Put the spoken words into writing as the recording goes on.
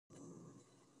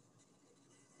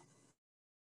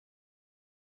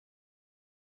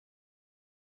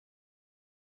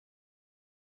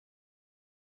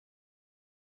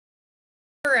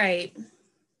All right.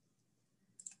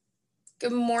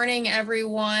 Good morning,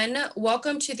 everyone.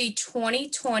 Welcome to the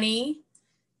 2020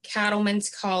 Cattlemen's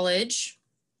College,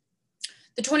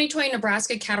 the 2020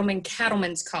 Nebraska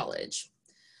Cattlemen's College.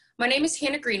 My name is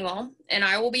Hannah Greenwell, and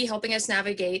I will be helping us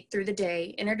navigate through the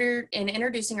day in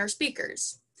introducing our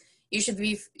speakers. You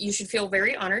should feel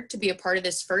very honored to be a part of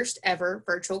this first ever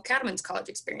virtual Cattlemen's College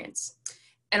experience.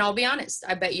 And I'll be honest,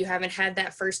 I bet you haven't had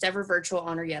that first ever virtual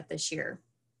honor yet this year.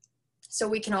 So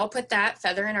we can all put that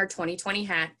feather in our 2020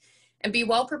 hat and be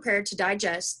well prepared to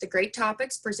digest the great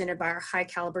topics presented by our high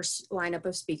caliber lineup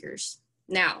of speakers.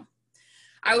 Now,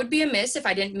 I would be amiss if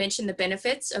I didn't mention the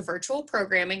benefits of virtual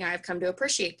programming I have come to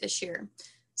appreciate this year,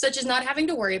 such as not having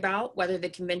to worry about whether the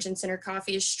convention center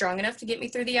coffee is strong enough to get me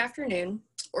through the afternoon,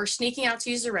 or sneaking out to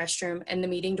use the restroom and the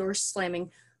meeting doors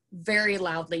slamming very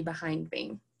loudly behind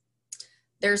me.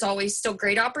 There's always still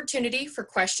great opportunity for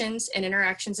questions and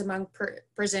interactions among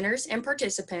presenters and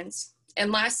participants.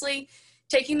 And lastly,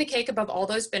 taking the cake above all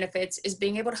those benefits is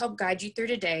being able to help guide you through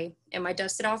today in my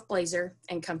dusted off blazer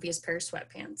and comfiest pair of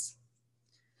sweatpants.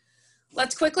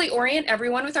 Let's quickly orient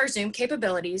everyone with our Zoom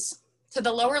capabilities. To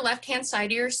the lower left-hand side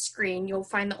of your screen, you'll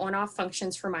find the on-off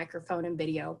functions for microphone and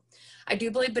video. I do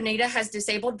believe Benita has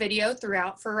disabled video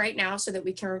throughout for right now so that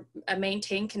we can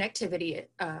maintain connectivity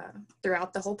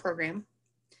throughout the whole program.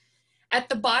 At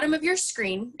the bottom of your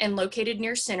screen and located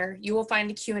near center, you will find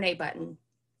the Q&A button.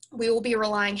 We will be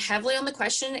relying heavily on the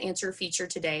question and answer feature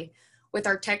today, with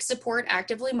our tech support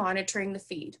actively monitoring the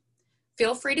feed.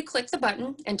 Feel free to click the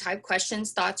button and type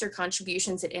questions, thoughts, or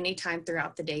contributions at any time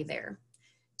throughout the day there.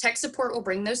 Tech support will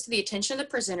bring those to the attention of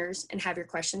the presenters and have your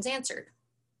questions answered.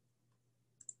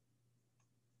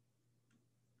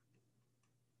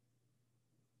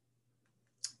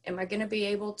 Am I going to be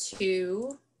able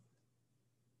to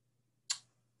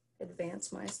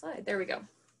advance my slide? There we go.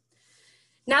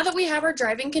 Now that we have our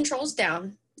driving controls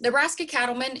down, Nebraska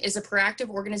Cattlemen is a proactive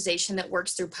organization that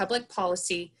works through public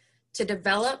policy to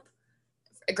develop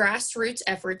grassroots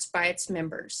efforts by its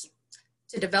members,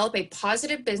 to develop a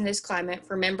positive business climate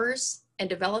for members and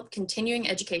develop continuing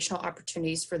educational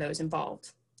opportunities for those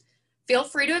involved. Feel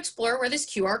free to explore where this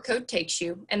QR code takes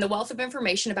you and the wealth of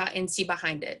information about NC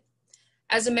behind it.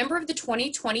 As a member of the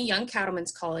 2020 Young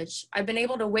Cattlemen's College, I've been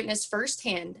able to witness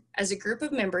firsthand as a group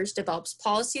of members develops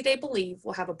policy they believe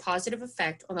will have a positive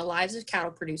effect on the lives of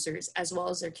cattle producers as well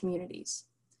as their communities.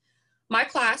 My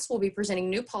class will be presenting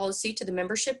new policy to the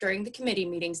membership during the committee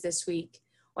meetings this week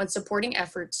on supporting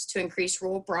efforts to increase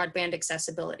rural broadband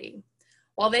accessibility.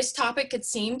 While this topic could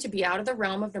seem to be out of the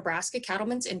realm of Nebraska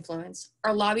Cattlemen's influence,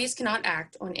 our lobbyists cannot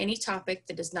act on any topic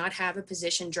that does not have a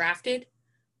position drafted,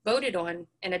 voted on,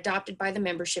 and adopted by the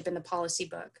membership in the policy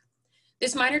book.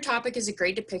 This minor topic is a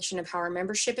great depiction of how our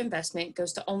membership investment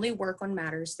goes to only work on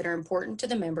matters that are important to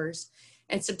the members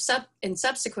and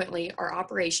subsequently our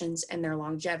operations and their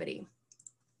longevity.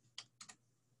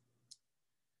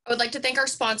 I would like to thank our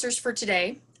sponsors for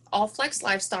today: Allflex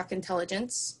Livestock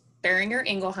Intelligence, Behringer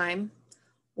Ingelheim,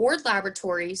 Ward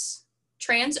Laboratories,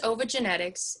 Trans-Ova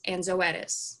Genetics, and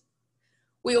Zoetis.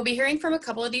 We will be hearing from a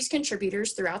couple of these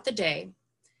contributors throughout the day.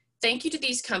 Thank you to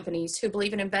these companies who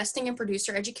believe in investing in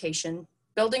producer education,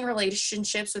 building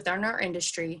relationships within our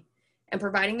industry, and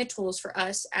providing the tools for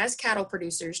us as cattle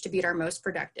producers to be at our most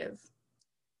productive.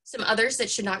 Some others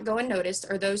that should not go unnoticed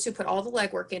are those who put all the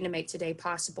legwork in to make today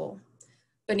possible.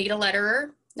 Benita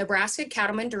Lederer, Nebraska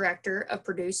Cattlemen Director of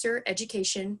Producer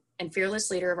Education and fearless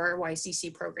leader of our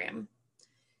YCC program.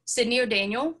 Sydney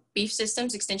O'Daniel, Beef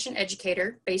Systems Extension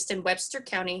Educator based in Webster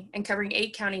County and covering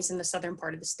 8 counties in the southern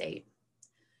part of the state.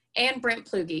 And Brent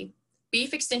Plugi,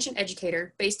 Beef Extension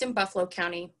Educator based in Buffalo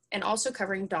County and also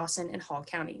covering Dawson and Hall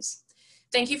counties.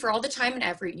 Thank you for all the time and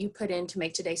effort you put in to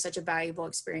make today such a valuable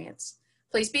experience.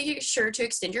 Please be sure to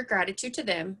extend your gratitude to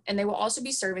them, and they will also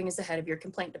be serving as the head of your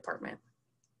complaint department.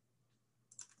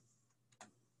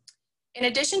 In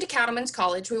addition to Cattlemen's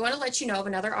College, we want to let you know of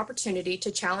another opportunity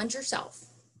to challenge yourself.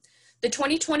 The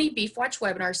 2020 Beef Watch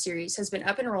webinar series has been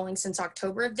up and rolling since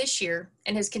October of this year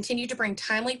and has continued to bring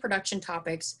timely production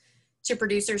topics to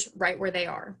producers right where they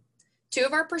are. 2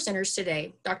 of our presenters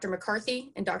today, Dr.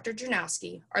 McCarthy and Dr.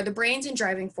 Janowski, are the brains and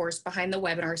driving force behind the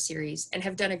webinar series and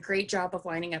have done a great job of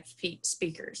lining up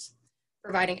speakers,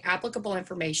 providing applicable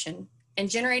information,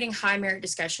 and generating high merit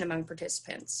discussion among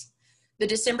participants. The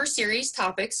December series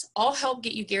topics all help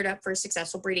get you geared up for a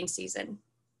successful breeding season.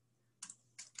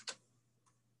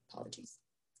 Apologies.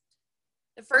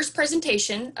 The first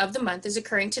presentation of the month is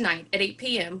occurring tonight at 8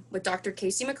 p.m. with Dr.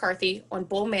 Casey McCarthy on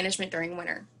bull management during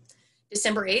winter.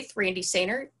 December 8th, Randy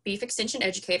Sainer, Beef Extension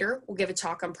Educator, will give a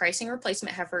talk on pricing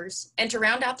replacement heifers. And to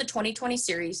round out the 2020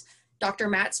 series, Dr.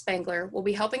 Matt Spangler will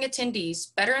be helping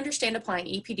attendees better understand applying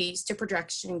EPDs to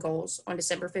production goals on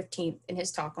December 15th in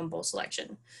his talk on bull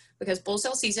selection, because bull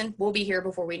sale season will be here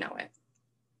before we know it.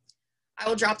 I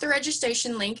will drop the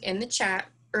registration link in the chat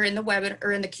or in the webinar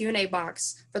or in the Q&A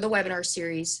box for the webinar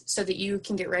series so that you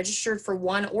can get registered for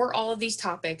one or all of these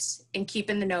topics and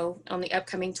keep in the know on the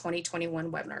upcoming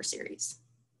 2021 webinar series.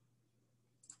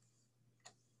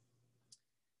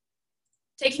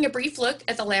 Taking a brief look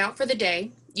at the layout for the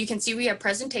day, you can see we have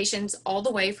presentations all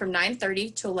the way from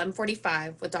 9:30 to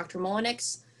 11:45 with Dr.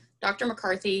 Mullenix, Dr.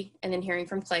 McCarthy, and then hearing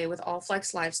from Clay with All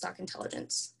Flex Livestock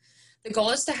Intelligence. The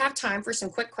goal is to have time for some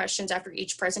quick questions after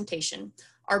each presentation.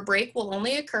 Our break will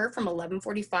only occur from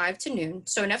 11:45 to noon,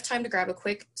 so enough time to grab a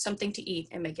quick something to eat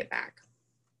and make it back.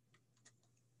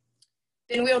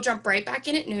 Then we'll jump right back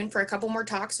in at noon for a couple more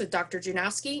talks with Dr.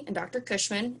 Janowski and Dr.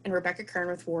 Cushman and Rebecca Kern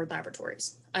with Ward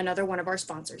Laboratories, another one of our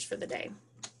sponsors for the day.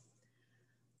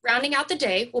 Rounding out the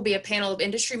day will be a panel of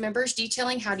industry members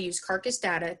detailing how to use carcass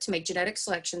data to make genetic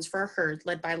selections for our herd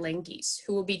led by Lane Geese,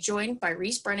 who will be joined by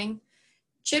Reese Brenning,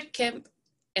 Chip Kemp,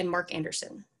 and Mark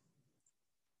Anderson.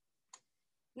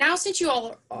 Now, since you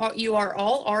are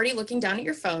all already looking down at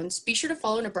your phones, be sure to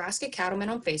follow Nebraska Cattlemen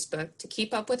on Facebook to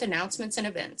keep up with announcements and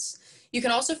events. You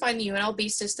can also find the UNL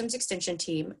Beef Systems Extension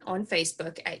team on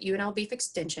Facebook at UNL Beef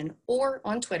Extension or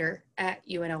on Twitter at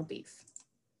UNL Beef.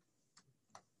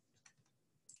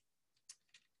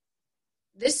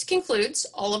 This concludes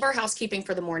all of our housekeeping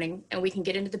for the morning, and we can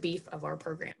get into the beef of our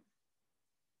program.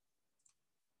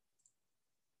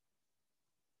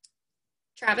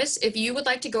 Travis, if you would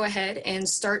like to go ahead and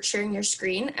start sharing your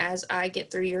screen as I get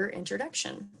through your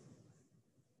introduction.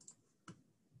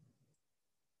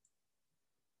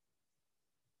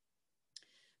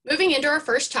 Moving into our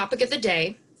first topic of the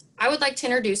day, I would like to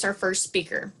introduce our first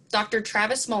speaker, Dr.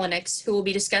 Travis Mullenix, who will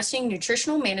be discussing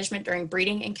nutritional management during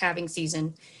breeding and calving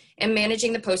season and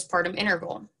managing the postpartum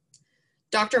interval.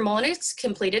 Dr. Mullenix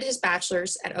completed his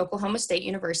bachelor's at Oklahoma State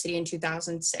University in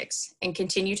 2006 and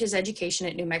continued his education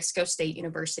at New Mexico State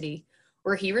University,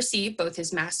 where he received both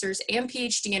his master's and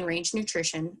PhD in range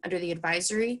nutrition under the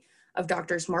advisory of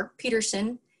Drs. Mark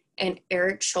Peterson and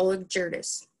Eric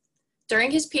Scholig-Gerdes.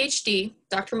 During his PhD,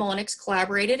 Dr. Mullenix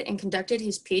collaborated and conducted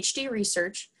his PhD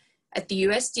research at the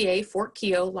USDA Fort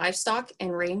Keogh Livestock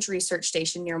and Range Research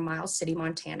Station near Miles City,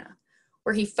 Montana,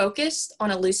 where he focused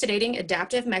on elucidating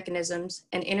adaptive mechanisms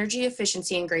and energy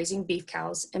efficiency in grazing beef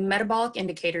cows and metabolic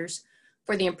indicators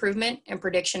for the improvement and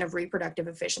prediction of reproductive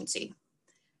efficiency.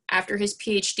 After his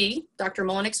PhD, Dr.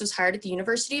 Mullenix was hired at the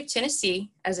University of Tennessee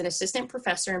as an assistant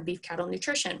professor in beef cattle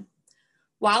nutrition.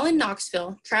 While in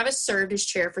Knoxville, Travis served as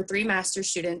chair for 3 master's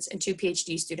students and 2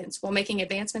 PhD students while making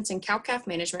advancements in cow-calf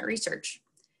management research.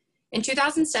 In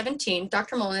 2017,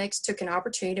 Dr. Mullenix took an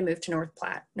opportunity to move to North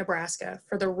Platte, Nebraska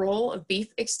for the role of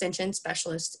Beef Extension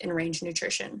Specialist in Range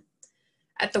Nutrition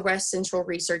at the West Central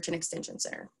Research and Extension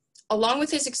Center. Along with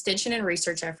his extension and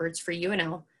research efforts for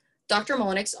UNL, Dr.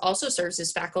 Mullenix also serves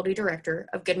as faculty director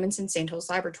of Goodmanson Sandhills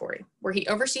Laboratory, where he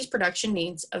oversees production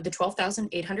needs of the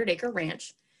 12,800-acre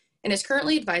ranch and is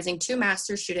currently advising 2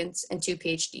 master's students and 2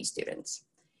 PhD students.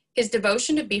 His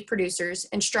devotion to beef producers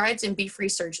and strides in beef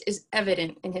research is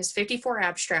evident in his 54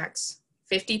 abstracts,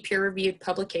 50 peer-reviewed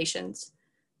publications,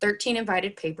 13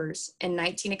 invited papers, and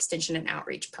 19 extension and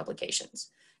outreach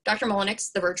publications. Dr.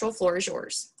 Mullenix, the virtual floor is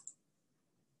yours.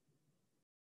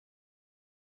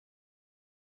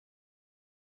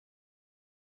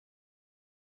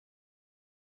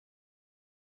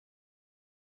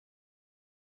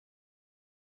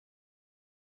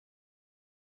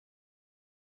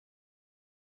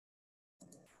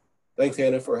 Thanks,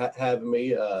 Hannah, for having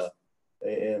me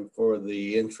and for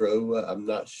the intro. I'm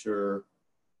not sure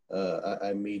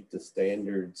I meet the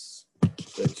standards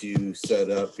that you set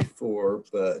up before,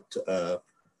 but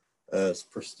it's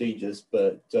prestigious.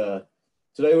 But today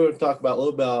we're going to talk about a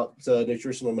little about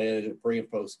nutritional management pre and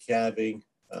post calving,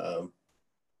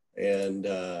 and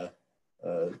to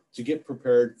get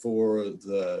prepared for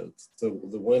the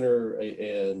winter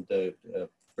and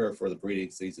prepare for the breeding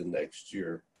season next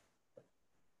year.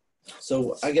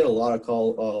 So I get a lot of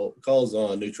calls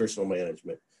on nutritional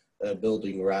management,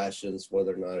 building rations,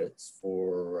 whether or not it's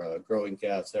for growing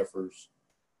calves, heifers,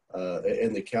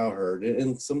 and the cow herd.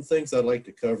 And some things I'd like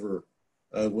to cover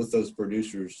with those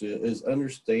producers is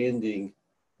understanding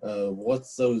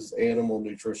what's those animal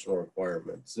nutritional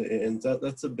requirements. And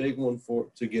that's a big one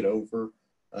to get over,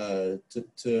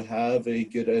 to have a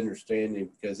good understanding,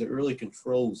 because it really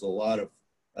controls a lot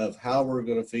of how we're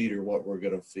going to feed or what we're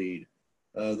going to feed.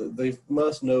 They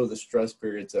must know the stress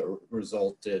periods that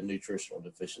result in nutritional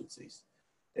deficiencies.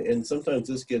 And sometimes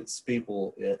this gets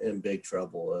people in big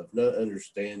trouble of not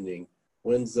understanding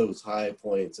when's those high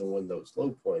points and when those low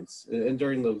points. And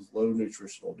during those low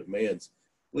nutritional demands,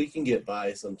 we can get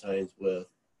by sometimes with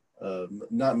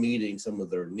not meeting some of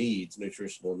their needs,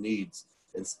 nutritional needs,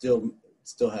 and still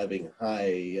having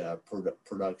high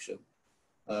production.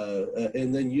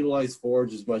 And then utilize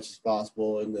forage as much as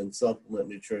possible, and then supplement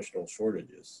nutritional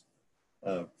shortages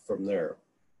from there.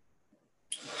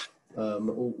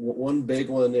 One big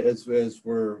one is, as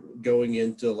we're going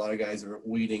into, a lot of guys are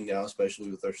weeding now, especially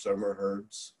with their summer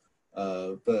herds,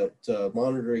 but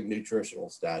monitoring nutritional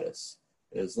status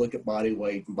is look at body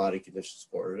weight and body condition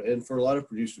score. And for a lot of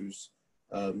producers,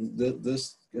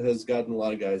 this has gotten a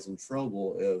lot of guys in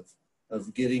trouble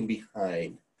of getting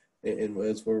behind. And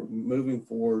as we're moving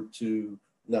forward to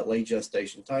that late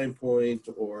gestation time point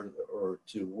or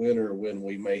to winter when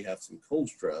we may have some cold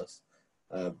stress,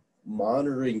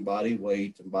 monitoring body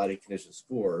weight and body condition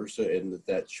scores and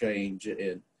that change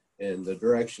in the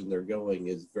direction they're going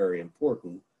is very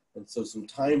important. And so some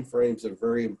time frames are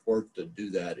very important to do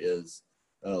that is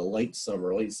late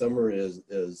summer. Late summer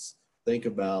is think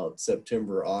about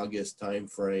September, August time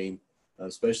frame,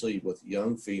 especially with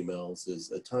young females,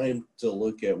 is a time to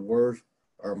look at where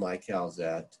are my cows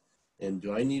at and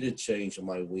do I need to change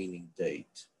my weaning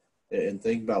date? And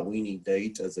think about weaning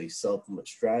dates as a supplement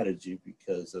strategy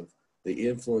because of the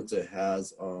influence it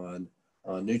has on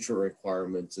nutrient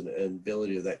requirements and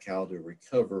ability of that cow to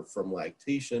recover from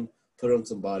lactation, put on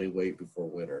some body weight before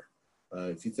winter.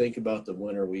 If you think about the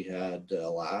winter we had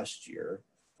last year,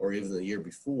 or even the year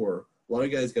before, a lot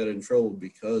of guys got in trouble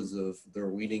because of their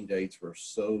weaning dates were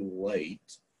so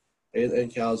late,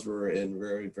 and cows were in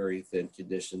very, very thin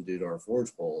condition due to our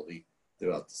forage quality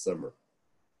throughout the summer.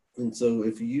 And so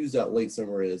if you use that late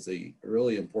summer as a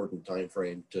really important time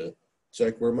frame to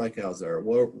check where my cows are,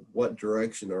 what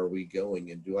direction are we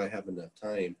going, and do I have enough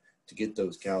time to get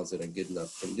those cows in a good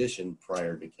enough condition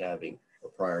prior to calving or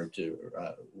prior to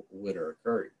winter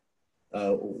occurring.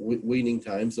 Weaning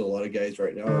time, so a lot of guys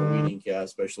right now are weaning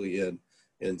calves, especially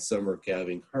in summer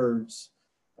calving herds.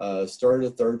 Start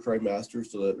at third trimester,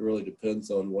 so that really depends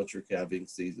on what your calving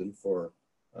season for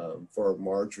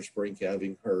March or spring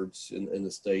calving herds in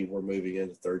the state. We're moving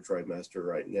into third trimester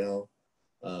right now.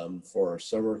 For our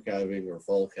summer calving or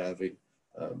fall calving,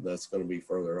 that's going to be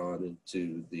further on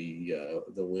into the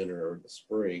winter or the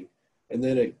spring. And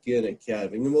then again at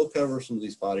calving, and we'll cover some of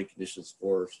these body condition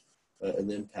scores and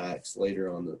then packs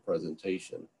later on in the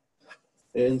presentation.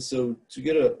 And so to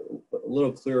get a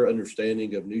little clearer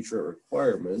understanding of nutrient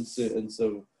requirements, and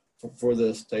so for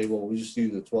this table, we just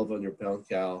use a 1,200 pound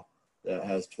cow that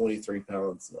has 23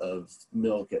 pounds of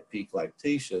milk at peak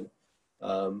lactation.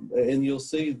 And you'll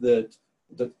see that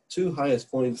the two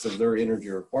highest points of their energy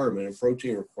requirement and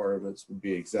protein requirements would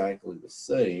be exactly the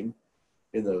same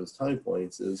in those time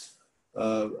points is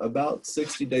about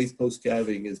 60 days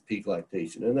post-calving is peak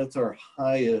lactation, and that's our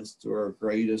highest or our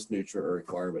greatest nutrient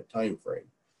requirement time frame.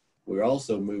 We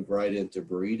also move right into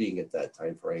breeding at that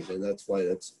time frame, and that's why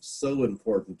that's so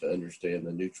important to understand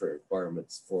the nutrient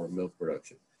requirements for milk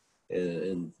production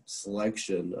and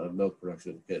selection of milk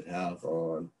production could have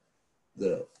on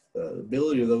the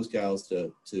ability of those cows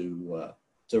to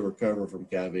recover from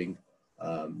calving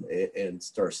and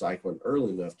start cycling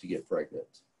early enough to get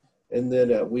pregnant. And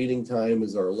then at weaning time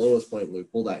is our lowest point. We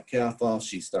pull that calf off,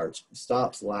 she stops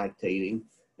lactating,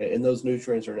 and those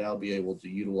nutrients are now be able to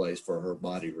utilize for her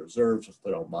body reserves to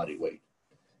put on body weight.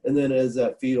 And then as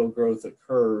that fetal growth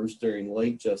occurs during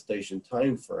late gestation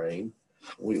time frame,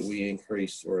 we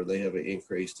increase, or they have an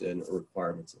increase in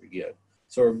requirements again.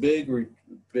 So our big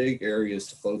areas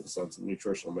to focus on some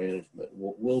nutritional management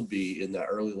will be in that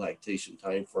early lactation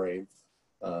time frame,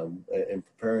 and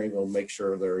preparing them, make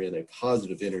sure they're in a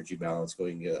positive energy balance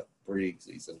going into breeding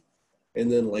season.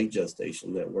 And then late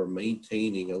gestation, that we're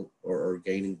maintaining or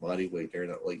gaining body weight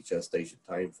during that late gestation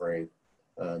time frame,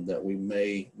 that we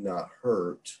may not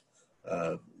hurt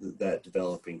that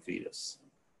developing fetus.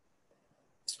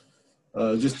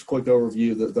 Just a quick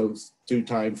overview that those two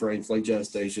time frames, late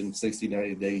gestation, 60,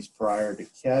 90 days prior to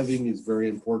calving is very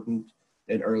important,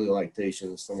 and early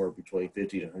lactation is somewhere between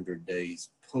 50 to 100 days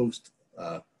post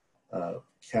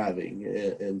calving.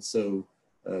 And so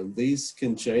these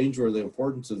can change, or the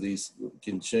importance of these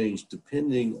can change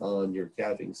depending on your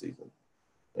calving season.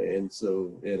 And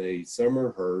so in a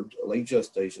summer herd, late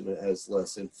gestation, it has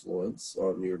less influence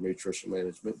on your nutrition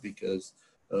management because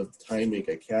of timing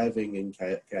a calving and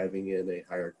calving in a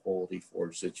higher quality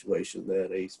forage situation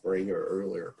than a spring or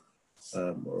earlier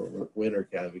or winter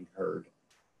calving herd.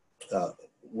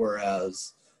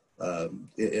 Whereas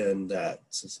in that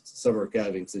summer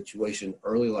calving situation.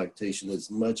 Early lactation is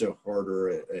much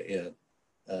harder and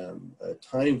a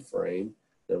time frame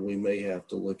that we may have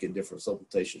to look at different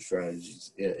supplementation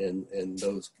strategies in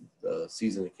those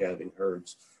season of calving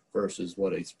herds versus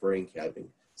what a spring calving.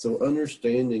 So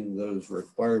understanding those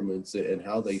requirements and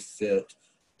how they fit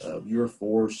your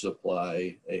forage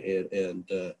supply and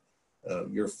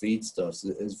your feedstuffs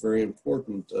is very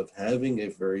important of having a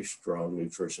very strong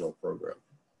nutritional program.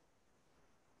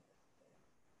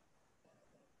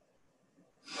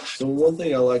 So one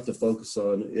thing I like to focus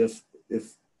on, if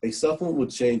a supplement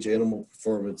would change animal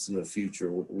performance in the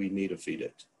future, we need to feed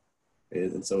it.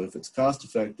 And so if it's cost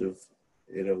effective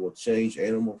and it will change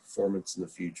animal performance in the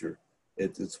future,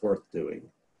 it's worth doing.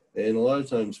 And a lot of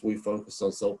times we focus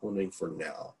on supplementing for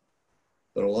now,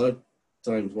 but a lot of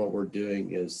times what we're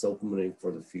doing is supplementing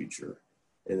for the future.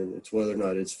 And it's whether or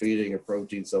not it's feeding a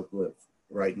protein supplement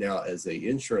right now as a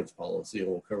insurance policy, and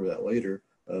we'll cover that later,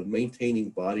 maintaining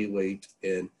body weight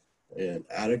and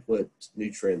adequate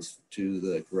nutrients to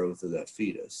the growth of that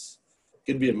fetus. It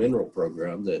could be a mineral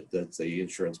program that's a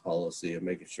insurance policy and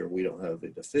making sure we don't have a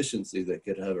deficiency that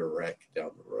could have a wreck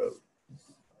down the road.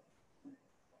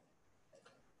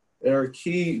 And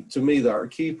our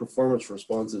key performance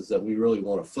responses that we really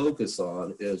want to focus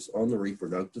on is on the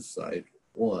reproductive side.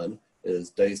 One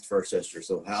is days to first estrus.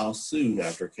 So how soon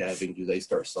after calving do they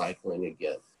start cycling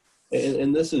again?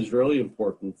 And this is really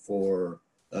important for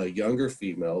younger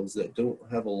females that don't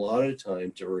have a lot of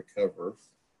time to recover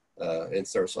and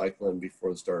start cycling before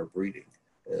they start breeding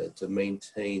to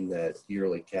maintain that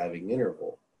yearly calving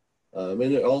interval. And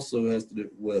it also has to do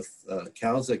with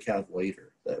cows that calve later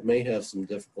that may have some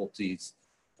difficulties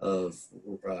of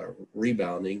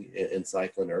rebounding and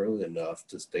cycling early enough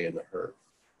to stay in the herd.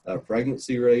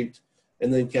 Pregnancy rate,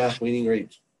 and then calf weaning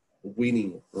rate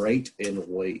and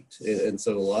weight. And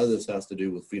so a lot of this has to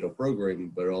do with fetal programming,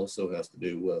 but it also has to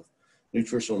do with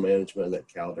nutritional management of that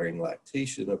cow during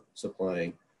lactation, of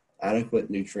supplying adequate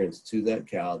nutrients to that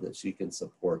cow that she can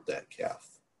support that calf.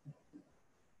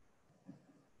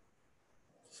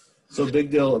 So a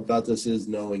big deal about this is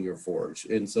knowing your forage.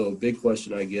 And so a big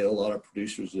question I get a lot of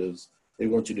producers is they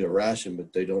want you to ration,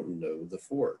 but they don't know the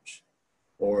forage.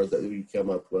 Or that we come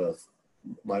up with,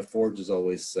 my forage is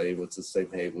always the same. It's the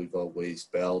same hay we've always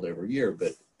baled every year,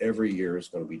 but every year is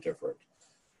going to be different.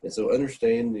 And so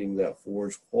understanding that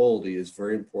forage quality is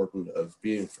very important, of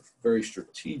being very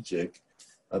strategic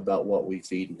about what we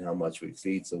feed and how much we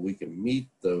feed so we can meet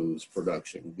those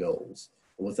production goals.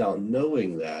 And without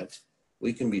knowing that,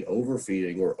 we can be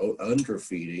overfeeding or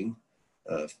underfeeding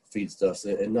feedstuffs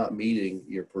and not meeting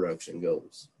your production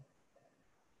goals.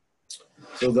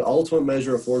 So the ultimate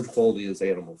measure of forage quality is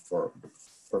animal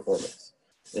performance.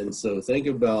 And so think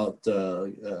about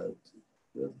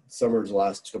summer's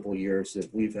last couple of years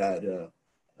that we've had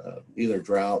either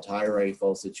drought, high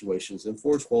rainfall situations, and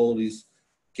forage qualities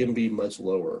can be much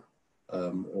lower.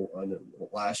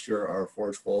 Last year, our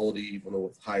forage quality, even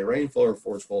with high rainfall, our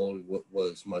forage quality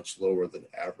was much lower than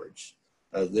average.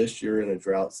 This year, in a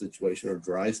drought situation or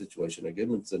dry situation at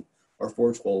Goodmanson, our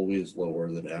forage quality is lower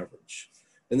than average.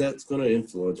 And that's going to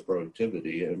influence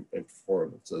productivity and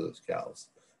performance of those cows.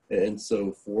 And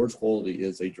so forage quality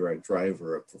is a direct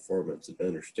driver of performance, and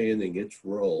understanding its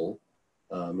role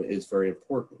is very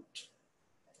important.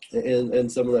 And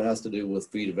some of that has to do with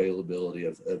feed availability,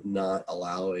 of not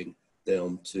allowing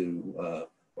them to,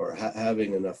 or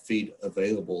having enough feed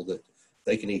available that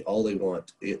they can eat all they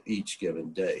want each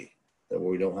given day, that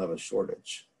we don't have a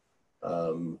shortage.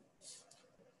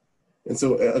 And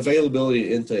so availability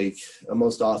and intake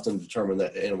most often determine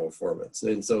that animal performance.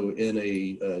 And so in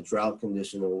a drought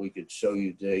condition, and we could show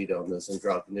you data on this, in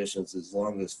drought conditions, as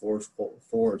long as forage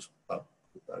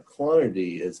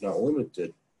quantity is not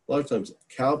limited, a lot of times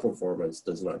cow performance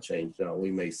does not change. Now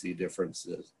we may see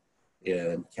differences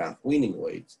in calf weaning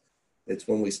weights. It's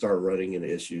when we start running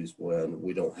into issues when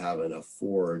we don't have enough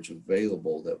forage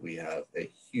available that we have a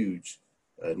huge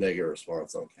negative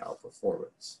response on cow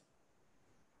performance.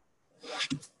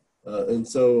 And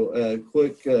so a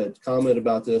quick comment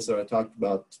about this. I talked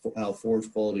about how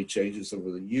forage quality changes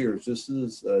over the years. This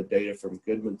is data from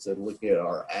Goodmanson looking at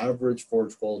our average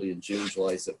forage quality in June,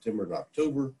 July, September, and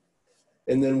October.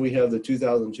 And then we have the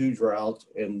 2002 drought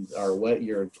and our wet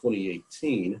year in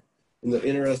 2018. And the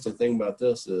interesting thing about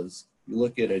this is you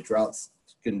look at a drought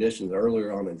conditions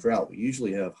earlier on in drought, we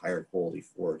usually have higher quality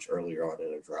forage earlier on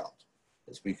in a drought.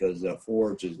 It's because that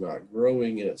forage is not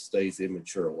growing and it stays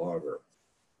immature longer.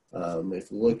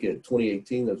 If you look at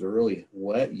 2018, that was a really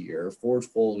wet year.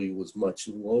 Forage quality was much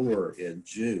lower in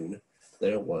June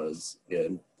than it was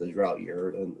in the drought year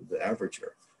and the average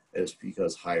year. It's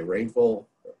because high rainfall,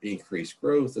 increased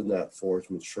growth, and that forage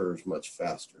matures much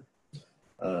faster.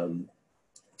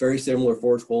 Very similar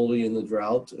forage quality in the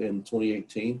drought in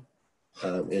 2018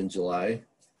 in July,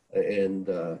 and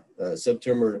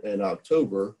September and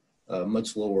October,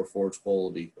 much lower forage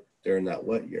quality during that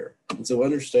wet year. And so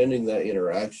understanding that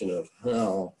interaction of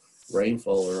how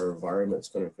rainfall or our environment is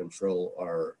going to control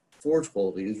our forage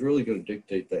quality is really going to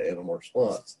dictate the animal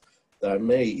response. That I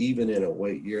may, even in a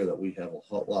wet year that we have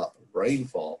a lot of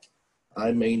rainfall,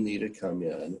 I may need to come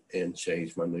in and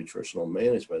change my nutritional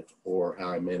management or how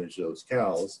I manage those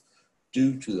cows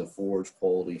due to the forage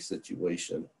quality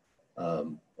situation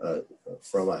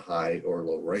from a high or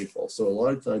low rainfall. So a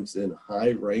lot of times in high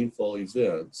rainfall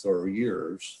events or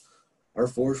years, our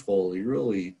forage quality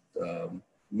really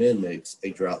mimics a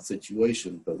drought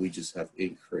situation, but we just have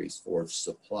increased forage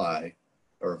supply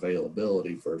or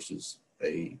availability versus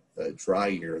a dry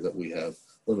year that we have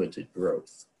limited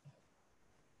growth.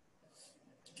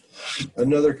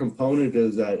 Another component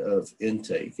is that of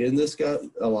intake, and this got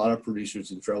a lot of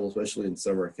producers in trouble, especially in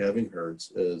summer calving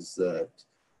herds, is that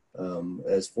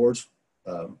as forage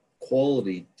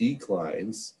quality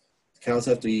declines, cows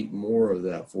have to eat more of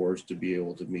that forage to be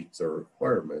able to meet their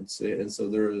requirements. And so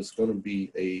there is going to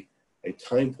be a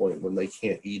time point when they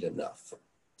can't eat enough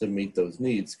to meet those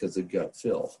needs because of gut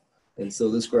fill. And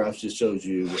so this graph just shows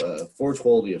you forage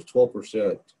quality of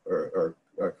 12% or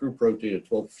crude protein of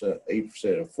 12%, 8%,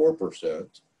 and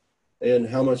 4%, and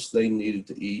how much they needed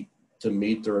to eat to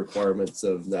meet the requirements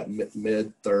of that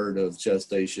mid-third of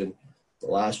gestation, the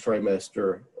last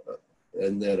trimester,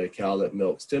 and then a cow that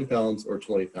milks 10 pounds or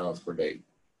 20 pounds per day.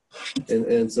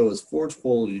 And so as forage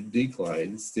quality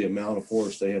declines, the amount of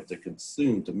forage they have to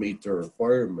consume to meet their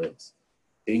requirements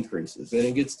increases. And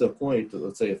it gets to a point that,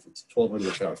 let's say if it's a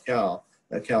 1,200 pound cow,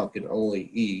 that cow can only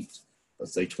eat,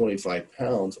 let's say 25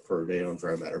 pounds per day on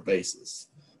dry matter basis.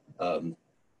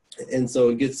 And so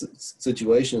it gets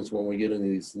situations when we get into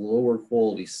these lower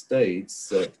quality states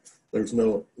that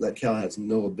that cow has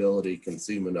no ability to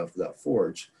consume enough of that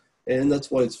forage. And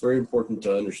that's why it's very important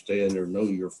to understand or know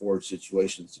your forage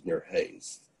situations in your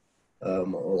hays.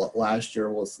 Last year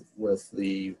with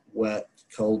the wet,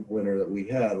 cold winter that we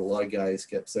had, a lot of guys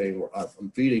kept saying, well,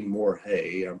 I'm feeding more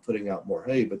hay, I'm putting out more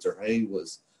hay, but their hay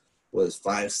was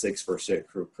 5-6%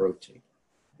 crude protein.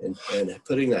 And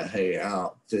putting that hay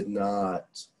out did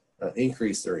not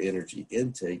increase their energy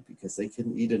intake because they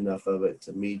couldn't eat enough of it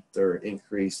to meet their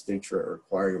increased nutrient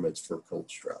requirements for cold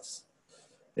stress.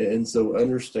 And so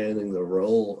understanding the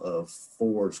role of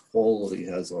forage quality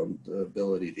has on the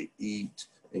ability to eat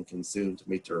and consume to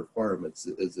meet their requirements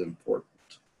is important.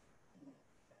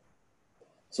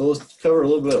 So let's cover a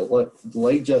little bit of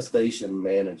late gestation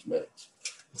management.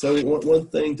 So one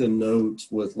thing to note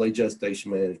with late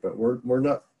gestation management, we're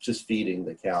not just feeding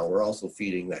the cow, we're also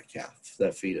feeding that calf,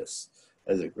 that fetus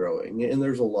as it's growing. And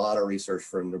there's a lot of research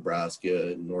from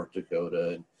Nebraska and North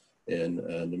Dakota and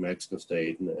New Mexico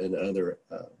State and other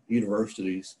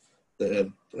universities that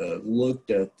have looked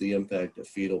at the impact of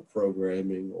fetal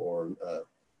programming or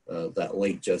that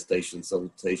late gestation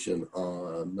supplementation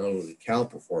on not only cow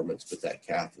performance, but that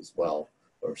calf as well,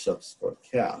 or subsequent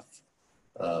calf.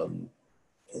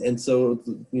 And so,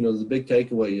 the big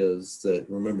takeaway is that,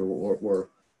 remember,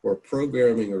 we're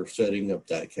programming or setting up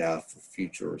that calf for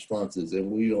future responses, and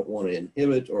we don't want to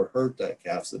inhibit or hurt that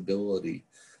calf's ability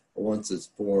once it's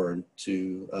born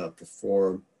to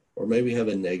perform or maybe have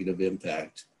a negative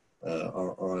impact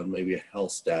on maybe a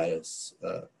health status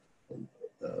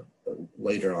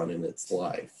later on in its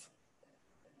life.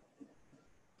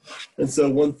 And so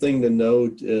one thing to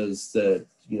note is that,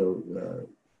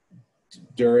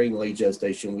 during late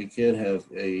gestation, we can have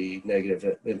a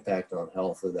negative impact on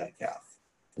health of that calf.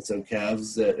 And so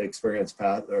calves that experience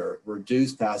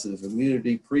reduced passive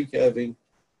immunity pre-calving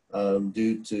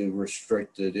due to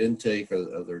restricted intake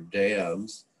of their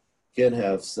dams can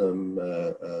have some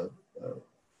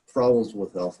problems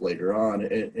with health later on.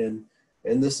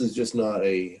 And this is just not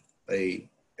a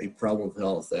problem of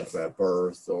health at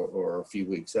birth or a few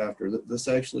weeks after. This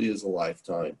actually is a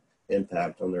lifetime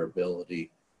impact on their ability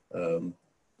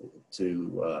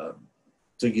to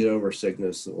get over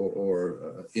sickness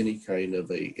or any kind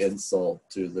of a insult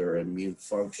to their immune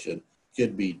function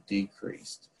could be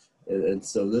decreased. And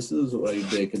so this is a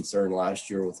big concern last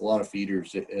year with a lot of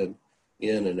feeders in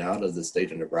and out of the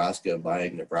state of Nebraska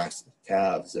buying Nebraska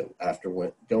calves after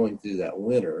going through that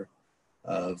winter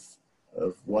of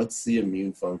what's the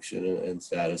immune function and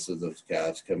status of those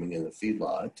calves coming in the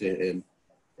feedlot,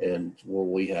 and will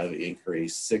we have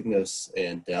increased sickness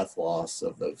and death loss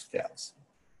of those calves.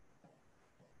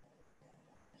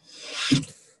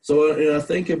 So, and I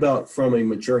think about from a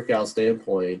mature cow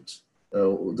standpoint,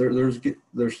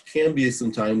 there can be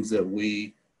some times that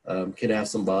we can have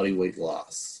some body weight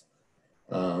loss,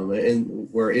 and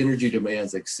where energy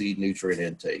demands exceed nutrient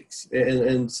intakes,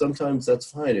 and sometimes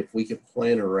that's fine if we can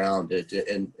plan around it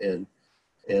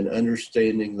and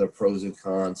understanding the pros and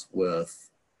cons with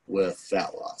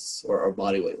fat loss or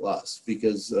body weight loss,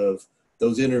 because of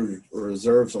those inner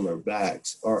reserves on their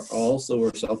backs are also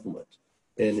a supplement.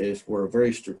 And if we're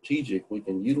very strategic, we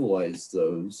can utilize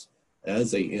those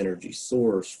as a energy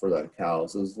source for that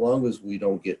cows, as long as we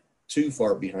don't get too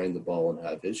far behind the ball and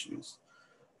have issues.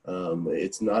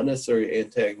 It's not necessarily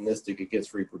antagonistic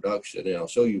against reproduction, and I'll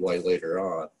show you why later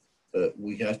on, but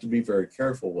we have to be very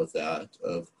careful with that,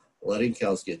 of letting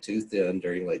cows get too thin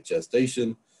during late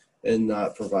gestation and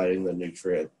not providing the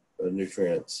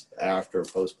nutrients after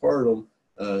postpartum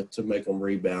to make them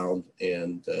rebound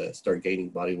and start gaining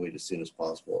body weight as soon as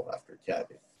possible after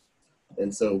calving.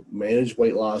 And so manage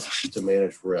weight loss to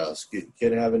manage risk. It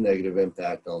can have a negative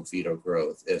impact on fetal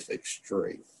growth if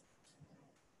extreme.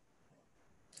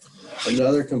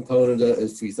 Another component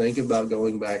is, if you think about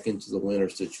going back into the winter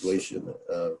situation,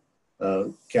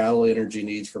 cattle energy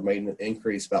needs for maintenance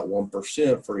increase about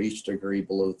 1% for each degree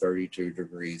below 32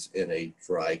 degrees in a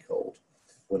dry cold.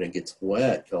 When it gets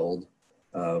wet cold,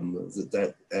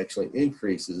 that actually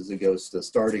increases. It goes to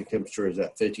starting temperature is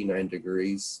at 59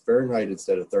 degrees Fahrenheit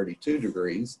instead of 32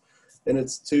 degrees, and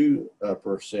it's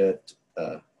 2%,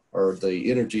 or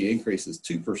the energy increases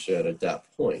 2% at that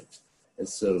point. And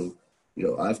so, you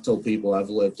know, I've told people, I've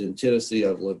lived in Tennessee,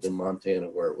 I've lived in Montana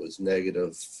where it was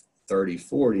negative 30,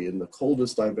 40, and the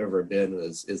coldest I've ever been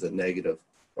is a negative,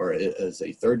 or is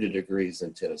a 30 degrees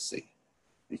in Tennessee,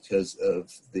 because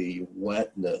of the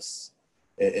wetness,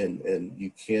 and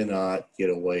you cannot get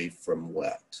away from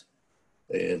wet.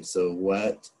 And so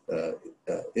wet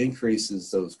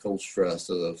increases those cold stress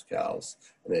of those cows,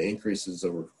 and it increases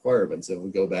the requirements. And we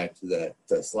go back to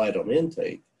that slide on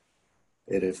intake,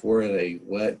 and if we're in a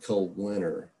wet, cold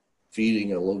winter,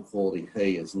 feeding a low quality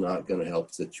hay is not going to help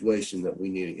the situation. That we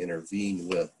need to intervene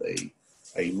with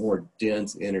a more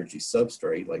dense energy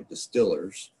substrate like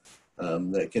distillers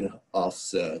that can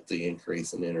offset the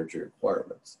increase in energy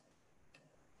requirements.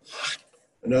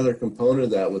 Another component of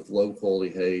that with low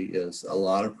quality hay is a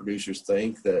lot of producers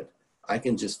think that I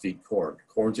can just feed corn.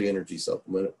 Corn's an energy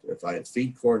supplement. If I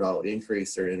feed corn, I'll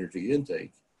increase their energy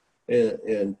intake.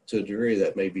 And to a degree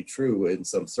that may be true in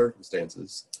some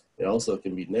circumstances. It also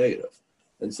can be negative.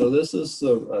 And so this is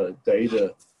some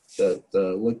data that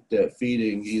looked at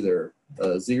feeding either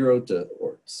 0 to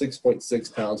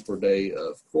 6.6 pounds per day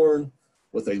of corn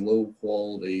with a low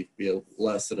quality,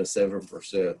 less than a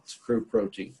 7% crude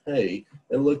protein hay,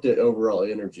 and looked at overall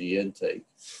energy intake.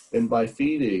 And by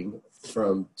feeding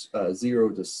from 0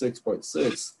 to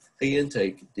 6.6, hay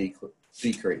intake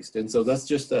decreased. And so that's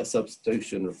just that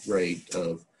substitution rate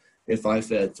of, if I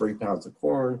fed 3 pounds of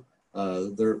corn,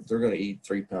 they're going to eat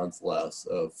 3 pounds less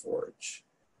of forage.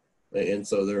 And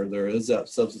so there is that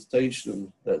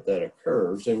substitution that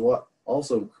occurs. And what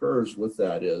also occurs with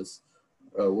that is,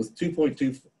 with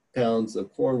 2.2 pounds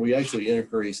of corn, we actually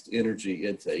increased energy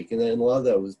intake. And then a lot of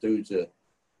that was due to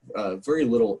very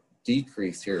little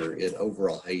decrease here in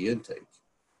overall hay intake.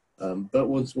 But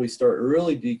once we start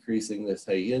really decreasing this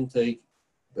hay intake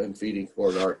and feeding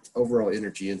corn, our overall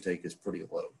energy intake is pretty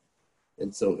low.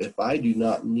 And so if I do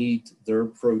not meet their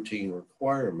protein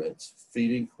requirements,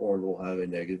 feeding corn will have a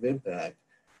negative impact.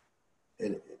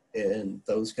 And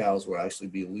those cows will actually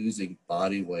be losing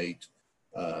body weight.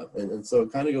 And so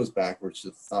it kind of goes backwards to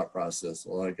the thought process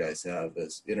a lot of guys have,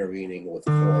 is intervening with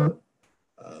corn.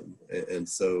 And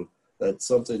so that's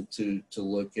something to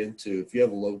look into. If you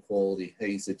have a low quality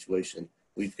hay situation,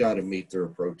 we've got to meet their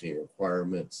protein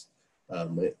requirements.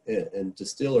 And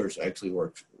distillers actually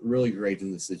work really great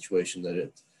in the situation that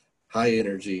it's high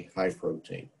energy, high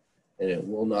protein, and it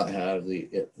will not have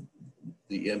the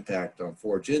impact on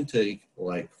forage intake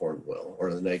like corn will,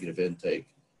 or the negative intake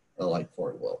like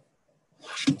corn will.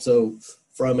 So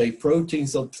from a protein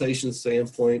supplementation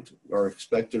standpoint, our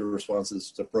expected responses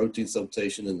to protein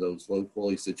supplementation in those low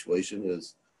quality situations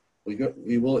is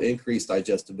we will increase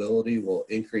digestibility, we'll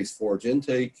increase forage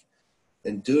intake.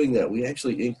 And doing that, we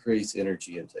actually increase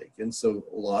energy intake. And so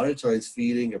a lot of times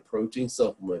feeding a protein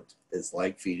supplement is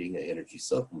like feeding an energy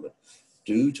supplement,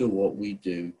 due to what we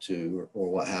do to, or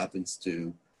what happens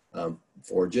to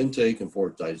forage intake and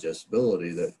forage digestibility,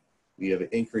 that we have an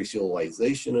increased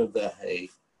utilization of that hay,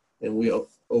 and we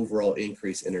overall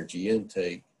increase energy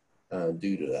intake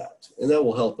due to that. And that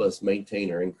will help us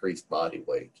maintain our increased body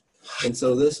weight. And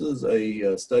so this is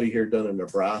a study here done in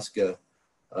Nebraska.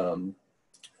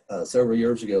 several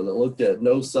years ago that looked at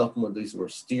no supplement. These were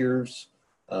steers,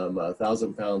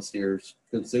 1,000-pound steers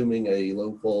consuming a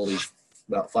low quality,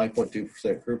 about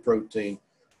 5.2% crude protein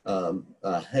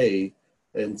hay.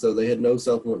 And so they had no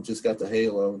supplement, just got the hay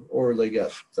alone, or they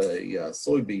got a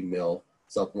soybean meal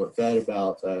supplement, fed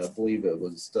about, I believe it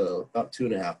was about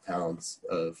 2.5 pounds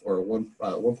of, or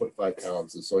 1.5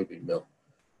 pounds of soybean meal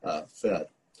fed.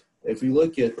 If you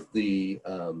look at the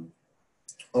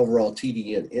overall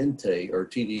TDN intake, or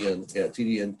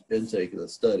TDN intake of the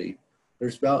study,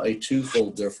 there's about a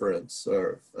twofold difference,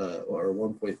 or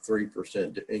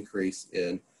 1.3% increase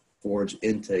in forage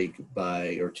intake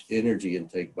by, or energy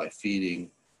intake by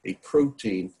feeding a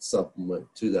protein supplement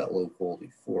to that low quality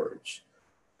forage.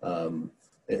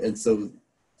 And so,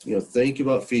 think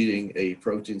about feeding a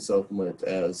protein supplement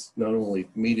as not only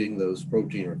meeting those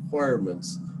protein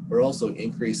requirements, but also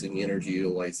increasing energy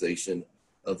utilization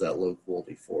of that low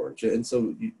quality forage. And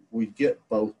so we get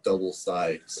both double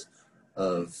sides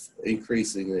of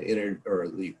increasing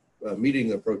the meeting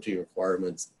the protein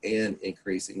requirements and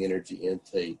increasing energy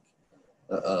intake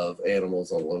of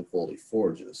animals on low quality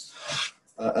forages.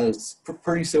 It's a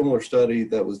pretty similar study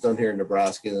that was done here in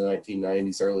Nebraska in the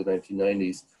 1990s, early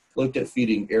 1990s, looked at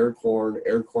feeding air corn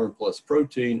plus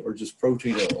protein, or just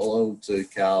protein alone to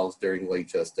cows during late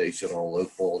gestation on a low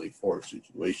quality forage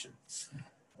situation.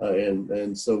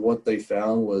 And so what they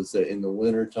found was that in the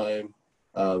wintertime,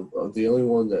 the only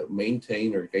one that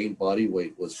maintained or gained body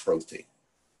weight was protein.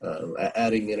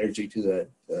 Adding energy to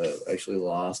that actually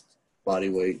lost body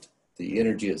weight. The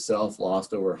energy itself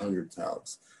lost over 100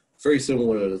 pounds. Very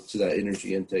similar to that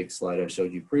energy intake slide I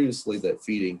showed you previously, that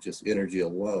feeding just energy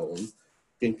alone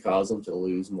can cause them to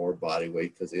lose more body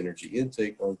weight because energy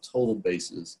intake on a total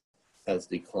basis has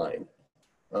declined.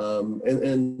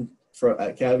 And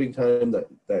at calving time,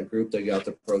 that group that got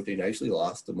the protein actually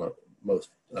lost the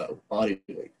most body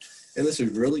weight. And this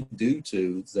is really due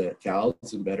to that cows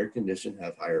in better condition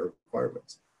have higher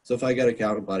requirements. So if I got a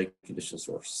cow in body condition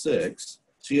score 6,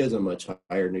 she has a much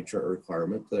higher nutrient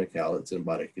requirement than a cow that's in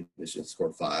body condition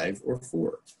score 5 or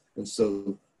 4. And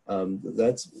so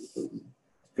that's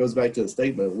goes back to the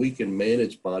statement, we can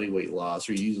manage body weight loss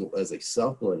or use it as a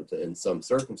supplement in some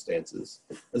circumstances,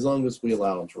 as long as we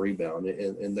allow them to rebound.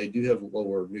 And they do have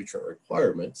lower nutrient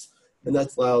requirements. And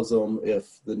that allows them,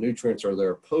 if the nutrients are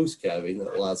there post-calving,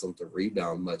 that allows them to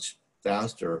rebound much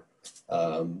faster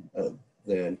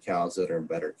than cows that are in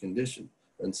better condition.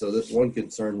 And so this one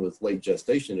concern with late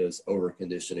gestation is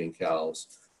over-conditioning cows,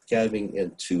 calving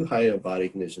in too high a body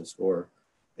condition score,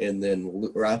 and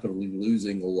then rapidly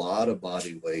losing a lot of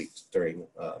body weight during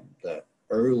that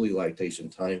early lactation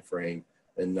time frame,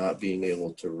 and not being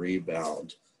able to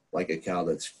rebound like a cow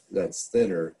that's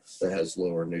thinner, that has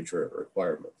lower nutrient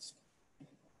requirements.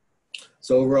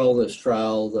 So overall in this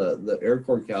trial, the air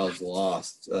corn cows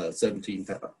lost 17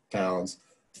 pounds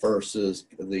versus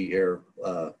the air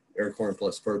corn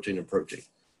plus protein and protein.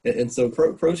 And so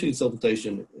protein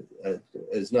supplementation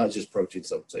is not just protein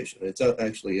supplementation, it's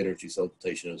actually energy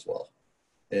supplementation as well.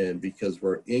 And because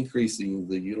we're increasing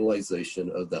the utilization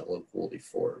of that low quality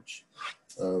forage.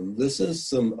 This is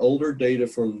some older data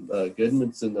from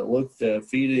Goodmanson that looked at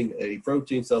feeding a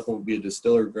protein supplement, be a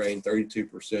distiller grain,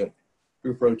 32%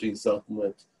 crude protein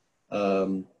supplement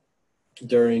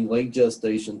during late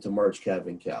gestation to March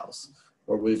calving cows.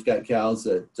 Or we've got cows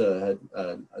that had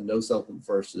a no supplement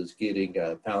versus getting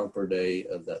a pound per day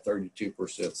of that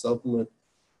 32% supplement.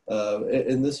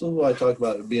 And this is what I talk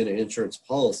about it being an insurance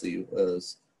policy,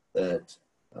 is that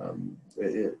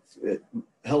it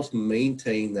helps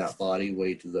maintain that body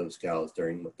weight of those cows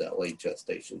during that late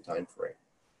gestation time frame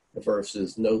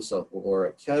versus no supplement. Or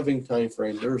at calving time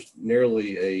frame, there's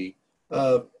nearly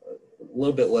a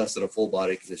little bit less than a full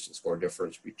body condition score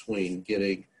difference between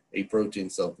getting a protein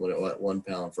supplement at 1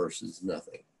 pound versus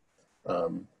nothing.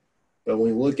 But when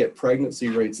we look at pregnancy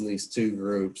rates in these two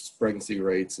groups, pregnancy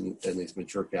rates and these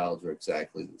mature cows are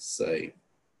exactly the same.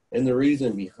 And the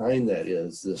reason behind that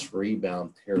is this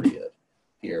rebound period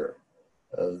here.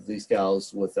 These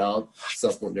cows without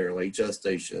supplement during late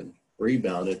gestation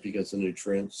rebounded because the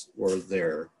nutrients were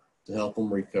there to help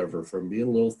them recover from being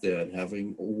a little thin,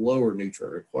 having lower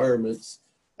nutrient requirements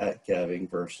at calving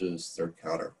versus their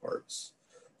counterparts.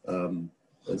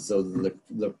 And so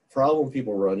the problem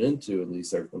people run into in these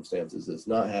circumstances is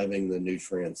not having the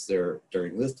nutrients there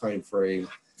during this time frame,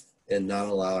 and not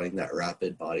allowing that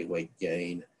rapid body weight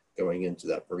gain going into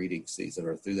that breeding season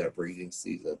or through that breeding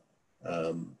season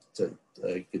to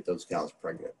get those cows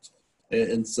pregnant.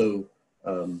 And so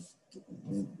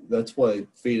that's why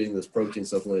feeding this protein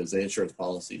supplement is the insurance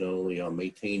policy, not only on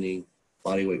maintaining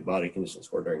body weight, body condition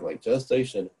score during late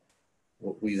gestation,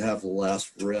 we have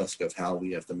less risk of how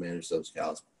we have to manage those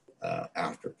cows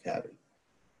after calving.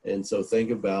 And so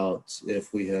think about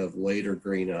if we have later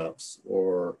green ups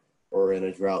or in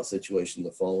a drought situation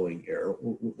the following year,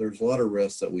 there's a lot of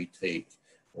risks that we take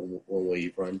when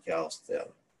we run cows thin.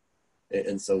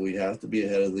 And so we have to be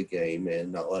ahead of the game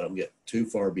and not let them get too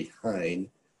far behind.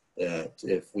 That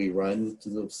if we run into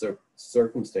the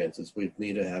circumstances, we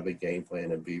need to have a game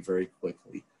plan and be very quick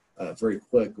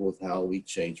with how we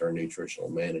change our nutritional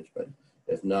management.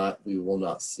 If not, we will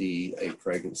not see a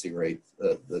pregnancy rate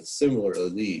that's similar to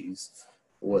these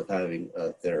with having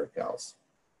thinner cows.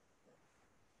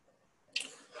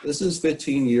 This is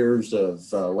 15 years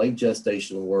of late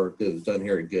gestation work that was done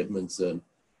here at Goodmanson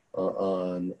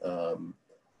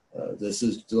this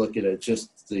is looking at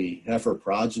just the heifer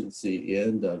progeny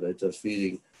end of it, just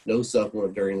feeding no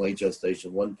supplement during late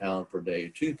gestation, 1 pound per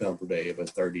day, 2 pound per day of a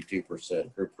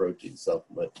 32% group protein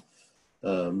supplement,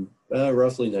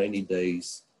 roughly 90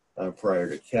 days prior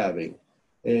to calving.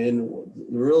 And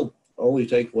the real only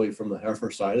takeaway from the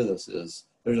heifer side of this is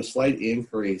there's a slight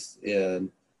increase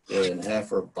in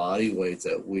heifer body weights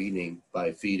at weaning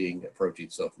by feeding a protein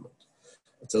supplement.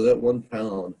 So that 1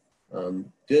 pound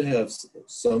did have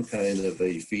some kind of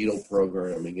a fetal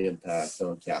programming impact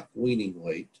on calf weaning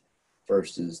weight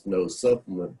versus no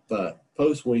supplement, but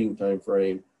post-weaning time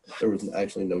frame, there was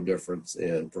actually no difference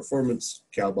in performance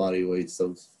cow body weights.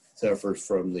 Those heifers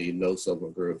from the no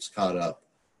supplement groups caught up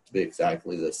to be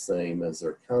exactly the same as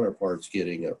their counterparts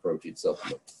getting a protein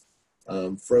supplement.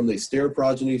 From the steer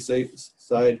progeny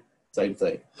side, same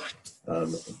thing.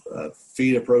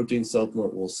 Feed a protein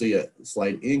supplement, we'll see a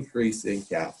slight increase in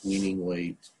calf weaning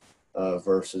weight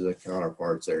versus the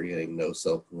counterparts that are getting no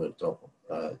supplement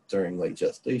during late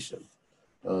gestation.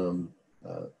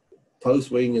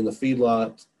 Post-weaning in the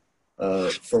feedlot,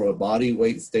 from a body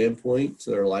weight standpoint,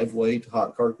 their live weight,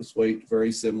 hot carcass weight,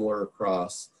 very similar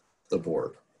across the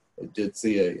board. We did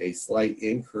see a slight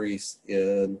increase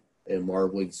in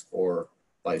marbling score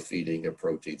by feeding a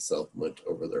protein supplement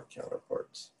over their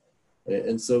counterparts.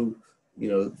 And so, you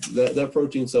know, that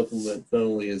protein supplement not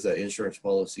only is that insurance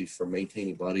policy for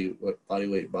maintaining body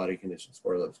weight, body condition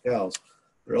score of those cows,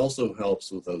 but it also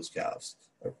helps with those calves,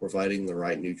 providing the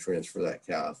right nutrients for that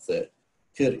calf that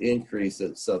could increase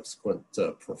its subsequent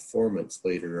performance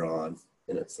later on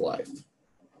in its life.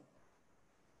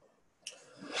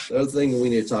 The other thing we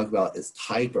need to talk about is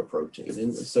type of protein.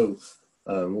 And so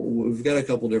we've got a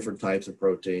couple different types of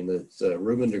protein. That's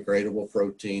rumen degradable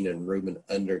protein and rumen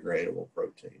undegradable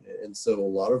protein. And so a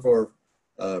lot of our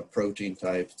protein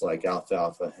types like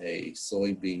alfalfa hay,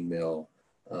 soybean meal,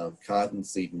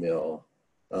 cottonseed meal,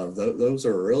 those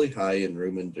are really high in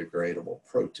rumen degradable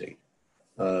protein.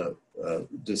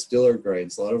 Distiller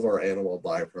grains, a lot of our animal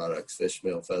byproducts, fish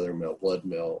meal, feather meal, blood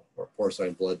meal, or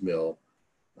porcine blood meal,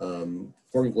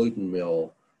 corn gluten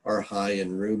meal, are high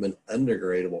in rumen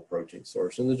undegradable protein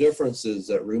source. And the difference is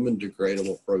that rumen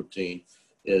degradable protein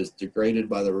is degraded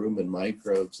by the rumen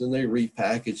microbes, and they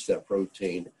repackage that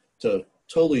protein to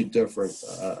totally different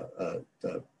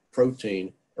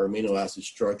protein or amino acid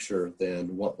structure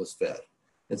than what was fed.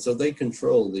 And so they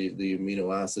control the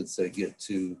amino acids that get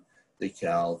to the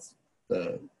cow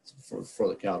for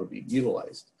the cow to be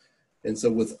utilized. And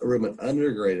so with rumen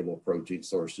undegradable protein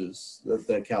sources,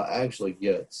 the cow actually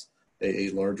gets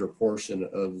a larger portion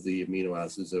of the amino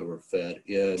acids that were fed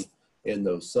in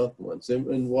those supplements.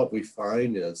 And what we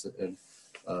find is,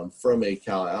 from a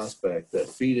cow aspect, that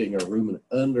feeding a rumen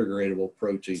undegradable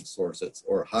protein source that's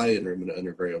or high in rumen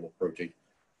undegradable protein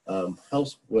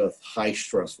helps with high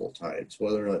stressful times,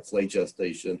 whether or not it's late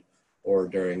gestation or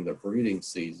during the breeding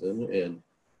season.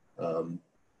 And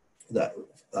that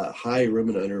high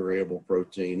rumen undegradable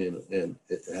protein and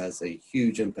it has a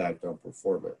huge impact on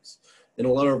performance. And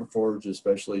a lot of our forages,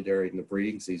 especially during the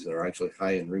breeding season, are actually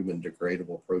high in rumen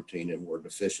degradable protein, and we're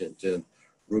deficient in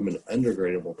rumen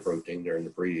undegradable protein during the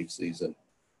breeding season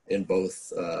in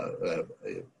both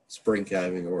spring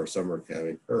calving or summer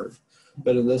calving herd.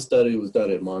 But in this study, it was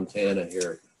done in Montana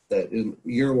here, that in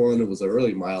year one, it was a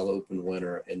really mild open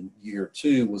winter, and year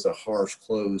two was a harsh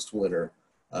closed winter,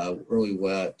 really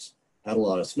wet, had a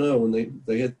lot of snow, and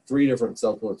they had 3 different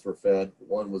supplements were fed.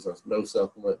 One was a no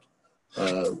supplement.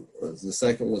 The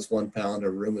second was 1 pound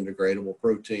of rumen degradable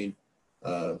protein,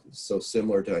 so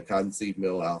similar to a cottonseed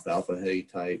meal, alfalfa hay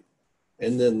type.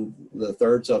 And then the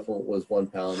third supplement was 1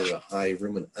 pound of a high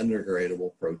rumen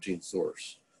undegradable protein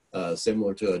source,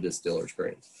 similar to a distiller's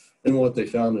grain. And what they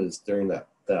found is during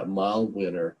that mild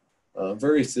winter,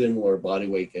 very similar body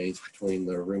weight gains between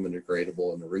the rumen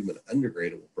degradable and the rumen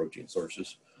undegradable protein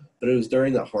sources, but it was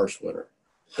during that harsh winter.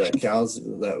 the cows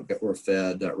that were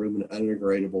fed that rumen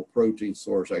undegradable protein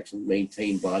source actually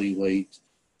maintained body weight,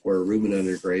 where rumen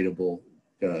undegradable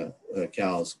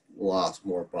cows lost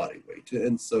more body weight.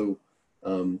 And so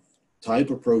type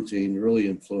of protein really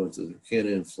influences, or can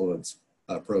influence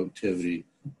productivity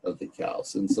of the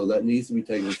cows. And so that needs to be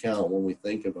taken into account when we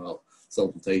think about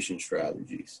supplementation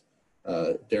strategies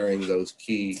during those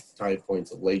key time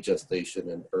points of late gestation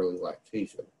and early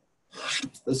lactation.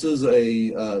 This is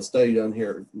a study done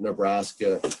here in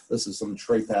Nebraska. This is some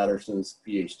Trey Patterson's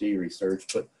PhD research,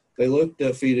 but they looked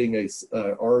at feeding a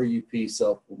RUP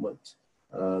supplement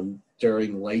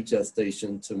during late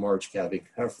gestation to March calving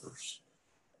heifers.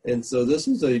 And so this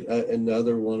is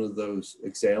another one of those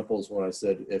examples when I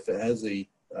said if it has a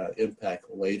impact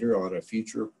later on, a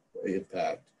future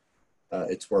impact,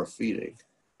 it's worth feeding.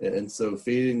 And so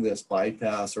feeding this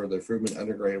bypass or the rumen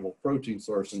undegradable protein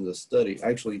source in this study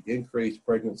actually increased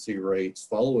pregnancy rates,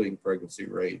 following pregnancy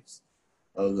rates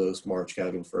of those March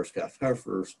calving first calf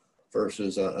heifers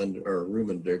versus a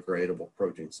rumen degradable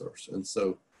protein source. And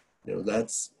so,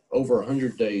 that's over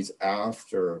 100 days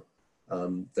after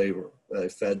they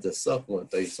fed the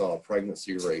supplement, they saw a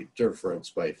pregnancy rate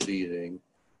difference by feeding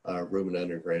rumen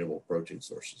undegradable protein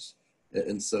sources.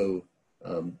 And so,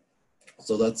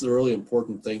 so that's a really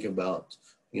important thing about,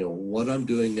 what I'm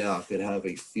doing now could have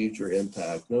a future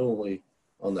impact, not only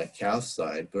on the calf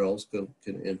side, but also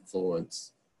can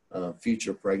influence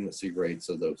future pregnancy rates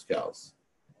of those cows.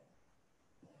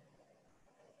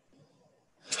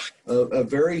 A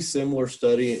very similar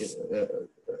study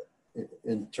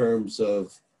in terms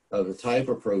of the type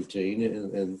of protein,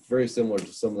 and very similar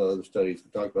to some of the other studies we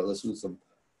talked about. This was some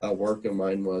work of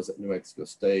mine was at New Mexico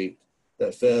State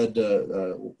that fed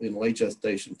in late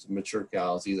gestation to mature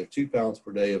cows either 2 pounds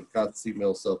per day of cottonseed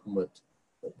meal supplement,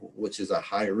 which is a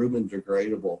high rumen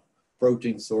degradable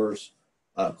protein source,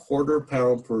 a 1/4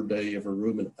 pound per day of a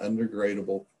rumen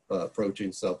undegradable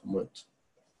protein supplement,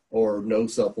 or no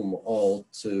supplement at all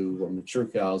to mature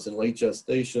cows in late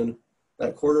gestation.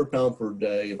 That 1/4 pound per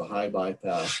day of a high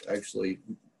bypass actually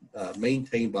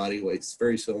maintained body weights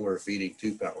very similar to feeding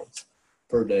 2 pounds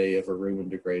per day of a rumen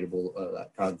degradable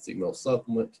cottonseed meal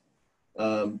supplement.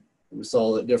 We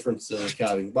saw that difference in the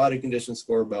calving body condition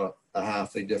score, about a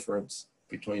half a difference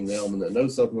between them and the no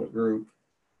supplement group,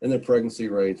 and the pregnancy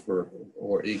rates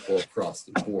were equal across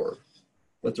the board.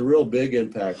 But the real big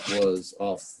impact was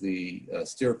off the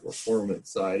steer performance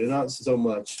side, and not so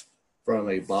much from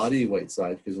a body weight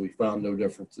side, because we found no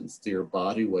difference in steer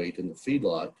body weight in the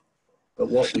feedlot. But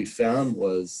what we found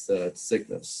was that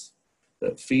sickness,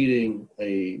 that feeding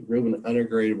a rumen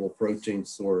undegradable protein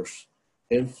source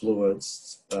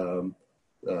influenced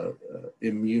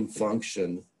immune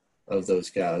function of those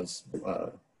calves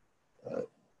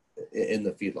in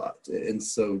the feedlot. And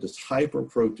so this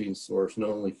hyperprotein source not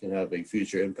only can have a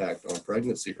future impact on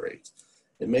pregnancy rates,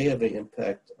 it may have an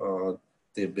impact on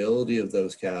the ability of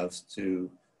those calves to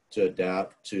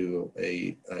adapt to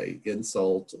a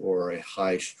insult or a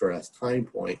high stress time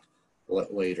point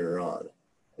later on.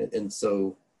 And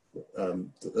so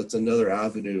that's another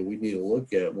avenue we need to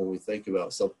look at when we think about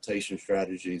supplementation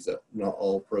strategies, that not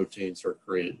all proteins are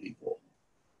created equal.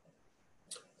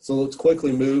 So let's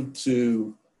quickly move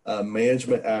to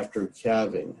management after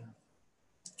calving.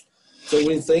 So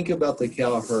when you think about the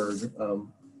cow herd,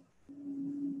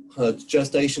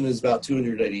 gestation is about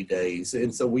 280 days.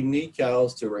 And so we need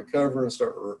cows to recover and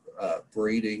start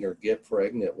breeding or get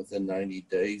pregnant within 90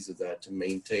 days of that to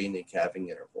maintain a calving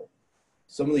interval.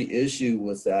 Some of the issue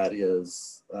with that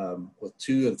is with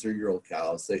 2 and 3-year-old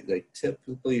cows, they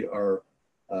typically are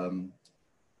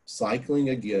cycling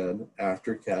again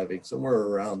after calving somewhere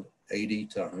around 80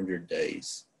 to 100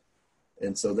 days.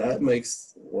 And so that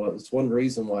makes, well, it's one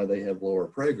reason why they have lower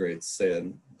preg rates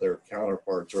than their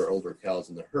counterparts or older cows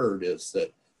in the herd, is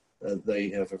that they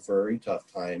have a very tough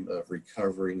time of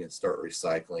recovering and start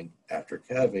recycling after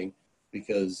calving,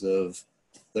 because of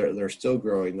they're still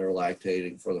growing, they're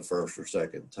lactating for the first or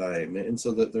second time. And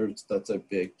so that's a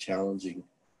big challenging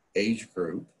age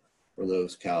group for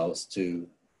those cows to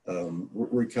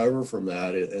recover from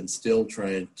that and still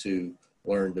trying to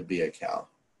learn to be a cow.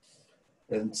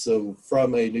 And so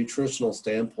from a nutritional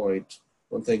standpoint,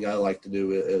 one thing I like to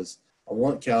do is I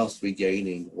want cows to be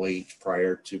gaining weight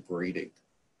prior to breeding.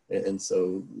 And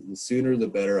so the sooner the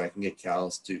better I can get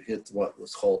cows to hit what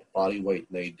was called body weight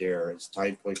nadir. It's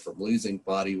time point from losing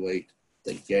body weight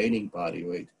to gaining body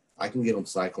weight. I can get them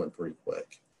cycling pretty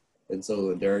quick. And so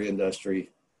the dairy industry,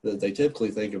 they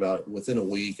typically think about within a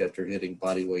week after hitting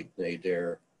body weight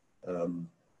nadir,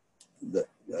 the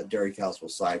dairy cows will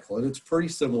cycle. And it's pretty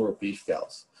similar with beef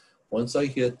cows. Once I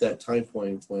hit that time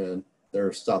point when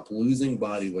stop losing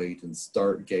body weight and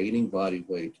start gaining body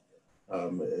weight,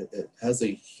 it has a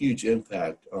huge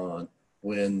impact on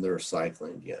when they're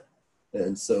cycling again.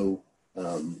 And so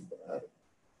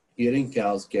getting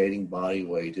cows gaining body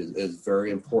weight is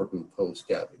very important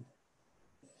post-calving.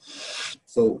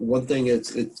 So one thing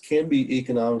is, it can be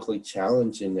economically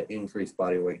challenging to increase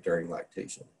body weight during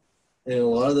lactation. And a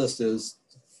lot of this is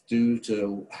due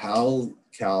to how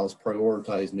cows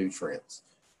prioritize nutrients.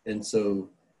 And so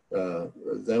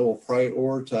they will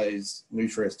prioritize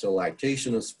nutrients to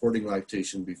lactation and supporting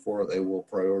lactation before they will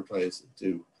prioritize it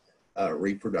to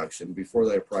reproduction, before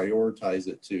they prioritize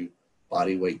it to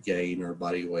body weight gain or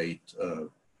body weight or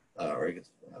I guess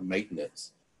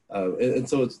maintenance. And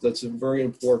so that's very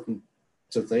important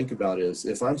to think about is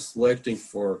if I'm selecting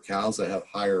for cows that have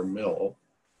higher milk,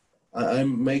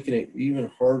 I'm making it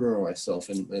even harder on myself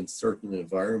in certain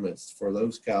environments for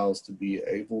those cows to be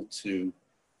able to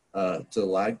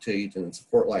lactate and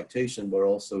support lactation, but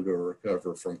also to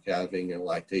recover from calving and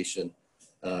lactation,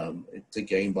 to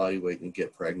gain body weight and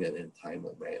get pregnant in a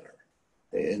timely manner.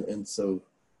 And so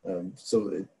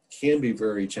it can be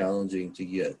very challenging to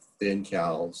get thin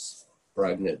cows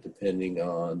pregnant depending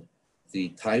on the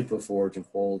type of forage and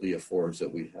quality of forage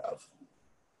that we have.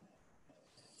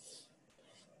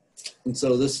 And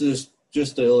so this is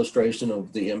just an illustration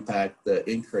of the impact that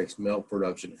increased milk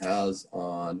production has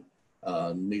on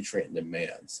nutrient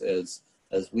demands. As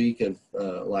week of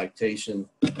lactation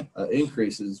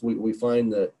increases, we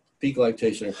find that peak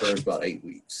lactation occurs about 8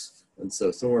 weeks. And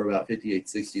so somewhere about 58,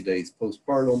 60 days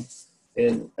postpartum.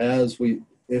 And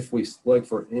if we select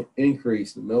for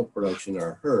increase in milk production in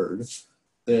our herd,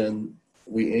 then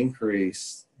we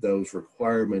increase those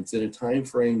requirements in a time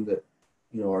frame that,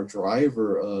 our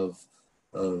driver of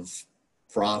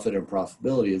profit and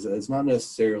profitability is not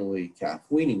necessarily calf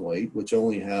weaning weight, which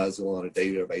only has a lot of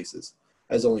databases,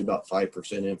 has only about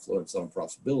 5% influence on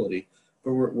profitability,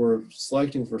 but we're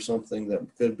selecting for something that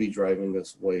could be driving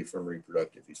us away from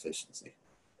reproductive efficiency.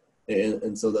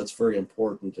 And so that's very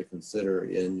important to consider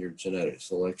in your genetic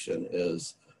selection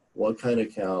is what kind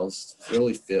of cows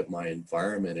really fit my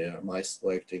environment, and am I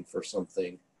selecting for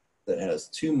something that has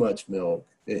too much milk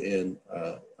in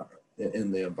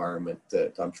the environment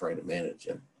that I'm trying to manage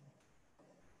in.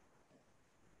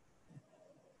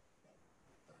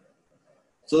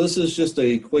 So this is just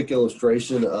a quick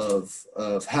illustration of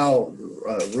how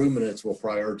ruminants will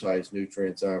prioritize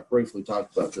nutrients. I briefly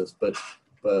talked about this, but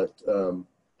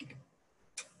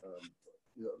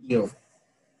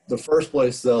the first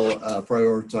place they'll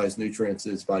prioritize nutrients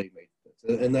is body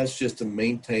maintenance, and that's just to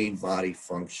maintain body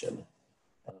function.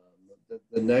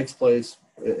 The next place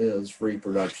is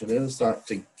reproduction. And it's not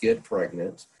to get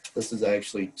pregnant. This is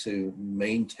actually to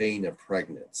maintain a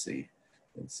pregnancy.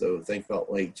 And so think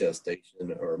about late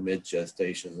gestation or mid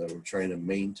gestation that we're trying to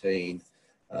maintain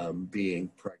being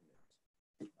pregnant.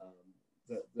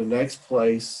 The next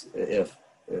place if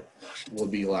will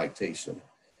be lactation.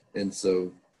 And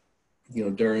so,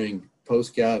 during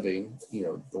post-calving,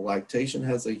 the lactation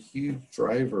has a huge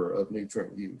driver of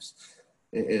nutrient use.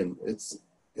 And it's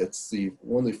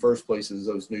one of the first places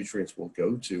those nutrients will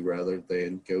go to rather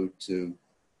than go to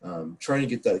trying to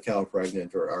get that cow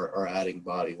pregnant or adding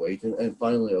body weight. And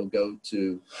finally, it'll go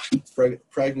to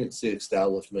pregnancy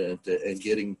establishment and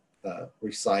getting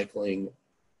recycling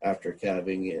after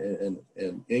calving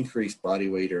and increased body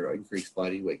weight or increased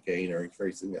body weight gain or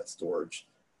increasing that storage.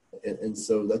 And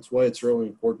so that's why it's really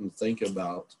important to think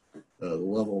about the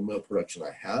level of milk production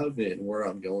I have and where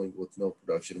I'm going with milk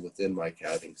production within my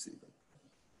calving season.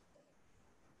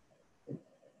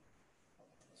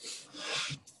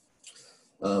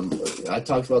 I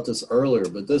talked about this earlier,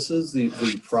 but this is the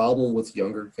problem with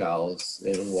younger cows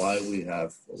and why we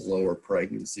have lower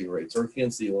pregnancy rates or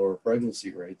can see lower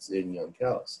pregnancy rates in young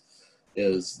cows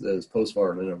is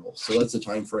postpartum intervals. So that's the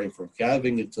time frame from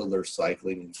calving until they're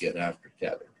cycling again after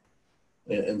calving.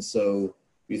 And so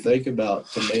if you think about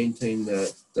to maintain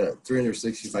that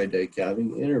 365-day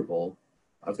calving interval,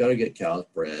 I've got to get cows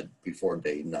bred before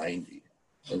day 90.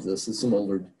 And this is some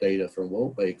older data from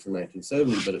Wiltbake from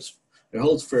 1970, but it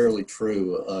holds fairly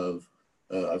true of,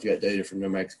 I've got data from New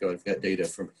Mexico, I've got data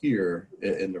from here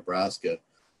in Nebraska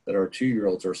that our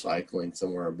 2-year-olds are cycling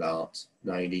somewhere about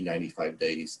 90, 95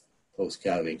 days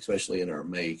post-calving, especially in our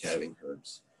May calving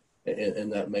herds.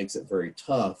 And that makes it very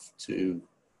tough to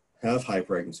have high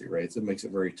pregnancy rates. It makes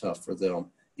it very tough for them,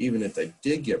 even if they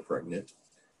did get pregnant,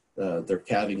 they're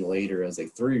calving later as a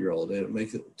 3-year-old, and it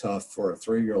makes it tough for a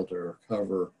 3-year-old to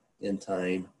recover in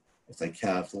time if they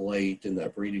calve late in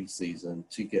that breeding season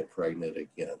to get pregnant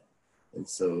again. And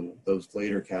so those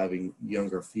later calving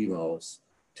younger females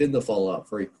tend to fall out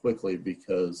very quickly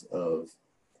because of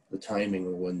the timing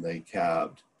of when they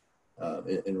calved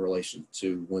in relation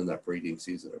to when that breeding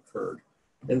season occurred.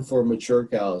 And for mature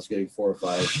cows getting 4,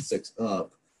 5, 6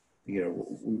 up, we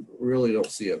really don't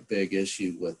see a big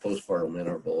issue with postpartum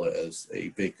interval as a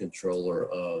big controller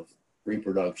of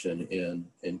reproduction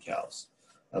in cows.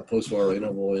 Postpartum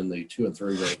interval in the 2 and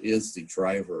 3 year old is the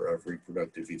driver of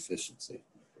reproductive efficiency.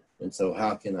 And so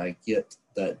how can I get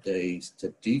that days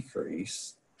to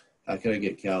decrease? How can I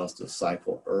get cows to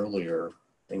cycle earlier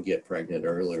and get pregnant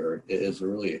earlier? It is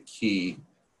really a key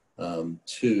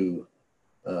to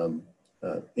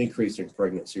increasing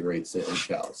pregnancy rates in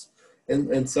cows.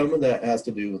 And some of that has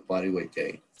to do with body weight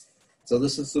gain. So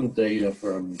this is some data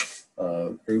from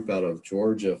a group out of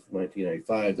Georgia from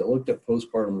 1995 that looked at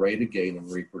postpartum rate of gain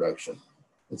and reproduction.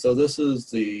 And so this is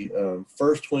the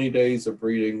first 20 days of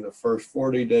breeding, the first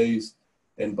 40 days,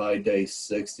 and by day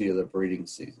 60 of the breeding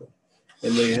season.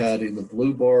 And they had, in the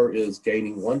blue bar is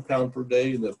gaining 1 pound per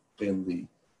day, and the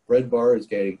red bar is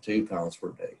gaining 2 pounds per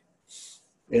day.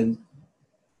 And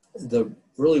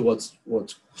really what's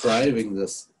driving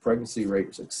this pregnancy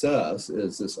rate success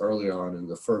is this early on in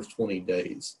the first 20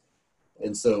 days.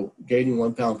 And so gaining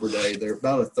 1 pound per day, they're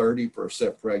about a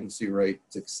 30% pregnancy rate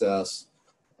success.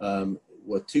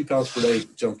 With 2 pounds per day,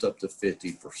 jumped up to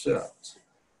 50%.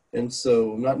 And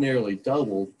so not nearly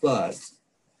double, but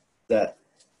that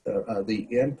the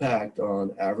impact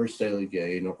on average daily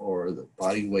gain or the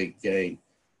body weight gain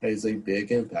has a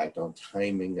big impact on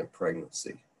timing of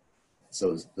pregnancy.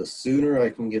 So the sooner I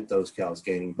can get those cows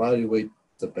gaining body weight,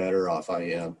 the better off I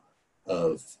am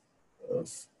of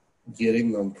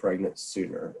getting them pregnant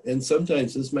sooner. And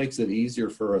sometimes this makes it easier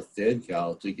for a thin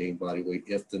cow to gain body weight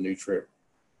if the nutrient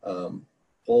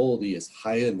quality is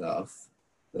high enough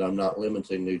that I'm not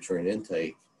limiting nutrient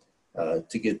intake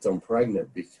to get them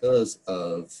pregnant because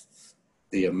of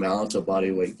the amount of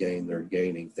body weight gain they're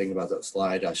gaining. Think about that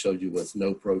slide I showed you with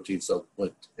no protein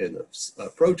supplement and a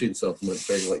protein supplement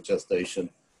during late gestation,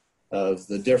 of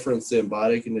the difference in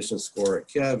body condition score at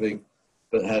calving,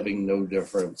 but having no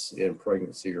difference in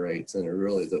pregnancy rates. And it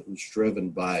really that was driven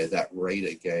by that rate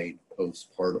of gain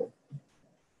postpartum.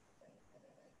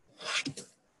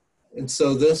 And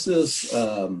so this is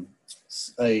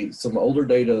some older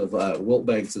data of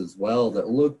Wiltbanks as well that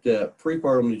looked at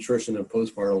prepartum nutrition and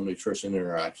postpartum nutrition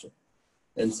interaction.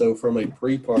 And so from a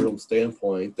prepartum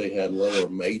standpoint, they had lower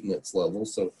maintenance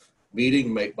levels. So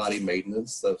meeting body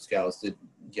maintenance, those cows did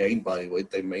gain body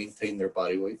weight, they maintained their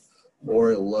body weight,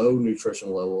 or a low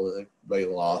nutrition level, they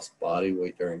lost body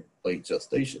weight during late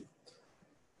gestation.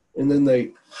 And then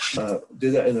they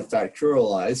did that in a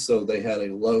factorialized, so they had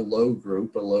a low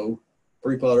group, a low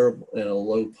prepartum and a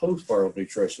low postpartum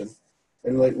nutrition,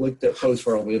 and they looked at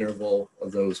postpartum interval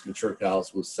of those mature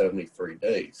cows was 73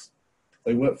 days.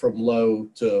 They went from low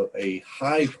to a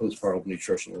high postpartum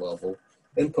nutrition level,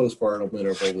 and postpartum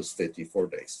interval was 54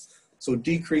 days. So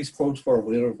decreased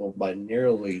postpartum interval by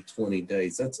nearly 20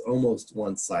 days. That's almost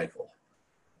 1 cycle.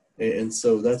 And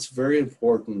so that's very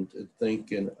important in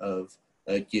thinking of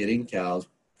getting cows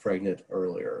pregnant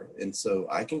earlier. And so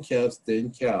I can calve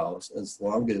thin cows as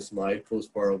long as my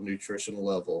postpartum nutrition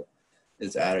level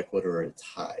is adequate or it's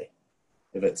high.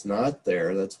 If it's not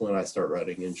there, that's when I start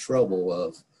running in trouble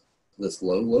of this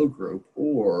low group,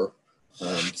 or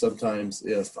sometimes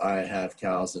if I have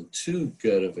cows in too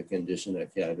good of a condition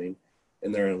at calving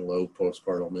and they're in low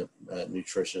postpartum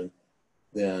nutrition,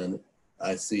 then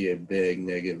I see a big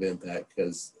negative impact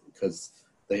because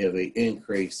they have an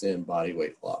increase in body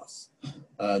weight loss.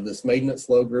 This maintenance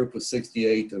low group was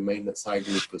 68, the maintenance high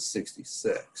group was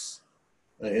 66.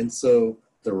 And so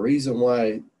the reason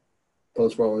why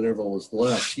postpartum interval was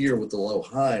less here with the low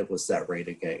high was that rate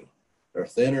of gain. They're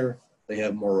thinner, they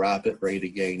have more rapid rate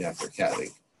of gain after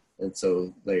calving. And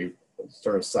so they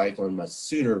started cycling much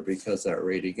sooner because that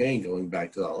rate of gain, going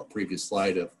back to the previous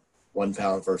slide of 1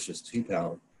 pound versus 2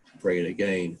 pound rate of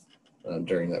gain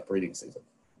during that breeding season.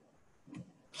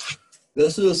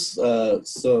 This is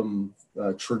some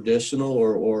traditional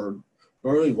or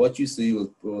normally what you see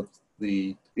with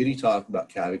any talk about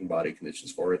calving body condition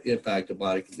score, impact of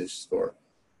body condition score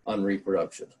on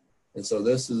reproduction. And so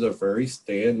this is a very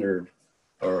standard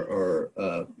or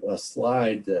a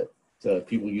slide that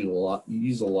people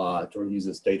use a lot or use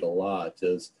this data a lot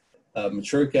is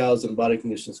mature cows in body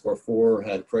condition score 4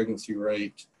 had pregnancy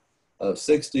rate of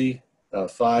 60,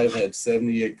 5 had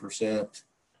 78%,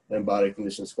 and body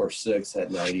condition score 6 had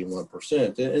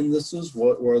 91%. And this is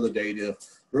where the data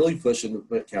really pushing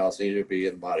that cows need to be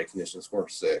in body condition score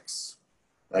 6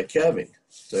 at calving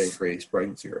to increase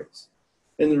pregnancy rates.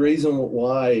 And the reason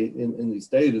why in these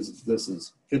data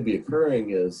this could be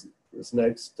occurring is this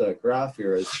next graph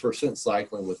here is percent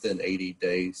cycling within 80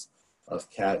 days of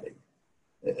calving.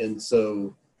 And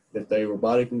so if they were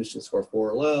body condition score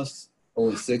 4 or less,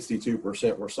 only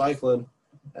 62% were cycling.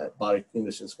 At body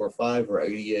condition score 5 or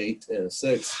 88 and a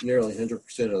 6, nearly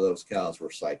 100% of those cows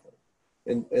were cycling.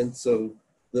 And so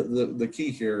the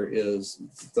key here is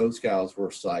those cows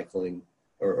were cycling,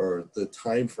 or the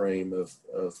time frame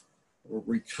of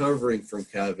recovering from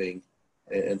calving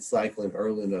and cycling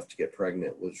early enough to get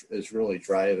pregnant is really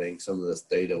driving some of this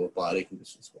data with body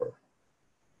condition score.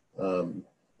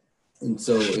 And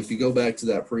so if you go back to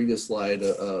that previous slide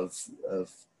of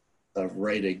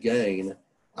rate of gain,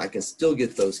 I can still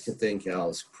get those thin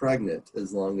cows pregnant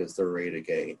as long as their rate of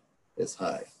gain is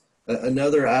high.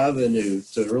 Another avenue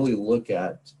to really look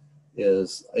at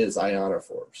is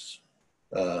ionophores.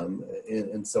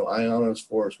 And so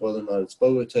ionophores, whether or not it's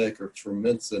Bovatec or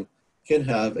Trumensin, can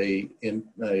have a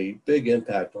big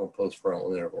impact on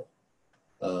postpartum interval.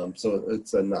 So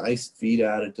it's a nice feed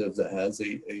additive that has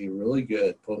a really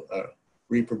good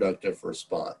reproductive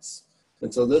response.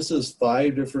 And so this is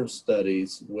 5 different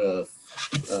studies with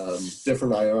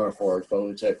different ionophores,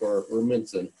 Bovatec or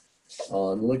Trumensin,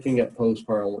 on looking at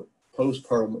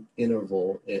postpartum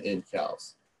interval in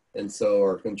cows. And so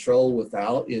our control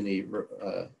without any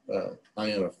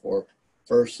ionophore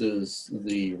versus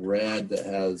the red that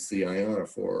has the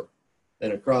ionophore.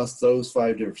 And across those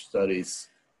 5 different studies,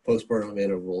 postpartum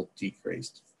interval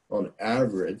decreased. On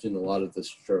average, and a lot of this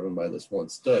is driven by this one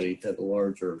study, had a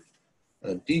larger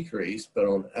decrease, but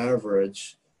on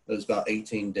average, it was about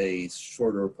 18 days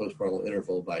shorter postpartum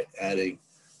interval by adding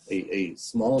a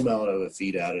small amount of a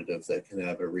feed additive that can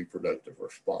have a reproductive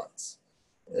response.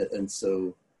 And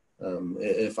so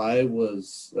if I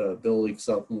was building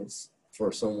supplements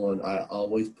for someone, I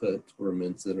always put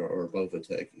Trumensin or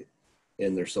Bovatec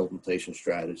in their supplementation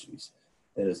strategies.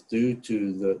 And it's due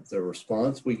to the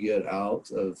response we get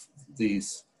out of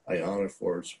these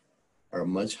ionophores are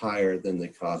much higher than the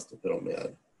cost of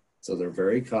middlemen. So they're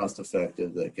very cost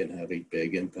effective that can have a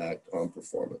big impact on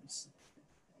performance.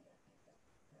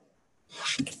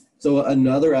 So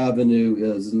another avenue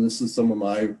is, and this is some of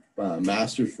my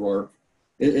master's work,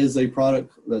 it is a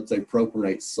product that's a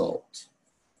propionate salt.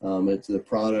 It's a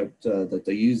product that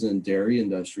they use in dairy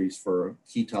industries for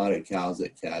ketotic cows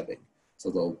at calving.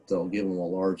 So they'll give them a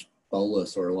large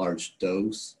bolus or a large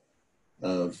dose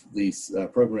of these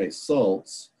propionate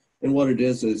salts. And what it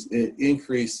is it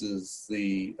increases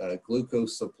the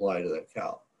glucose supply to that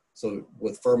cow. So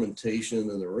with fermentation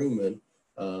in the rumen,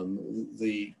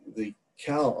 the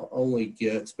cow only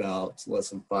gets about less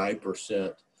than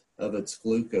 5% of its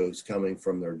glucose coming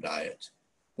from their diet.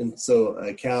 And so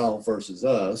a cow versus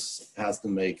us has to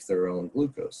make their own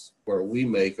glucose, where we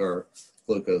make our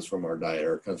glucose from our diet,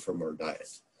 or comes from our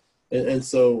diet. And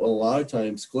so a lot of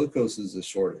times glucose is a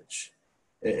shortage.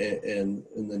 And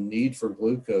the need for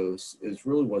glucose is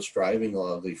really what's driving a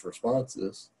lot of these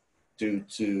responses due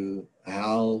to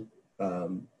how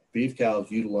beef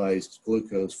cows utilize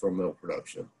glucose for milk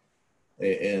production.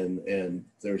 And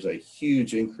there's a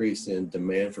huge increase in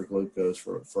demand for glucose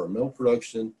for milk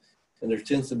production, and there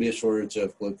tends to be a shortage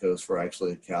of glucose for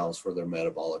actually cows for their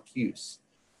metabolic use.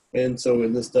 And so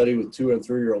in this study with 2- and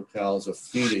 3-year-old cows of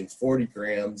feeding 40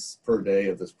 grams per day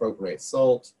of this propionate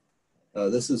salt,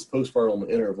 this is postpartum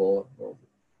interval, well,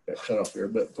 got cut off here,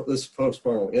 but this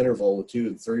postpartum interval with 2-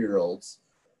 and 3-year-olds,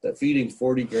 that feeding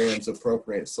 40 grams of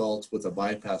propionate salts with a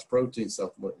bypass protein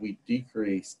supplement, we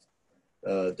decreased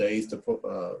days to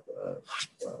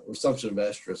resumption of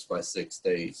estrus by 6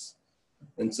 days.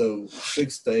 And so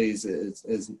 6 days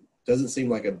doesn't seem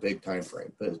like a big time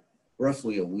frame, but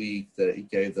roughly a week that he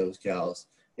gave those cows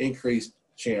increased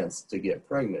chance to get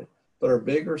pregnant. But our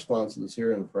big response is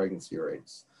here in pregnancy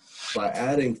rates. By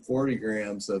adding 40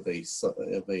 grams of a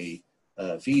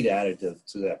feed additive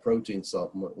to that protein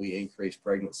supplement, we increased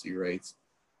pregnancy rates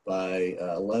by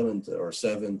 7 to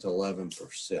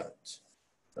 11%.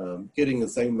 Getting the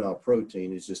same amount of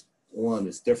protein is just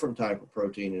it's different type of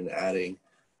protein, and adding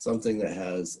something that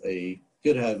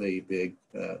could have a big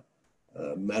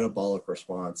metabolic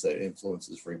response that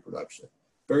influences reproduction.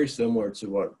 Very similar to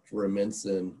what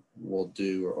Trumensin will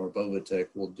do, or Bovatec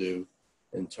will do,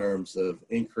 in terms of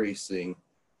increasing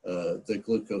the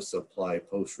glucose supply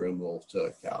post-ruminal to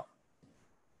a cow.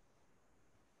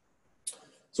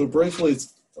 So briefly,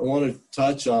 I want to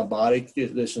touch on body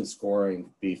condition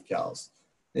scoring beef cows.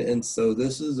 And so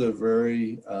this is a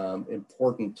very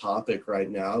important topic right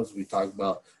now as we talk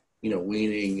about,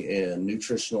 weaning and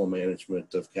nutritional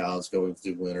management of cows going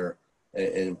through winter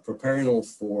and preparing them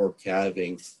for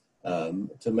calving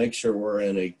to make sure we're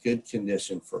in a good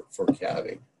condition for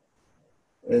calving.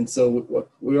 And so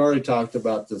we already talked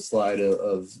about the slide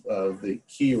of the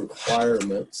key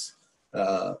requirements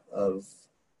of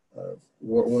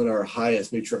what our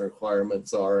highest nutrient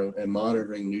requirements are and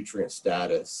monitoring nutrient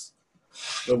status.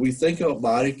 But we think about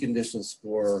body condition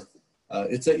score,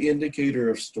 it's an indicator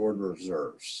of stored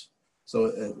reserves. So,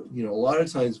 you know, a lot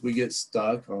of times we get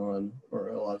stuck on, or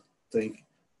a lot think,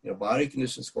 you know, body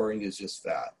condition scoring is just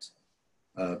fat.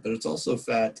 But it's also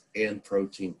fat and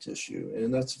protein tissue.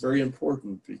 And that's very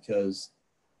important because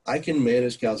I can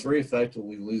manage cows very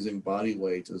effectively losing body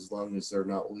weight as long as they're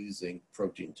not losing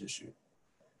protein tissue.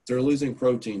 If they're losing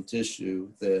protein tissue,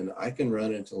 then I can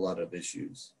run into a lot of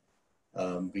issues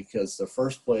because the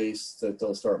first place that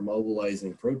they'll start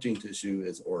mobilizing protein tissue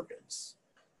is organs.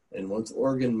 And once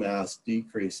organ mass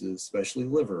decreases, especially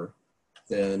liver,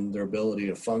 then their ability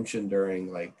to function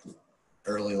during like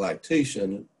early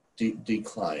lactation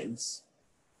declines.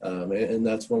 And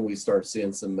that's when we start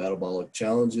seeing some metabolic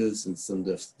challenges and some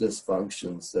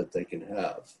dysfunctions that they can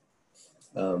have.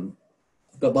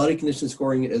 But body condition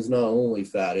scoring is not only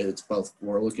fat, it's both,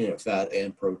 we're looking at fat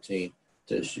and protein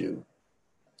tissue.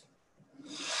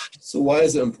 So why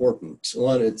is it important?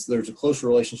 One, there's a close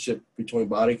relationship between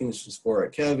body condition score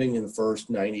at calving in the first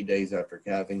 90 days after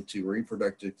calving to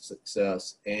reproductive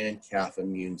success and calf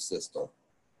immune system.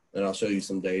 And I'll show you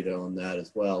some data on that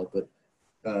as well. But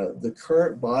the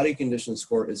current body condition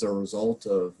score is a result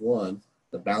of, one,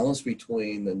 the balance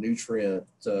between the nutrient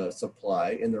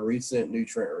supply and the recent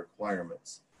nutrient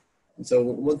requirements. And so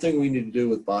one thing we need to do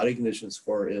with body condition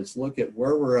score is look at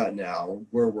where we're at now,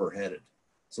 where we're headed.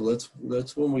 So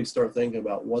that's when we start thinking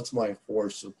about what's my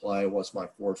forage supply, what's my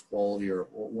forage quality, or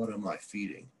what am I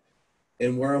feeding?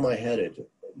 And where am I headed?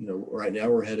 You know, right now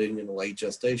we're heading into late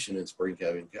gestation in spring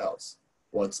calving cows.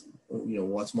 What's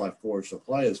my forage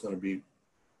supply is going to be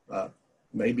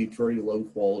maybe pretty low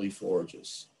quality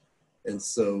forages. And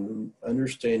so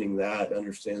understanding that,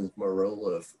 understands my role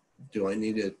of, do I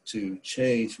need to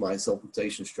change my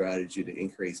supplementation strategy to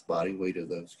increase body weight of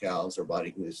those cows or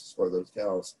body conditions for those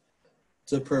cows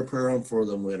to prepare them for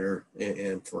the winter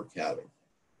and for calving.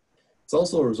 It's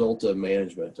also a result of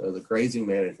management, of the grazing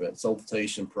management,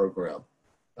 supplementation program,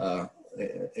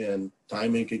 and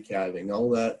timing and calving. All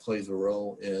that plays a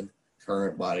role in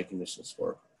current body condition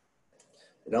score.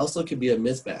 It also could be a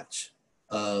mismatch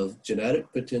of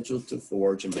genetic potential to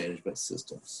forage and management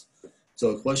systems. So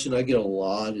a question I get a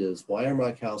lot is, why are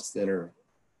my cows thinner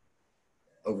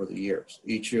over the years?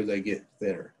 Each year they get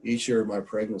thinner. Each year my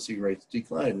pregnancy rates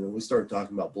decline. And we start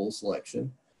talking about bull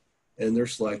selection, and they're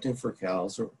selecting for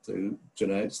cows through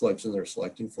genetic selection. They're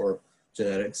selecting for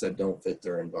genetics that don't fit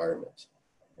their environment.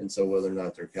 And so whether or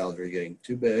not their cows are getting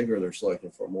too big or they're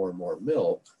selecting for more and more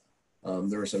milk,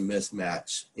 there's a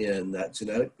mismatch in that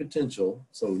genetic potential.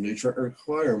 So nutrient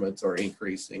requirements are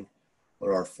increasing, but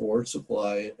our forage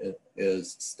supply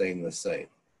is staying the same.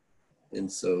 And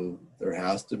so there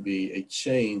has to be a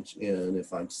change in,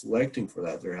 if I'm selecting for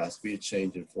that, there has to be a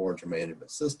change in forage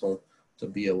management system to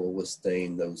be able to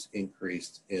withstand those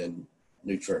increased in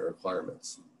nutrient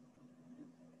requirements.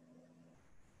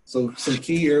 So some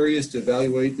key areas to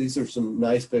evaluate. These are some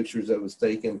nice pictures that was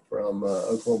taken from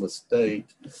Oklahoma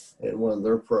State in one of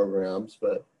their programs,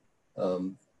 but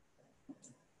it's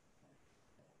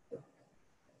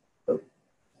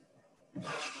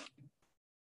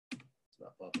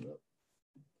not popping up.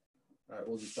 All right,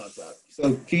 we'll just talk about it.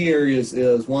 So key areas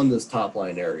is, one, this top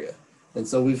line area. And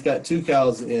so we've got two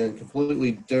cows in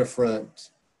completely different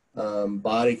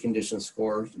body condition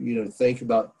scores. You know, think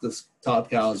about this top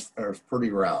cow is pretty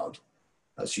round.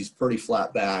 She's pretty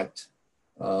flat backed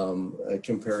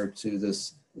compared to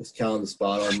this cow on this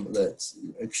bottom that's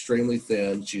extremely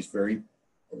thin. She's very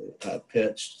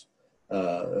pitched,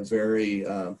 very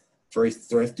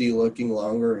thrifty looking,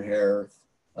 longer hair.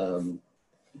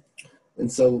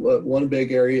 And so one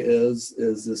big area is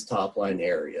this top line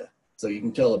area. So you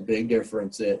can tell a big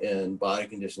difference in body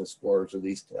condition scores of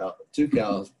these two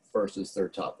cows versus their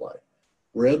top line.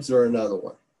 Ribs are another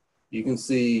one. You can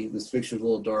see this picture's a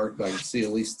little dark, but I can see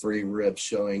at least 3 ribs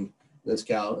showing this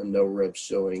cow and no ribs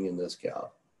showing in this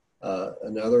cow.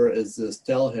 Another is this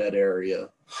tail head area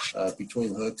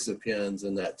between hooks and pins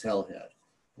and that tail head.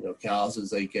 You know, cows, as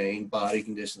they gain body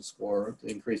condition score,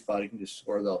 increase body condition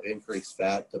score, they'll increase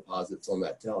fat deposits on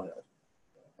that tail head.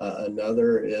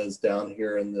 Another is down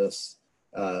here in this,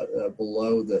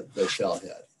 below the tail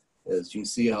head. As you can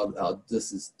see how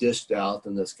this is dished out,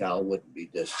 and this cow wouldn't be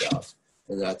dished out.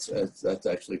 And that's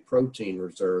actually protein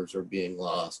reserves are being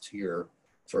lost here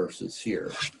versus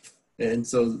here. And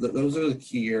so those are the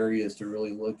key areas to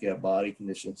really look at body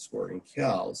condition score in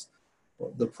cows.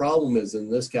 The problem is, in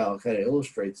this cow, kind of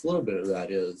illustrates a little bit of that,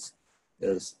 is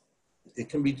is it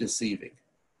can be deceiving.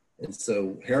 And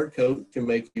so hair coat can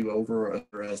make you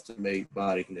underestimate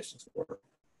body condition score.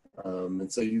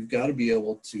 And so you've got to be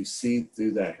able to see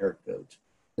through that hair coat.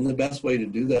 And the best way to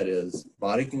do that is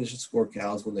body condition score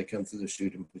cows when they come through the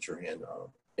chute and put your hand on them.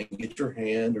 And get your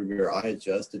hand or your eye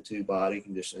adjusted to body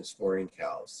condition scoring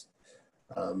cows.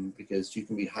 Because you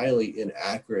can be highly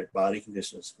inaccurate body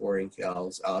condition scoring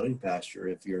cows out in pasture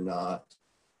if you're not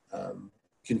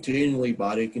continually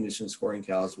body condition scoring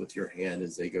cows with your hand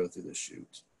as they go through the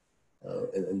chute.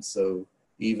 And so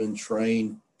even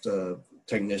trained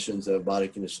technicians of body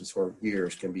condition scoring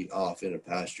gears can be off in a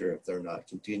pasture if they're not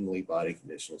continually body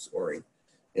condition scoring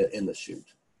in the chute.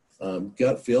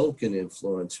 Gut feel can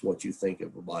influence what you think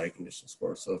of a body condition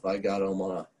score. So if I got them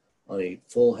on a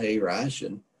full hay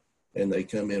ration and they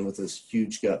come in with this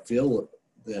huge gut feel,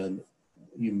 then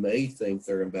you may think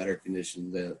they're in better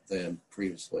condition than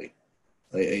previously.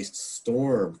 A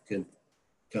storm can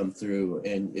come through,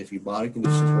 and if you body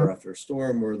condition score after a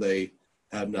storm where they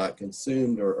have not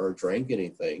consumed or drank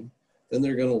anything, then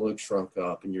they're going to look shrunk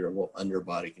up and you're a little under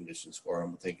body condition score.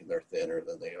 I'm thinking they're thinner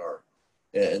than they are.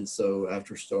 And so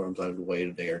after storms, I would wait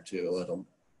a day or two, let them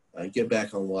get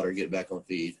back on water, get back on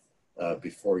feed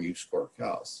before you score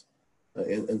cows.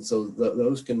 And so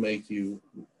those can make you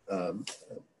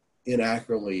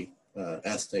inaccurately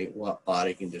estimate what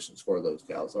body condition score those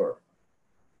cows are.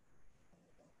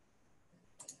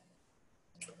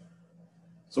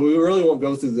 So we really won't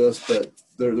go through this, but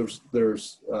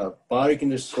there's body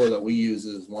condition score that we use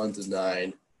is 1 to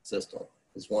 9 system.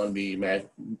 Is 1 be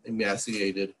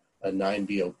emaciated, a 9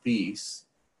 be obese.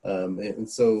 And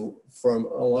so from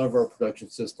a lot of our production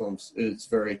systems, it's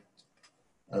very,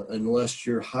 unless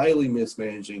you're highly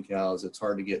mismanaging cows, it's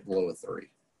hard to get below a 3.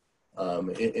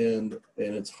 And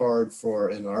it's hard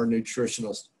in our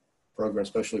nutritional program,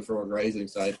 especially from a grazing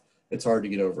side, it's hard to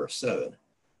get over a 7.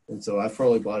 And so I've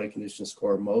probably body condition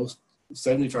score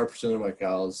 75% of my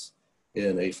cows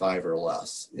in a 5 or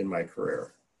less in my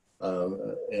career.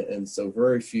 And so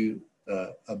very few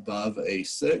above a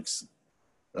 6.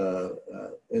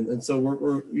 And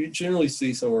so you generally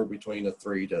see somewhere between a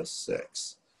 3 to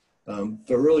 6.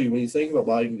 But really, when you think about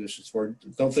body condition score,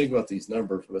 don't think about these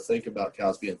numbers, but think about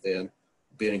cows being thin,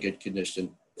 being in good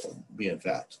condition, being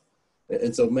fat.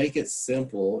 And so make it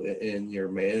simple in your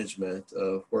management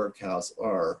of where cows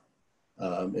are,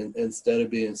 and instead of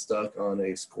being stuck on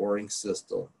a scoring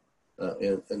system.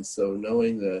 And so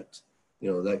knowing that,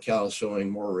 that cow is showing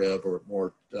more rib or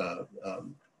more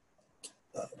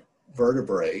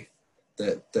vertebrae,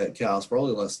 that cow's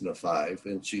probably less than a 5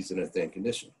 and she's in a thin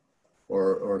condition.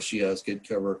 Or she has good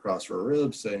cover across her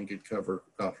ribs and good cover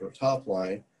across her top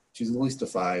line, she's at least a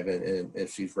 5, and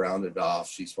if she's rounded off,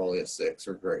 she's probably a 6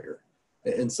 or greater.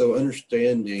 And so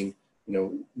understanding,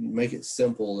 make it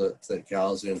simple that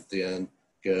cows in thin,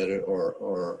 good,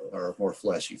 or more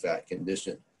fleshy fat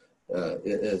condition.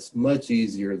 It's much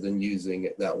easier than using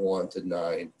that 1 to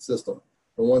 9 system.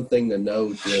 The one thing to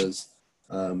note is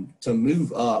to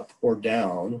move up or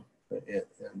down,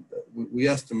 and we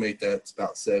estimate that's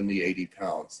about 70, 80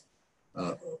 pounds.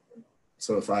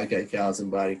 So if I got cows in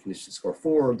body condition score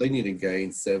 4, they need to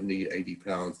gain 70, 80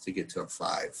 pounds to get to a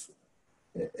 5.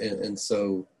 And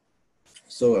so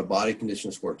a body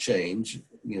condition score change,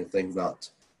 think about,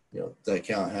 that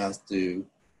cow has to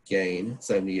gain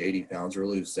 70, 80 pounds or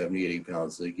lose 70, 80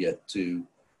 pounds to get to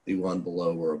the one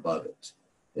below or above it.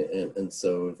 And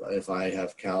so if I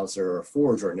have cows that are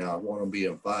 4s right now, I want them to be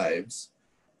in 5s,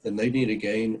 then they need to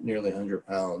gain nearly 100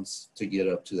 pounds to get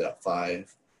up to that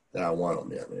 5 that I want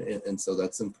them in. And so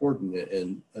that's important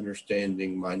in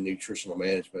understanding my nutritional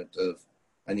management of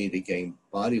I need to gain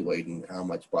body weight and how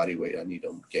much body weight I need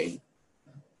to gain.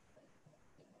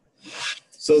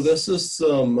 So this is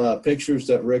some pictures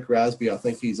that Rick Rasby, I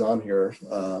think he's on here,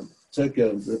 took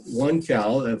one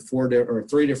cow at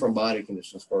 3 different body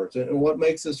condition scores. And what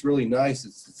makes this really nice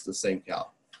is it's the same cow.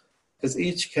 Because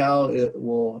each cow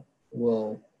will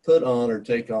put on or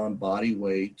take on body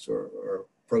weight or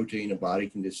protein and body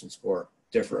condition score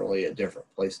differently at different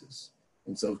places.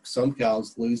 And so some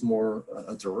cows lose more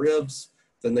at their ribs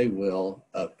than they will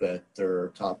up at their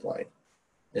top line.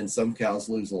 And some cows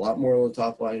lose a lot more on the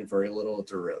top line and very little at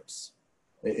their ribs.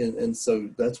 And so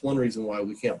that's one reason why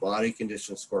we can't body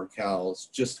condition score cows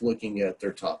just looking at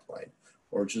their top line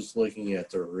or just looking at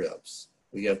their ribs.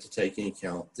 We have to take into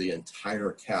account the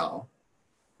entire cow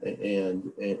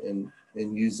and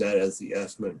use that as the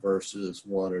estimate versus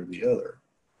one or the other.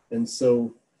 And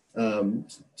so,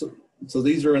 so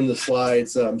these are in the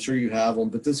slides. I'm sure you have them,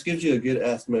 but this gives you a good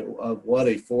estimate of what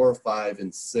a 4, 5,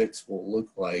 and 6 will look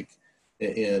like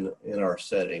in our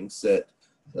settings. That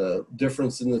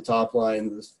Difference in the top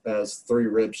line. This has 3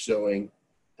 ribs showing,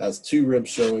 has 2 ribs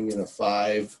showing in a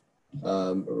 5,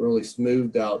 a really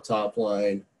smoothed out top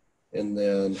line, and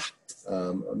then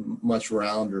a much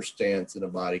rounder stance in a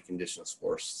body condition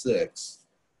score 6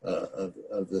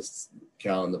 of this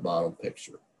cow in the bottom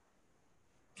picture.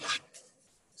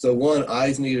 So 1,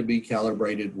 eyes need to be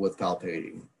calibrated with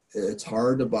palpating. It's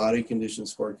hard to body condition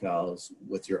score cows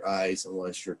with your eyes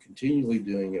unless you're continually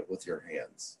doing it with your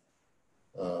hands.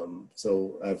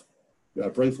 So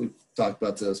I've briefly talked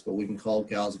about this, but we can call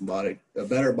cows a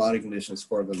better body condition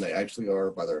score than they actually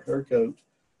are by their hair coat,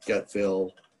 gut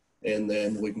feel, and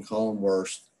then we can call them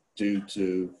worse due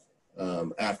to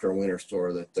after a winter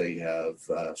store that they have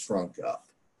shrunk up.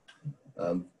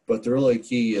 But the really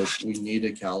key is we need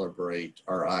to calibrate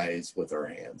our eyes with our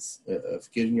hands. Of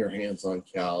getting your hands on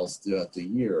cows throughout the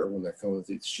year when they're coming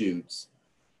through the chutes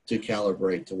to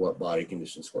calibrate to what body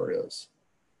condition score is.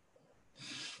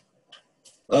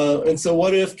 And so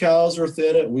what if cows are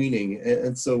thin at weaning?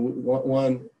 And so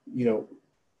one, you know,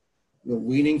 the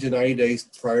weaning to 90 days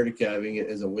prior to calving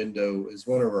is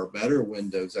one of our better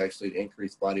windows actually to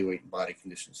increase body weight and body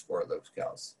condition score of those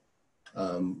cows.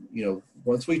 You know,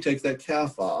 once we take that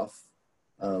calf off,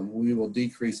 we will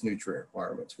decrease nutrient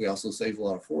requirements. We also save a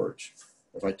lot of forage.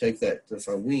 If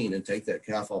I wean and take that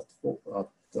calf off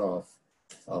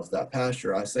that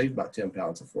pasture, I save about 10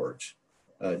 pounds of forage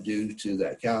due to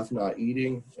that calf not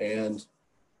eating and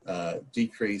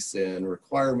decrease in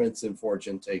requirements in forage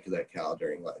intake of that cow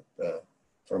during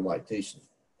from lactation.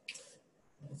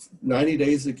 90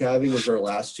 days of calving is our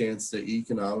last chance to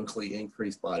economically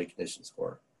increase body condition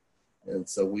score. And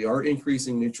so we are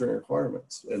increasing nutrient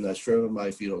requirements, and that's driven by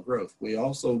fetal growth. We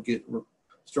also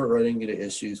start running into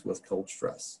issues with cold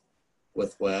stress,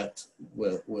 with wet,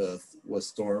 with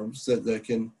storms that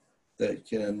can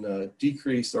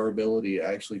decrease our ability to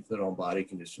actually put on body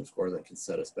condition score that can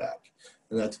set us back.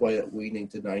 And that's why at weaning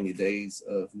to 90 days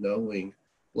of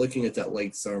looking at that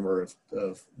late summer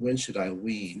of when should I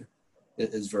wean,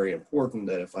 it is very important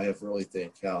that if I have really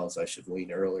thin cows, I should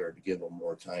wean earlier to give them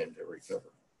more time to recover.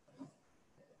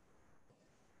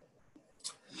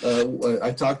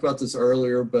 I talked about this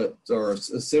earlier, or a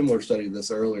similar study to this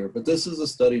earlier, but this is a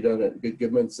study done at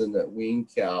Goodmanson that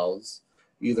weaned cows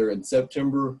either in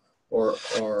September or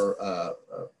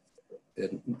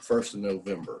in 1st of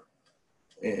November.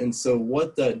 And so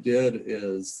what that did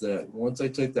is that once I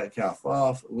took that calf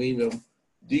off, weaned them,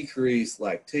 decreased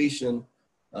lactation,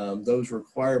 those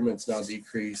requirements now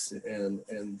decrease, and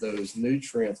those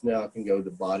nutrients now can go to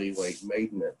body weight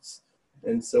maintenance.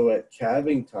 And so at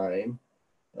calving time,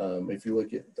 if you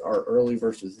look at our early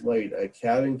versus late, at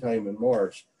calving time in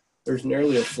March, there's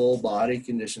nearly a full body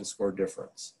condition score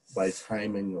difference by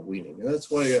timing the weaning. And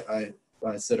that's why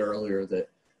I said earlier that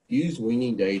use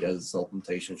weaning date as a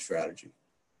supplementation strategy.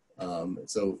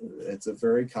 So it's a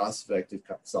very cost-effective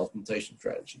supplementation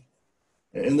strategy.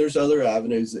 And there's other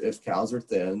avenues if cows are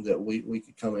thin that we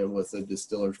could come in with a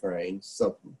distiller's grain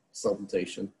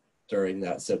supplementation during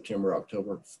that September,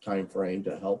 October timeframe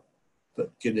to help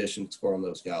put condition score on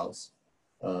those cows.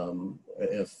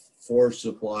 If forage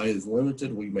supply is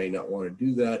limited, we may not want to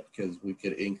do that because we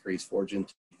could increase forage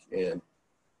intake.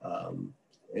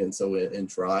 And so in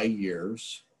dry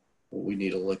years, we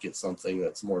need to look at something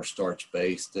that's more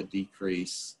starch-based to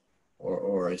decrease,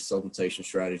 or a supplementation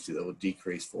strategy that would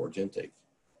decrease forage intake.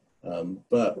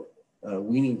 But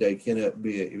weaning day can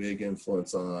be a big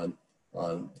influence on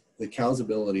the cow's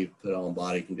ability to put on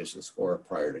body condition score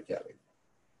prior to calving.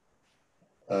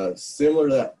 Similar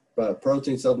to that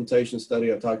protein supplementation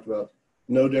study I talked about,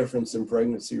 no difference in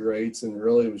pregnancy rates, and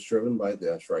really it was driven by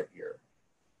this right here,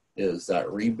 is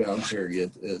that rebound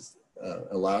period is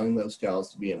allowing those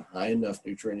cows to be in high enough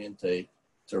nutrient intake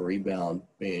to rebound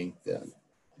being thin.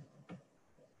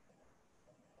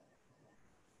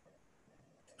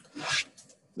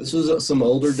 This was some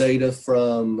older data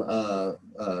from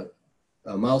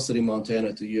Miles City, Montana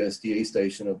at the USDA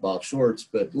station of Bob Shorts,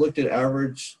 but looked at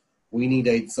average weaning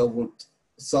date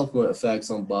supplement effects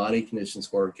on body condition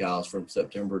score cows from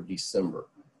September to December.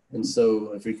 And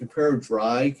so if we compare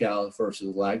dry cows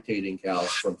versus lactating cows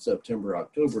from September to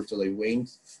October, so they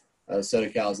weaned a set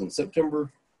of cows in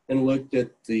September and looked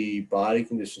at the body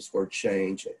condition score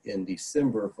change in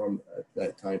December from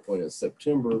that time point in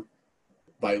September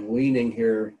by weaning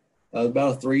here,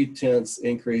 about a 0.3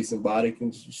 increase in body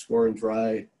condition score in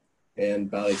dry, and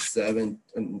about a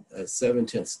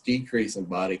 0.7 decrease in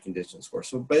body condition score.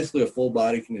 So basically a full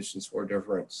body condition score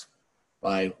difference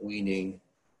by weaning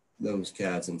those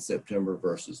calves in September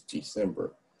versus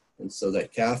December. And so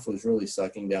that calf was really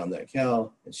sucking down that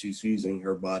cow, and she's using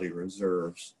her body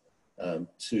reserves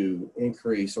to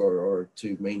increase or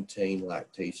to maintain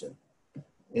lactation.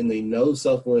 In the no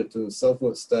supplement to the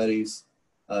supplement studies,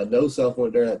 no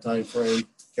supplement during that time frame,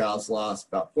 cows lost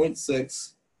about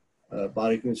 0.6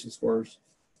 body condition scores.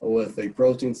 With a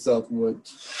protein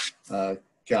supplement,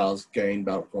 cows gained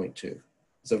about 0.2.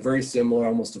 So very similar,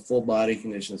 almost a full body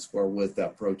condition score with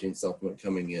that protein supplement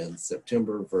coming in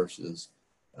September versus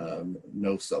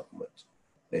no supplement.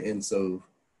 And so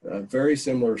very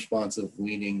similar response of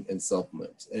weaning and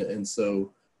supplement. And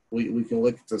so we can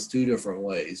look at this two different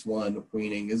ways. One,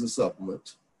 weaning is a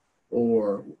supplement,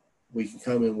 or we can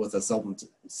come in with a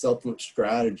supplement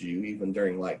strategy even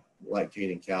during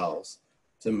lactating cows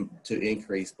to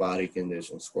increase body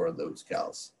condition score of those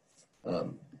cows.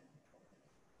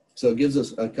 So it gives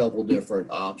us a couple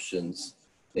different options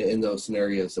in those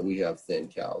scenarios that we have thin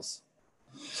cows.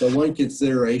 So one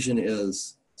consideration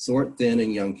is sort thin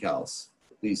and young cows,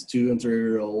 these 2 and 3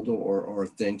 year old or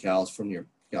thin cows from your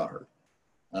cow herd,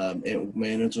 and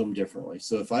manage them differently.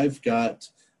 So if I've got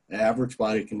an average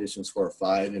body condition score of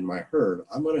 5 in my herd,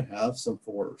 I'm going to have some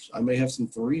 4s. I may have some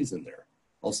 3s in there.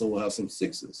 Also, we'll have some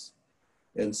 6s.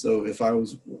 And so if I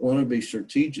want to be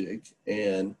strategic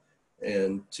and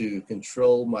to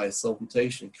control my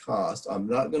supplementation cost, I'm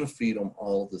not going to feed them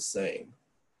all the same.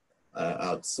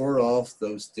 I'd sort off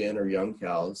those thin or young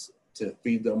cows to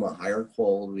feed them a higher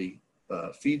quality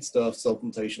feed stuff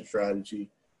supplementation strategy,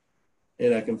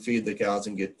 and I can feed the cows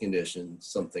in good condition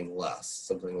something less,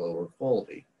 something lower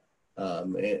quality,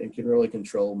 and can really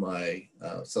control my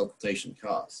supplementation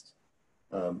cost.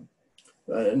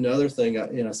 Another thing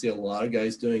I see a lot of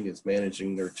guys doing is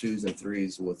managing their 2s and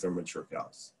 3s with their mature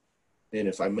cows. And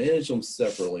if I manage them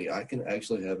separately, I can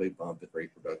actually have a bump in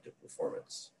reproductive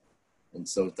performance. And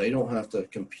so they don't have to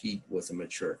compete with a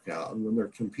mature cow. And when they're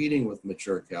competing with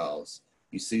mature cows,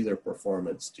 you see their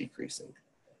performance decreasing.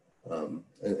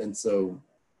 So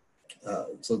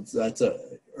that's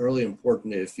really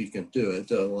important if you can do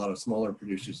it. A lot of smaller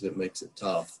producers, it makes it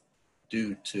tough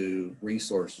due to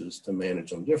resources to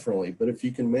manage them differently. But if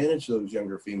you can manage those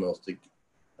younger females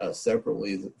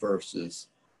separately versus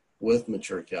with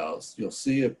mature cows, you'll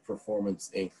see a performance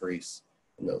increase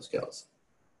in those cows.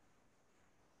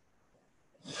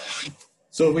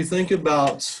 So if we think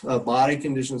about body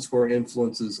condition score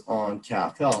influences on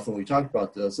calf health, and we talked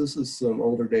about this is some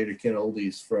older data, Ken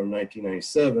Oldies from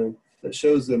 1997, that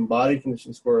shows the body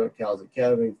condition score of cows at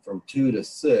calving from 2 to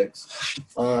 6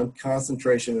 on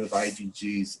concentration of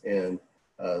IgGs and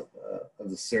of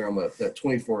the serum at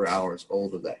 24 hours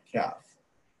old of that calf.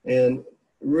 And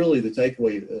really the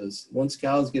takeaway is once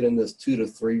cows get in this 2 to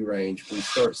 3 range, we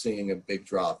start seeing a big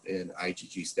drop in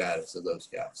IgG status of those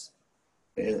calves.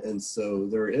 And so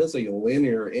there is a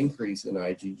linear increase in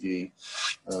IgG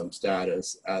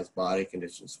status as body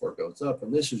condition score goes up.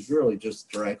 And this is really just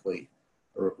directly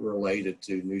related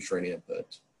to nutrient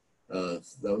input.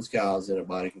 Those cows in a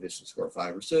body condition score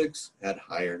 5 or 6 had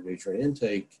higher nutrient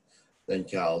intake than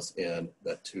cows in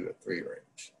that 2 or 3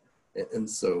 range. And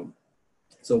so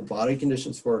body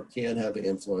condition score can have an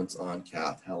influence on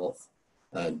calf health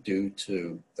due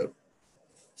to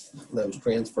those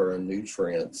transfer of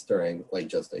nutrients during late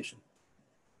gestation.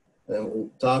 And we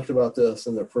talked about this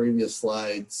in the previous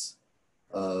slides.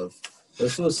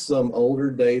 This was some older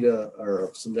data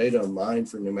or some data of mine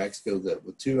from New Mexico that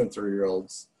with 2 and 3 year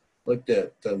olds looked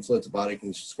at influenza body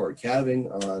condition score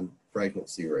calving on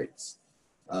pregnancy rates.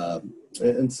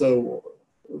 And so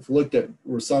if we looked at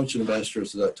resumption of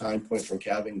estrus at that time point from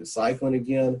calving to cycling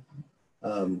again,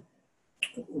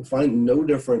 we find no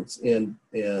difference in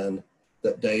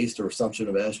that days to resumption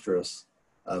of estrus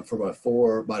from a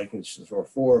 4 body condition score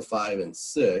 4, 5, and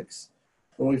 6.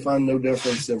 And we find no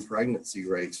difference in pregnancy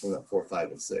rates from that 4,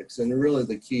 5, and 6. And really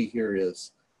the key here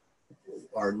is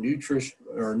our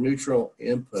nutritional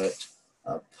input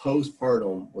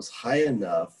postpartum was high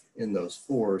enough in those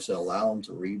 4s to allow them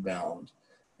to rebound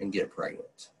and get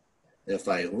pregnant. If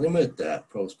I limit that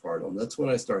postpartum, that's when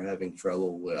I start having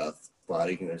trouble with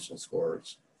body condition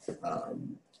scores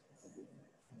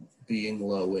being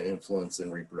low in influence in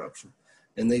reproduction.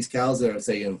 And these cows that I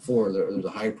say in 4, there's a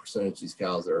high percentage of these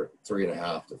cows that are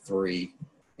 3.5 to 3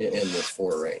 in this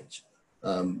 4 range.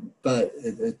 But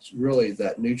it's really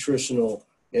that nutritional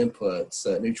inputs,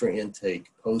 that nutrient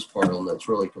intake postpartum that's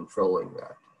really controlling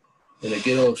that. And a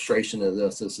good illustration of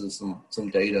this is some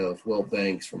data of Will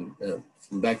Banks from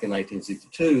back in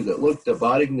 1962 that looked at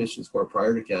body condition score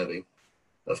prior to calving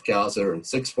of cows that are in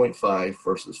 6.5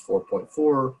 versus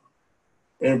 4.4,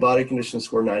 and a body condition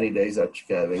score 90 days after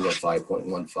calving at 5.1,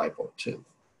 5.2.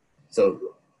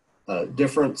 So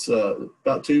difference,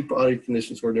 about 2 body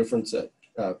condition score difference at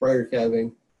prior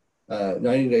calving,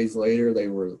 90 days later, they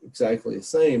were exactly the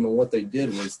same. And what they did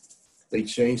was they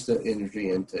changed the energy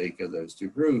intake of those two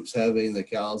groups, having the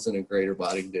cows in a greater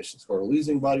body condition score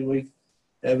losing body weight,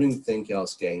 having thin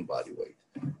cows gain body weight.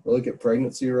 Look at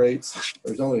pregnancy rates.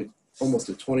 There's only almost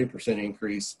a 20%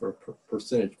 increase or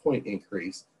percentage point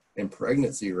increase in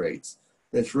pregnancy rates.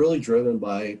 It's really driven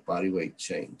by body weight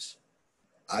change.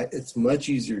 It's much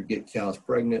easier to get cows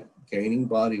pregnant gaining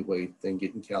body weight than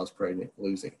getting cows pregnant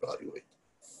losing body weight.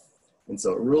 And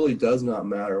so it really does not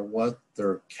matter what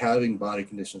their calving body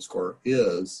condition score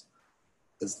is,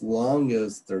 as long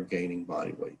as they're gaining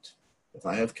body weight. If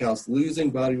I have cows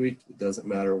losing body weight, it doesn't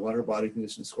matter what her body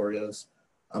condition score is,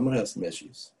 I'm going to have some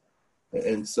issues.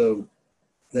 And so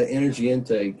the energy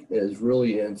intake has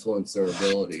really influenced their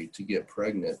ability to get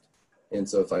pregnant. And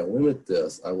so if I limit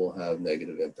this, I will have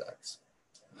negative impacts.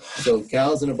 So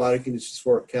cows in a body condition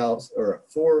score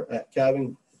at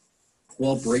calving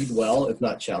will breed well if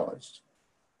not challenged.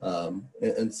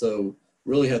 And so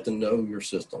really have to know your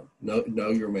system,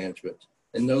 know your management,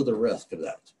 and know the risk of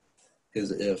that.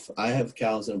 Because if I have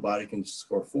cows in a body condition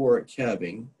score 4 at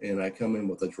calving and I come in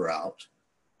with a drought,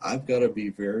 I've got to be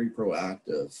very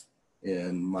proactive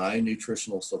in my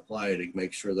nutritional supply to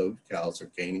make sure those cows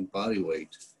are gaining body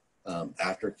weight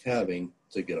after calving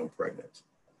to get them pregnant.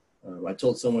 I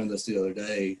told someone this the other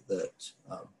day that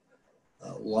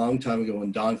a long time ago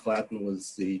when Don Clapton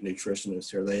was the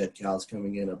nutritionist here, they had cows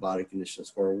coming in at body condition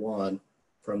score 1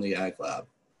 from the ag lab.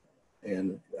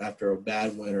 And after a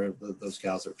bad winter, those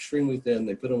cows are extremely thin.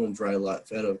 They put them in dry lot,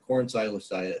 fed a corn silage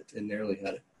diet, and nearly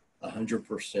had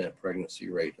 100% pregnancy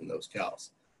rate in those cows.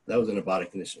 That was in a body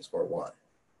condition score 1.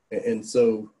 And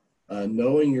so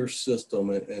knowing your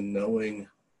system and knowing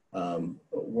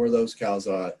where those cows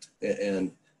are at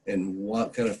and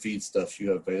what kind of feed stuff you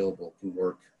have available can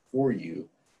work for you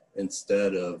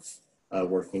instead of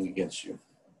working against you.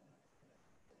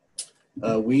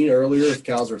 Wean earlier if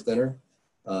cows are thinner.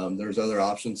 There's other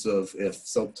options of if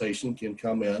supplementation can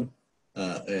come in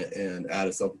and add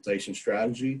a supplementation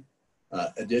strategy.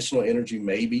 Additional energy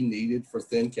may be needed for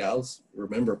thin cows.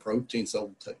 Remember, protein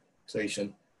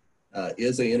supplementation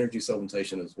is an energy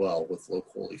supplementation as well with low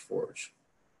quality forage.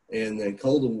 And then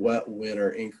cold and wet winter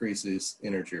increases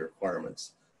energy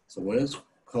requirements. So when it's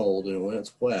cold and when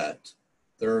it's wet,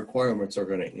 their requirements are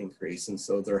going to increase. And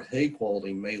so their hay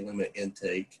quality may limit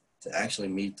intake to actually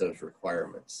meet those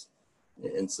requirements.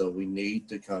 And so we need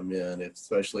to come in,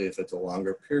 especially if it's a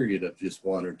longer period of just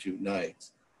 1 or 2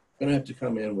 nights, going to have to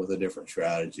come in with a different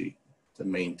strategy to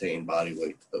maintain body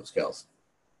weight to those cows.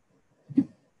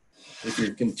 If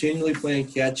you're continually playing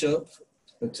catch up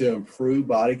to improve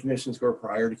body condition score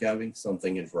prior to calving,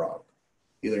 something is wrong.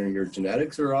 Either your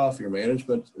genetics are off, your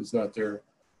management is not there,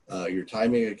 your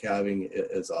timing of calving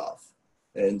is off.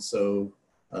 And so,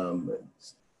 and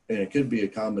it could be a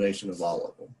combination of all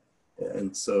of them.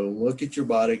 And so look at your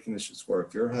body condition score.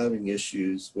 If you're having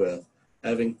issues with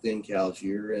having thin cows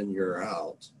year in, year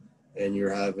out, and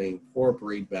you're having poor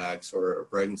breed backs or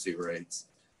pregnancy rates,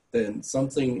 then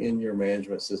something in your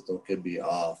management system could be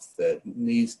off that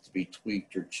needs to be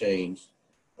tweaked or changed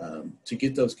to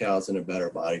get those cows in a better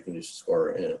body condition score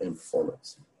and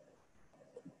performance.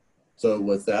 So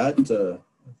with that,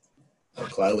 I'll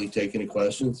gladly take any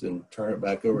questions and turn it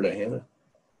back over to Hannah.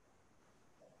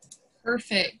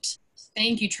 Perfect.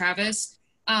 Thank you, Travis.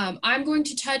 I'm going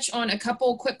to touch on a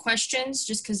couple quick questions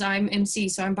just because I'm MC,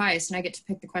 so I'm biased and I get to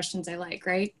pick the questions I like,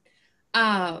 right?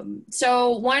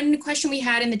 So one question we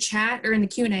had in the chat or in the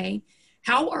Q&A,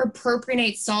 how are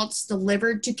propionate salts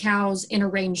delivered to cows in a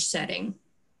range setting?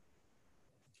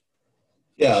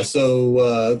 Yeah,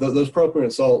 so those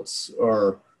propionate salts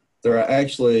they're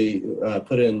actually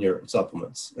put in your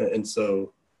supplements. And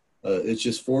so it's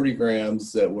just 40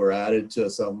 grams that were added to a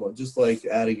supplement, just like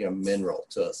adding a mineral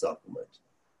to a supplement.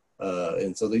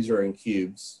 And so these are in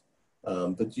cubes,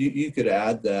 but you could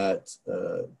add that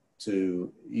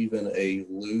to even a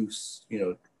loose,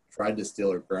 tried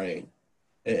distiller grain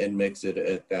and mix it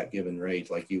at that given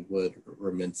rate like you would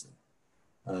Rumensin.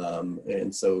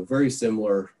 And so very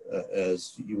similar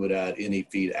as you would add any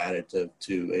feed additive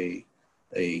to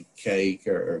a cake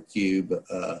or cube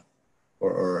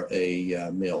or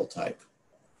a meal type.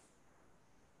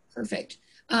 Perfect.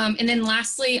 And then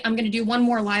lastly, I'm going to do one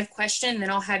more live question, and then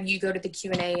I'll have you go to the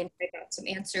Q&A and pick out some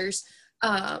answers.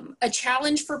 A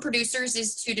challenge for producers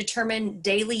is to determine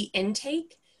daily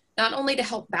intake, not only to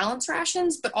help balance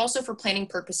rations, but also for planning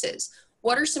purposes.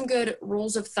 What are some good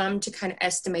rules of thumb to kind of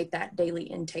estimate that daily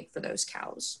intake for those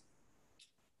cows?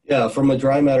 Yeah, from a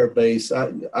dry matter base,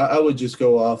 I would just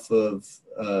go off of,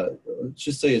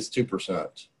 just say it's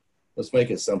 2%. Let's make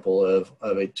it simple. Of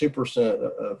a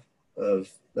 2% of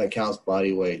that cow's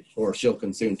body weight, or she'll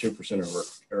consume 2%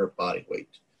 of her body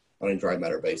weight on a dry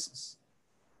matter basis.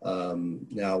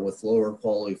 Now with lower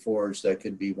quality forage, that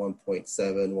could be 1.7,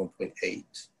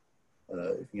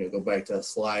 1.8. Go back to that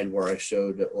slide where I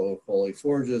showed that lower quality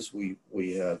forages, we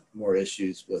have more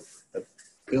issues with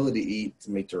ability to eat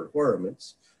to meet the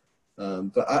requirements.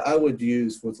 But I would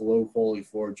use, with low quality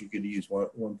forage, you could use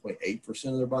 1.8%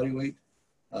 of their body weight.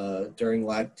 During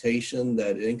lactation,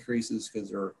 that increases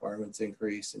because their requirements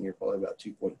increase, and you're probably about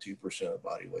 2.2% of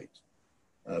body weight.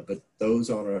 But those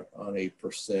on a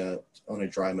percent on a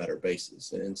dry matter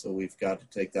basis, and so we've got to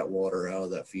take that water out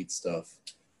of that feed stuff.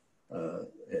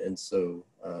 And so,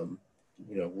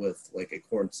 with like a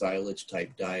corn silage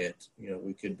type diet,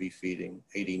 we could be feeding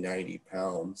 80, 90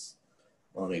 pounds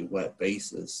on a wet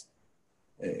basis.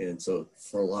 And so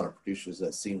for a lot of producers,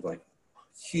 that seems like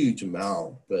a huge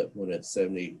amount, but when it's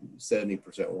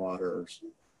 70% water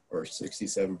or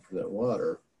 67%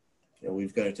 water,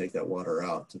 we've got to take that water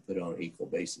out to put it on an equal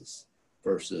basis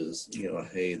versus, a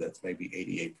hay that's maybe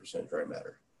 88% dry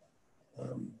matter.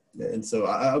 And so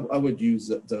I would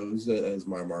use those as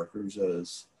my markers.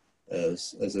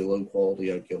 As a low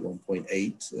quality, I'd get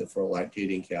 1.8 for a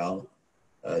lactating cow,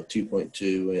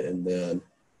 2.2, and then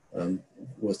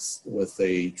with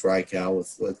a dry cow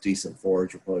with decent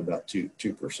forage, you're probably about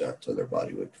 2% of their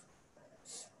body weight.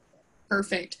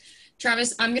 Perfect.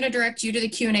 Travis, I'm going to direct you to the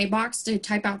Q&A box to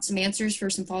type out some answers for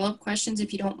some follow-up questions,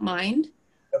 if you don't mind.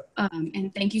 Yep.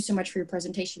 And thank you so much for your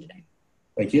presentation today.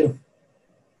 Thank you.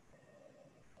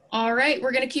 All right,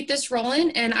 we're going to keep this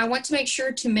rolling, and I want to make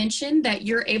sure to mention that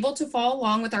you're able to follow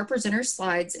along with our presenter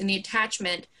slides in the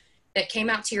attachment that came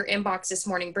out to your inbox this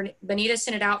morning. Benita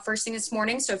sent it out first thing this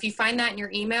morning, so if you find that in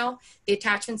your email, the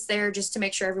attachment's there just to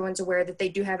make sure everyone's aware that they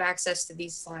do have access to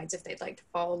these slides if they'd like to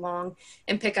follow along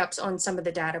and pick up on some of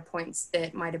the data points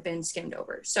that might have been skimmed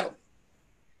over. So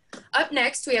up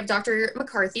next, we have Dr.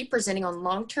 McCarthy presenting on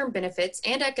long-term benefits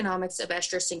and economics of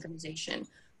estrus synchronization,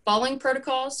 following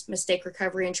protocols, mistake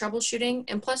recovery and troubleshooting,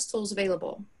 and plus tools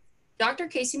available. Dr.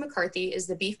 Casey McCarthy is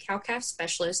the beef cow-calf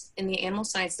specialist in the Animal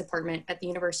Science Department at the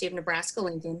University of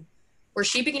Nebraska-Lincoln, where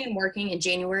she began working in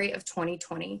January of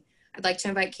 2020. I'd like to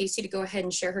invite Casey to go ahead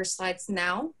and share her slides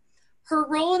now. Her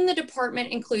role in the department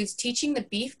includes teaching the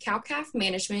beef cow-calf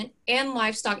management and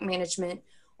livestock management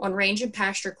on range and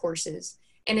pasture courses,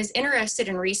 and is interested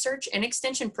in research and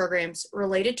extension programs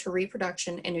related to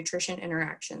reproduction and nutrition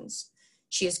interactions.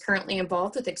 She is currently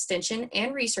involved with extension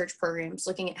and research programs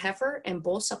looking at heifer and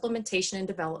bull supplementation and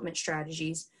development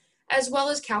strategies, as well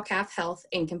as cow-calf health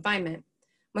and confinement.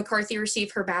 McCarthy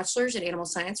received her bachelor's in animal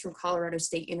science from Colorado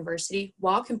State University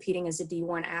while competing as a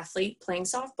D1 athlete playing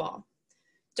softball.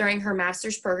 During her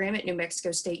master's program at New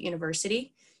Mexico State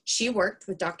University, she worked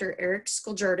with Dr. Eric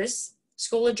Skouloudis,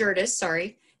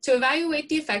 to evaluate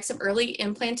the effects of early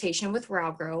implantation with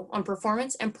Rowgrow on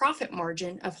performance and profit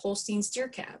margin of Holstein steer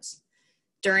calves.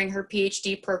 During her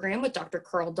PhD program with Dr.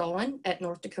 Carl Dolan at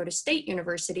North Dakota State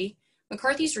University,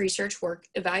 McCarthy's research work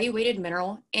evaluated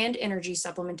mineral and energy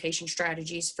supplementation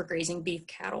strategies for grazing beef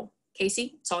cattle.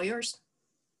 Casey, it's all yours.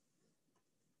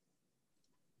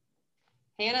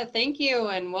 Hannah, thank you,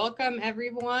 and welcome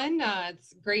everyone.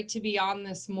 It's great to be on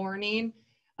this morning.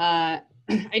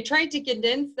 I tried to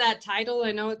condense that title.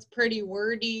 I know it's pretty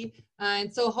wordy,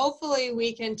 and so hopefully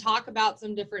we can talk about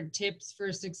some different tips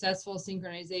for successful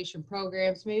synchronization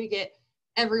programs, maybe get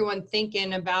everyone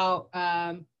thinking about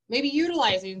maybe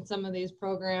utilizing some of these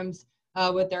programs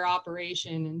with their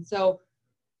operation. And so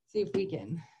see if we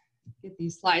can get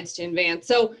these slides to advance.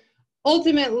 So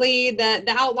ultimately, the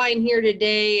outline here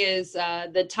today is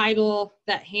the title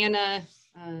that Hannah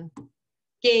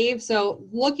gave. So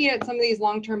looking at some of these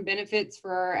long-term benefits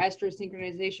for our estrus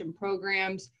synchronization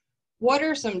programs, what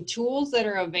are some tools that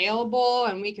are available?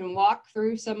 And we can walk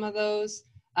through some of those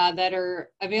that are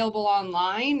available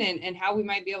online and how we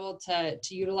might be able to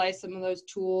utilize some of those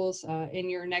tools in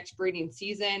your next breeding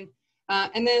season.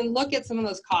 And then look at some of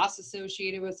those costs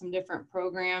associated with some different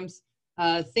programs,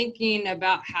 thinking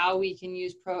about how we can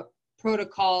use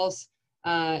protocols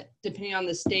depending on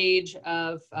the stage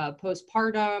of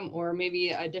postpartum or maybe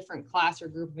a different class or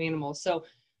group of animals. So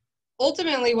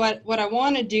ultimately what I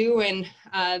want to do, and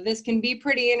this can be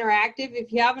pretty interactive,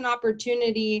 if you have an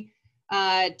opportunity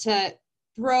to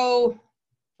throw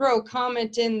a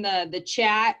comment in the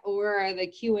chat or the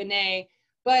Q&A,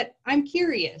 but I'm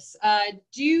curious,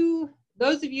 do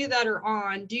those of you that are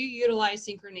on, do you utilize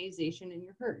synchronization in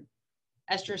your herd?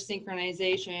 Estrus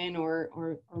synchronization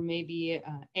or maybe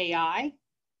AI.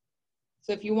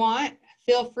 So if you want,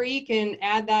 feel free, you can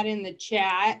add that in the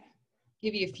chat.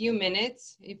 Give you a few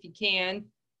minutes if you can.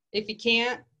 If you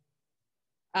can't,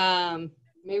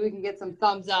 maybe we can get some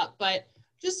thumbs up, but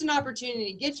just an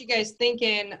opportunity to get you guys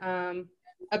thinking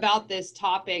about this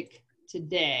topic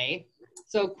today.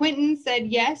 So Quentin said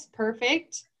yes,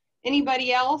 perfect.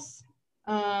 Anybody else?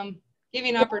 Give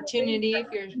you an opportunity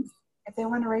if they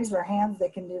want to raise their hands, they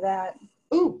can do that.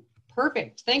 Ooh,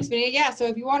 perfect. Thanks, Benita. Yeah, so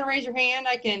if you want to raise your hand,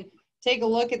 I can take a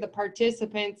look at the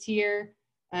participants here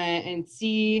and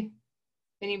see if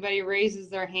anybody raises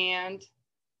their hand.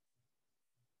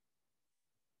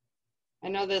 I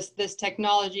know this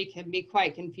technology can be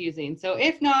quite confusing. So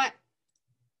if not,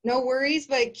 no worries,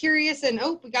 but curious. And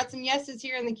oh, we got some yeses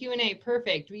here in the Q&A.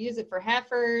 Perfect. We use it for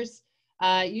heifers,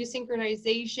 use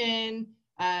synchronization,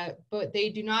 but they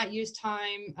do not use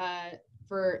time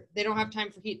they don't have time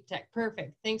for heat detect.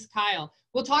 Perfect. Thanks, Kyle.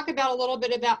 We'll talk about a little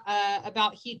bit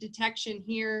about heat detection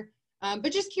here,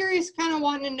 but just curious, kind of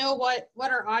wanting to know what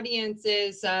our audience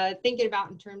is thinking about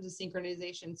in terms of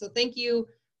synchronization. So thank you,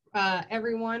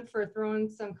 everyone, for throwing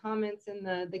some comments in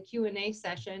the Q&A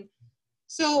session.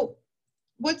 So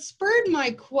what spurred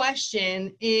my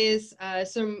question is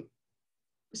some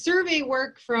survey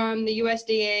work from the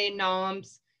USDA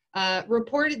NOMS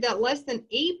reported that less than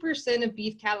 8% of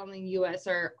beef cattle in the U.S.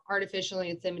 are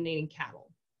artificially inseminating cattle.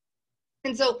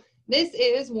 And so this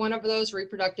is one of those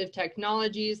reproductive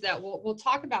technologies that we'll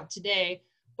talk about today,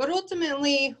 but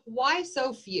ultimately, why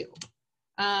so few?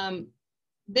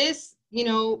 This,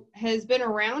 has been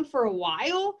around for a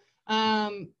while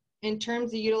in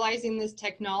terms of utilizing this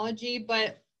technology,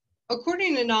 but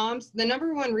according to NOMS, the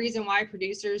 #1 reason why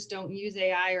producers don't use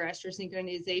AI or estrus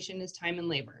synchronization is time and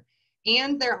labor.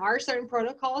 And there are certain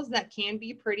protocols that can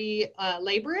be pretty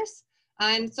laborious.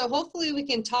 And so hopefully we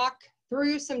can talk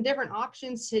through some different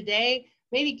options today,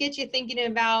 maybe get you thinking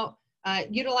about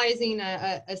utilizing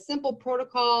a simple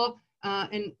protocol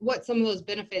and what some of those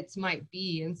benefits might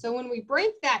be. And so when we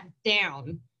break that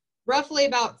down, roughly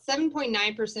about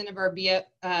 7.9% of our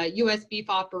U.S. beef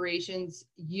operations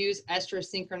use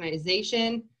estrus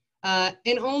synchronization,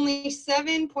 and only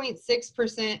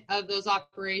 7.6% of those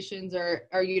operations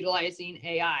are utilizing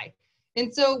AI.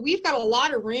 And so we've got a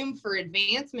lot of room for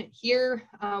advancement here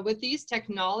with these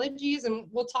technologies, and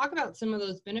we'll talk about some of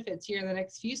those benefits here in the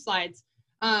next few slides.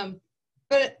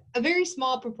 But a very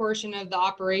small proportion of the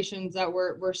operations that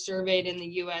were surveyed in the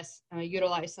U.S.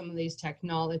 Utilize some of these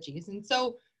technologies. And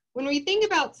so when we think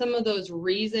about some of those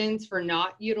reasons for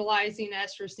not utilizing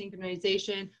estrus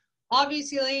synchronization,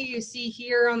 obviously you see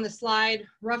here on the slide,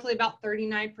 roughly about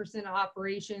 39% of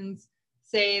operations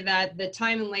say that the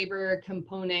time and labor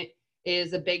component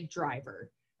is a big driver.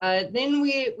 Then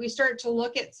we start to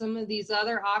look at some of these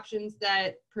other options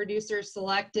that producers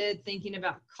selected, thinking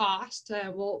about cost.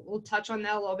 We'll touch on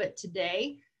that a little bit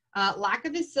today. Lack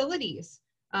of facilities.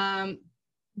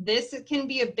 This can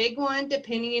be a big one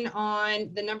depending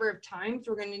on the number of times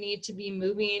we're going to need to be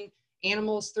moving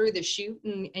animals through the chute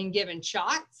and given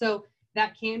shots. So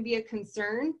that can be a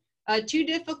concern. Too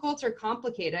difficult or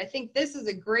complicated. I think this is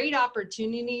a great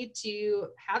opportunity to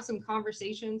have some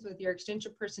conversations with your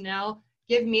extension personnel.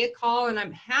 Give me a call and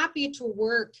I'm happy to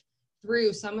work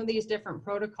through some of these different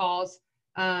protocols.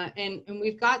 And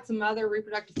we've got some other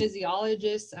reproductive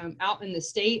physiologists out in the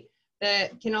state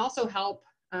that can also help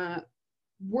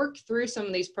work through some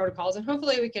of these protocols. And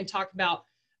hopefully we can talk about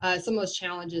some of those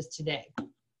challenges today.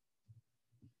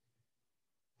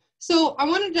 So I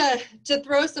wanted to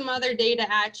throw some other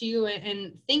data at you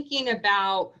and thinking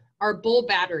about our bull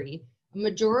battery. A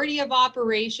majority of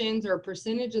operations or a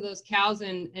percentage of those cows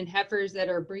and heifers that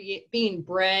are being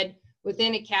bred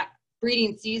within a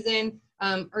breeding season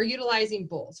are utilizing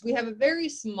bulls. We have a very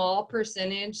small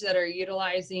percentage that are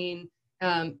utilizing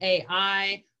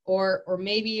AI or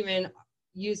maybe even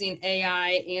using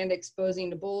AI and exposing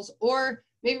to bulls, or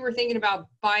maybe we're thinking about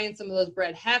buying some of those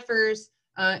bred heifers.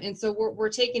 And so we're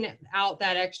taking out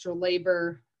that extra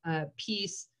labor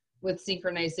piece with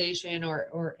synchronization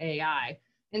or AI.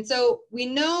 And so we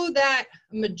know that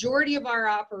a majority of our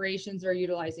operations are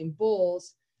utilizing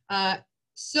bulls.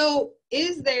 So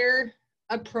is there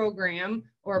a program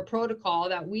or a protocol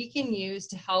that we can use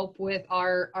to help with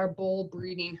our bull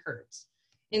breeding herds?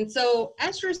 And so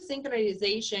estrus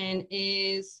synchronization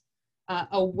is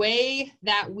a way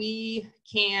that we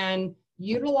can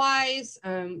utilize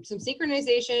some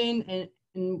synchronization, and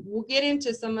we'll get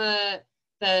into some of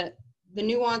the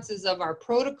nuances of our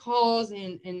protocols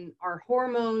and our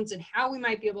hormones and how we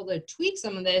might be able to tweak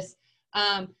some of this.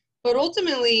 But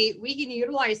ultimately, we can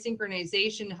utilize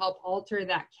synchronization to help alter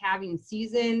that calving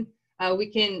season. We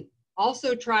can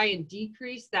also try and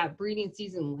decrease that breeding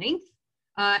season length.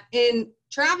 And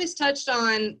Travis touched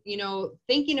on,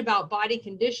 thinking about body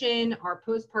condition, our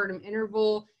postpartum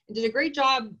interval, and did a great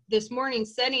job this morning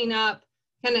setting up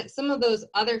kind of some of those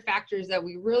other factors that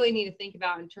we really need to think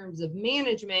about in terms of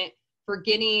management for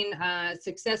getting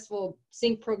successful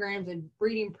sync programs and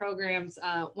breeding programs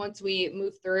once we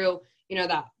move through, you know,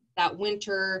 that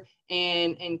winter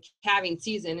and calving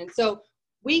season. And so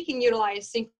we can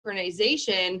utilize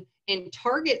synchronization and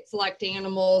target select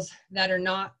animals that are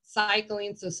not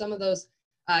cycling. So some of those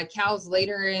cows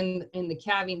later in the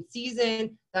calving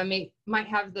season that might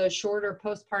have those shorter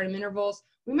postpartum intervals,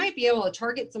 we might be able to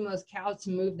target some of those cows to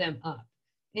move them up.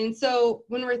 And so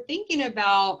when we're thinking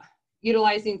about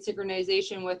utilizing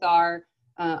synchronization with our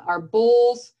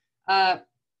bulls,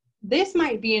 this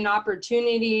might be an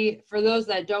opportunity for those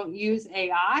that don't use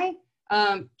AI,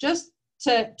 just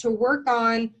to work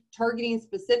on targeting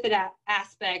specific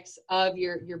aspects of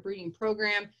your breeding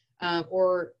program,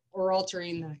 or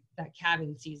altering that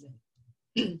calving season.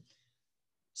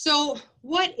 So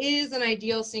what is an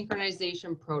ideal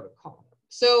synchronization protocol?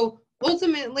 So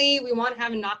ultimately, we want to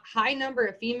have a high number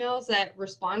of females that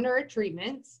respond to our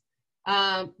treatments.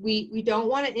 We don't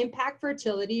want to impact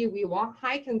fertility. We want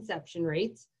high conception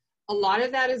rates. A lot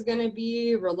of that is going to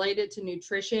be related to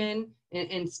nutrition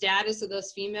and status of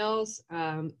those females.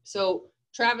 So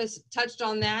Travis touched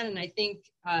on that, and I think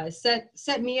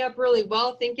set me up really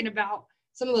well thinking about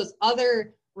some of those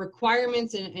other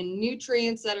requirements and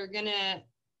nutrients that are going to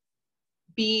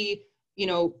be, you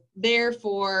know, there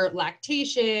for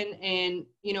lactation and,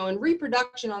 you know, and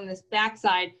reproduction on this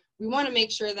backside. We want to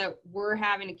make sure that we're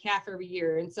having a calf every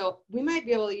year. And so we might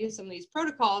be able to use some of these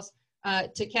protocols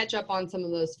to catch up on some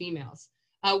of those females.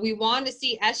 We want to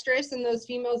see estrus in those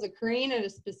females occurring at a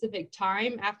specific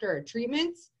time after our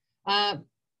treatments.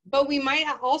 But we might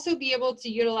also be able to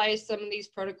utilize some of these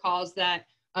protocols that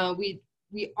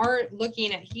we aren't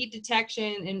looking at heat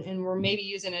detection and we're maybe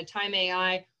using a time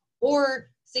AI or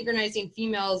synchronizing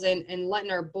females and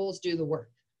letting our bulls do the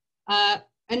work.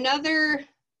 Another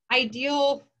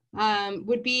ideal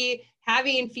would be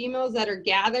having females that are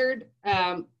gathered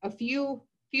a few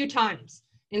times.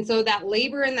 And so that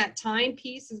labor and that time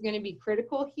piece is going to be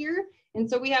critical here. And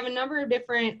so we have a number of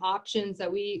different options that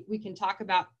we can talk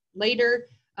about later.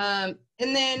 And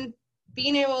then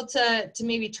being able to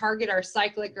maybe target our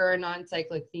cyclic or our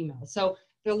non-cyclic females. So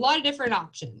there are a lot of different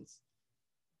options.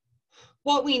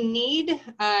 What we need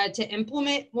to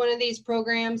implement one of these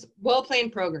programs,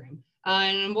 well-planned program.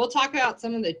 And we'll talk about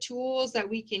some of the tools that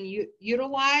we can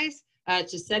utilize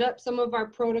to set up some of our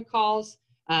protocols.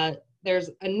 There's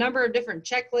a number of different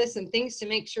checklists and things to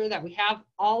make sure that we have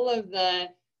all of the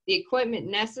equipment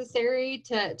necessary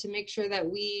to make sure that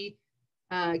we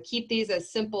keep these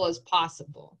as simple as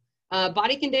possible.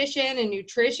 Body condition and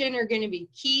nutrition are going to be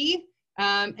key.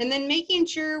 And then making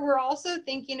sure we're also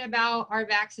thinking about our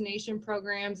vaccination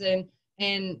programs and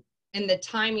the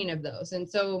timing of those. And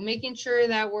so making sure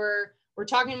that we're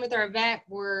talking with our vet,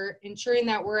 we're ensuring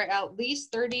that we're at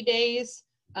least 30 days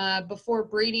before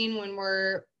breeding when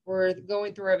we're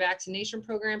going through our vaccination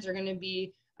programs are going to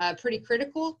be pretty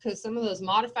critical, because some of those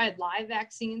modified live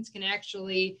vaccines can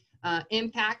actually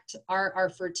impact our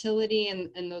fertility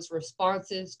and those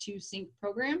responses to sync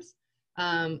programs.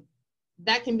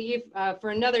 That can be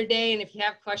for another day, and if you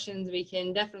have questions, we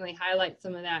can definitely highlight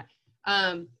some of that.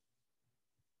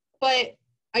 But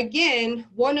again,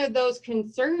 one of those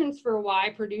concerns for why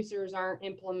producers aren't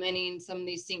implementing some of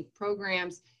these sync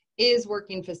programs is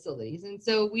working facilities. And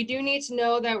so we do need to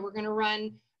know that we're going to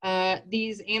run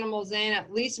these animals in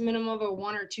at least a minimum of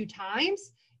 1 or 2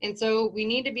 times. And so we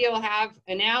need to be able to have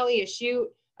an alley, a chute,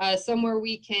 somewhere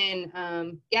we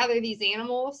can gather these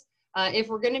animals. If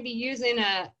we're going to be using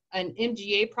an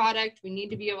MGA product, we need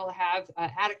to be able to have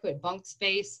adequate bunk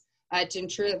space to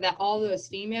ensure that all those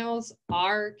females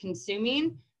are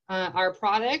consuming our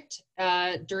product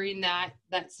during that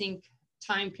sync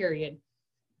time period.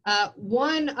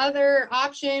 One other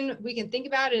option we can think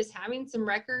about is having some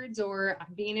records or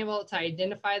being able to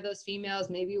identify those females.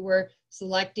 Maybe we're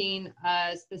selecting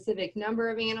a specific number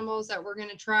of animals that we're going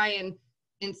to try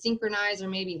and synchronize, or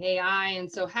maybe AI.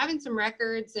 And so having some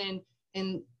records and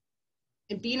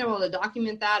being able to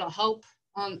document that will help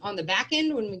on the back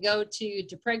end when we go to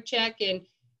preg check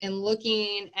and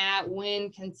looking at when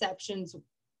conception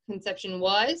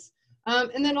was.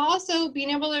 And then also being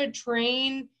able to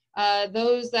train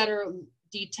those that are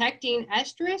detecting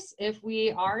estrus, if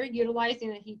we are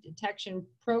utilizing a heat detection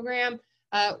program,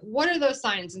 what are those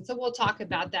signs? And so we'll talk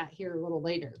about that here a little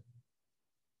later.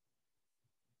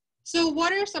 So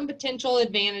what are some potential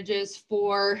advantages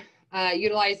for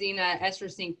utilizing an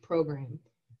estrus sync program?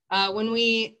 When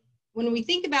we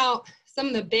think about some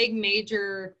of the big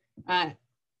major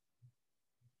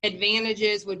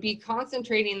advantages would be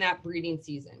concentrating that breeding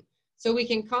season. So we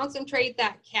can concentrate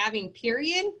that calving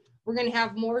period. We're going to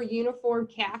have more uniform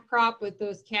calf crop with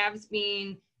those calves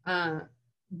being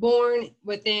born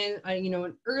within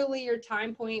an earlier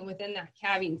time point within that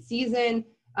calving season.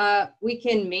 We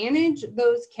can manage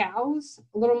those cows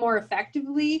a little more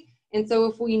effectively. And so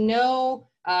if we know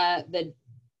if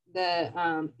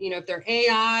they're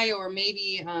AI or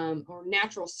maybe or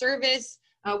natural service,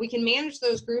 we can manage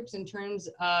those groups in terms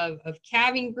of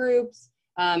calving groups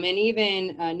and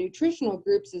even nutritional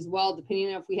groups as well,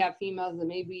 depending on if we have females that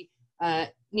maybe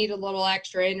need a little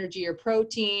extra energy or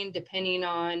protein, depending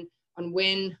on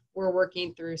when we're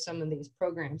working through some of these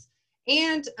programs.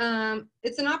 And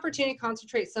it's an opportunity to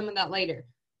concentrate some of that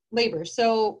labor.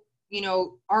 So,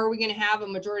 are we going to have a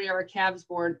majority of our calves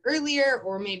born earlier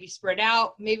or maybe spread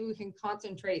out? Maybe we can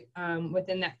concentrate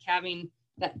within that calving,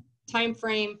 that time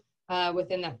frame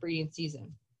within that breeding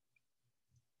season.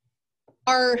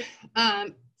 Our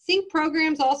sync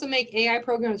programs also make AI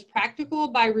programs practical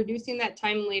by reducing that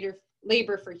time and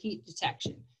labor for heat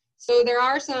detection. So there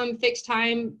are some fixed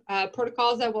time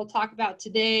protocols that we'll talk about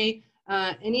today,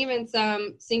 and even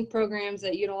some sync programs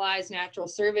that utilize natural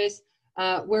service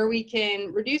where we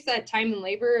can reduce that time and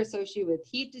labor associated with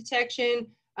heat detection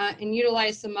and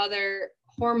utilize some other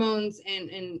hormones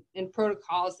and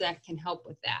protocols that can help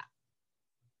with that.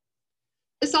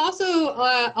 This also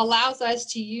allows us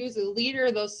to use a leader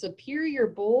of those superior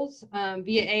bulls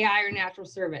via AI or natural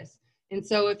service. And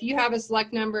so if you have a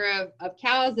select number of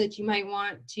cows that you might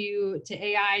want to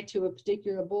AI to a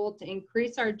particular bull to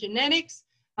increase our genetics,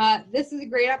 this is a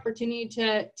great opportunity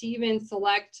to even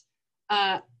select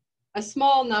a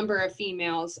small number of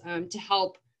females to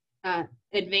help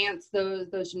advance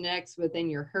those genetics within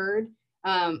your herd.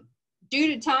 Due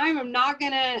to time, I'm not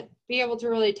going to be able to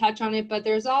really touch on it, but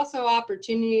there's also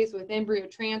opportunities with embryo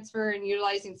transfer and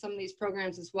utilizing some of these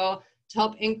programs as well to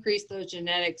help increase those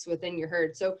genetics within your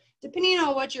herd. So depending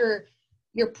on what your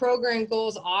program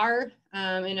goals are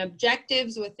and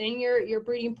objectives within your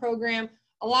breeding program,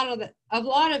 a lot of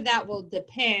that will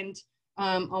depend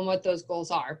on what those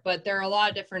goals are, but there are a lot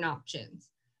of different options.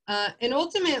 And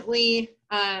ultimately,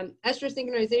 estrus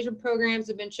synchronization programs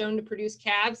have been shown to produce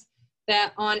calves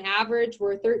that on average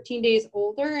were 13 days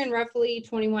older and roughly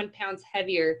 21 pounds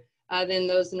heavier than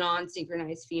those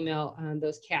non-synchronized female,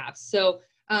 those calves. So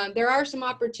there are some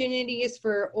opportunities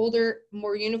for older,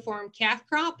 more uniform calf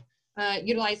crop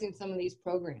utilizing some of these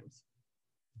programs.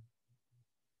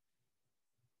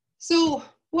 So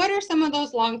what are some of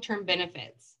those long-term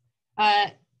benefits?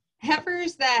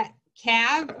 Heifers that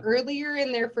calve earlier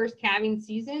in their first calving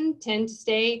season tend to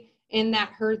stay in that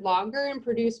herd longer and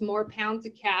produce more pounds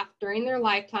of calf during their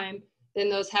lifetime than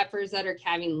those heifers that are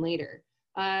calving later.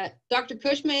 Dr.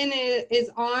 Cushman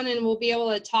is on and we'll be able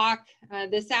to talk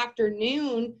this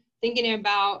afternoon thinking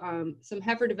about some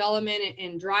heifer development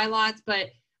in dry lots, but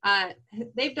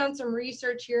they've done some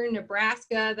research here in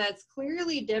Nebraska that's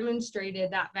clearly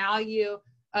demonstrated that value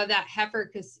of that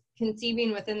heifer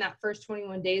conceiving within that first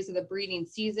 21 days of the breeding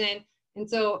season. And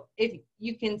so if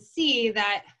you can see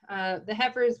that the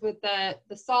heifers with the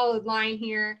solid line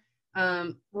here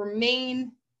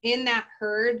remain in that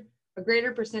herd, a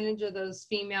greater percentage of those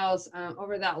females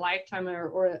over that lifetime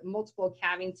or multiple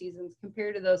calving seasons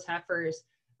compared to those heifers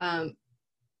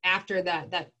after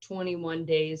that 21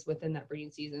 days within that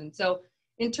breeding season. So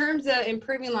in terms of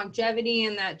improving longevity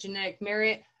and that genetic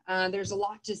merit, there's a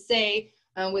lot to say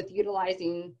with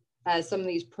utilizing some of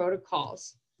these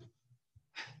protocols.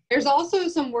 There's also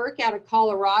some work out of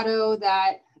Colorado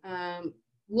that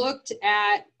looked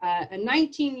at a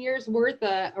 19 years worth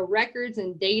of records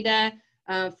and data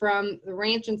from the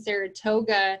ranch in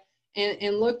Saratoga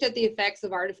and looked at the effects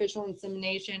of artificial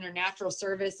insemination or natural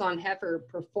service on heifer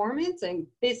performance. And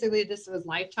basically this was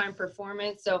lifetime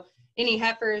performance. So any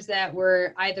heifers that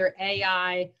were either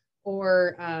AI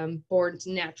or born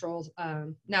to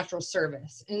natural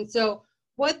service. And so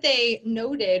what they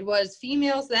noted was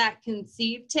females that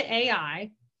conceived to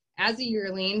AI as a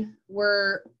yearling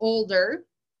were older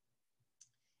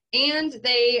and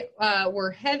they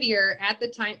were heavier at the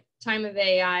time of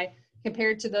AI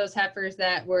compared to those heifers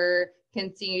that were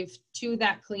conceived to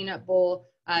that cleanup bull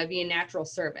via natural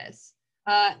service.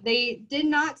 They did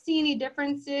not see any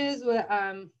differences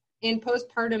in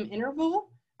postpartum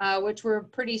interval, which were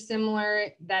pretty similar,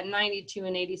 that 92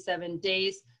 and 87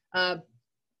 days.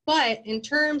 But in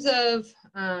terms of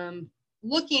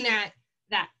looking at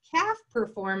that calf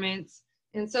performance,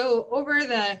 and so over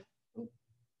that,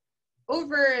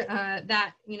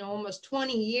 almost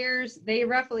 20 years, they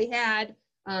roughly had,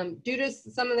 due to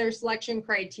some of their selection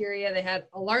criteria, they had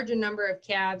a larger number of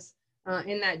calves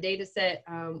in that data set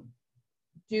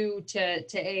due to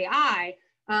AI,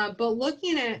 But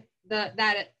looking at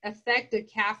that effect of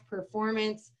calf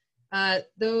performance,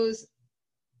 those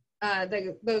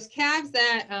calves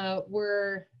that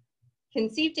were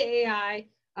conceived to AI,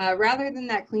 rather than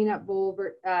that cleanup bull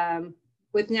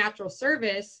with natural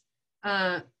service,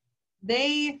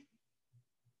 they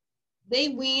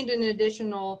weaned an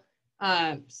additional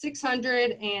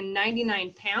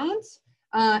 699 pounds.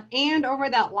 And over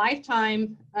that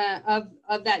lifetime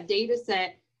of that data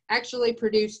set, actually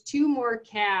produced 2 more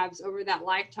calves over that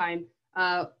lifetime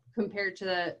compared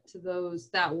to those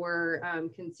that were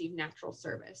conceived natural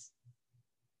service.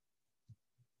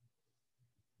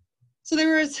 So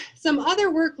there was some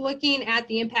other work looking at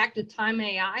the impact of time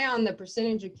AI on the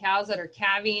percentage of cows that are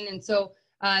calving. And so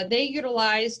they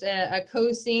utilized a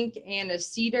co-sync and a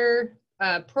cedar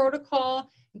protocol.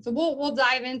 And so we'll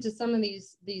dive into some of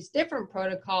these different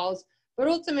protocols, but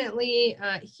ultimately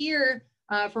here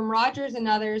from Rogers and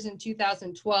others in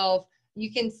 2012,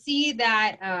 you can see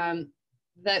that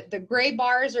the gray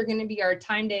bars are going to be our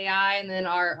timed AI, and then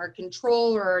our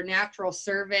control or our natural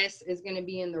service is going to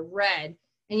be in the red.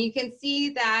 And you can see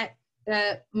that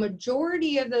the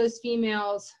majority of those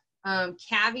females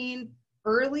calving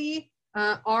early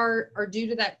are due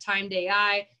to that timed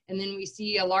AI. And then we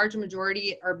see a large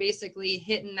majority are basically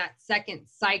hitting that second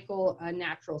cycle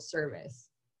natural service.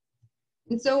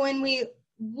 And so when we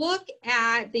look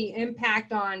at the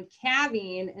impact on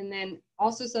calving and then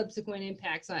also subsequent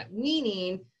impacts on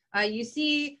weaning, you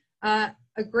see a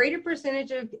greater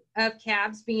percentage of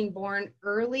calves being born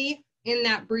early in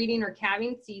that breeding or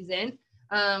calving season.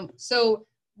 So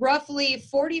roughly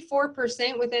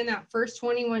 44% within that first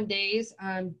 21 days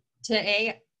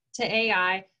to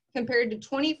AI, compared to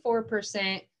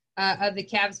 24% of the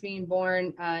calves being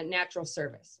born natural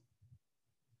service.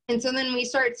 And so then we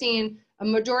start seeing a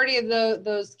majority of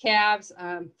those calves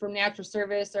from natural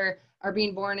service are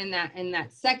being born in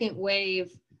that second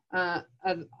wave of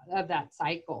that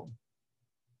cycle.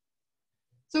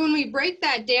 So when we break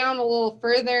that down a little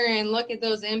further and look at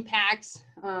those impacts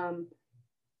on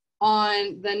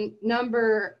the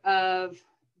number of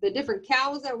the different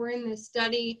cows that were in this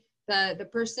study, the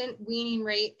percent weaning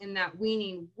rate and that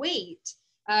weaning weight,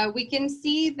 we can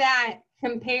see that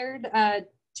compared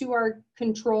to our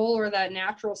control or that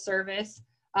natural service,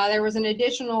 there was an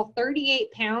additional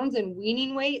 38 pounds in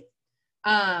weaning weight.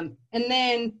 And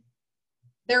then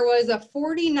there was a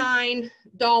 $49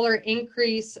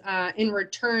 increase in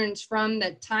returns from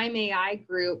the time AI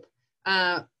group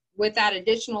with that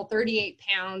additional 38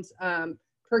 pounds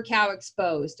per cow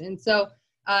exposed. And so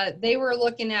they were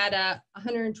looking at a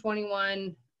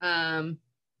 121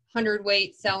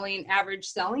 hundredweight average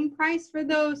selling price for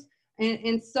those,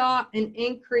 and saw an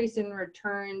increase in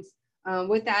returns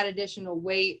with that additional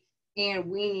weight and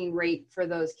weaning rate for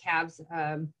those calves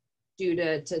due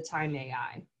to time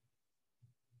AI.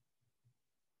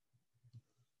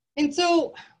 And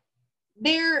so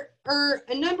there are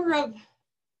a number of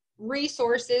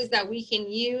resources that we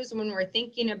can use when we're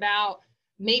thinking about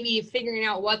maybe figuring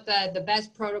out what the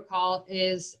best protocol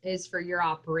is for your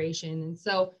operation. And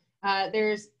so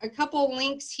there's a couple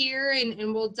links here,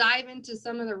 and we'll dive into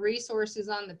some of the resources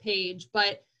on the page.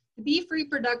 But the Beef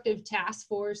Reproductive Task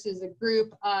Force is a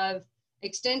group of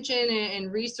extension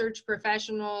and research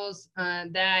professionals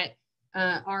that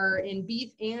are in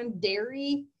beef and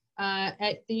dairy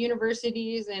at the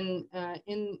universities and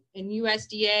in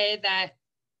USDA that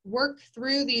work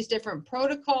through these different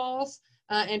protocols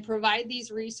and provide these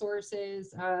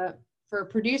resources for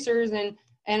producers and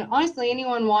honestly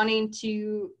anyone wanting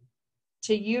to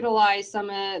utilize some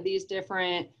of these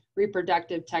different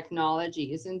reproductive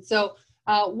technologies. And so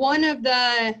one of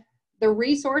the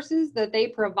resources that they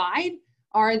provide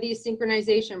are these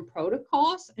synchronization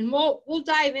protocols, and we'll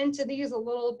dive into these a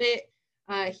little bit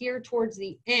here towards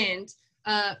the end.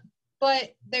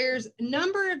 But there's a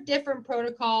number of different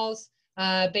protocols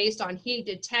based on heat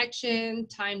detection,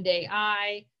 timed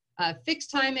AI, fixed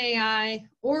time AI,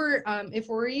 or if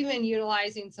we're even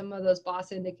utilizing some of those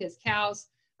Bos indicus cows,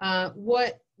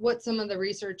 what some of the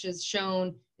research has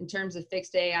shown in terms of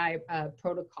fixed AI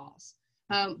protocols.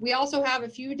 We also have a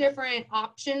few different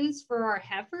options for our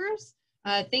heifers,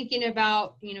 thinking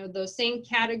about those same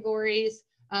categories,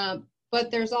 but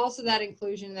there's also that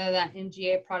inclusion of that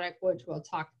MGA product, which we'll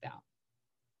talk about.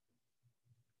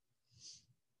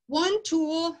 One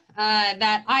tool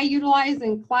that I utilize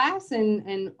in class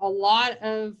and a lot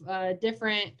of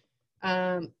different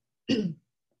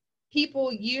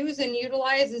people use and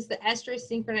utilize is the estrus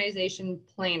synchronization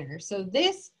planner. So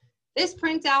this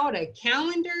prints out a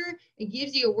calendar. It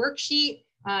gives you a worksheet,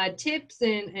 tips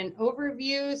and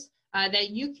overviews that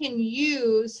you can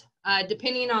use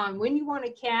depending on when you want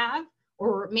to calve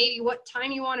or maybe what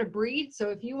time you want to breed. So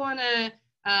if you want to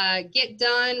get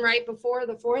done right before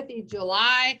the 4th of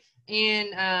July,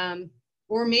 and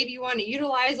or maybe you want to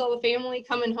utilize all the family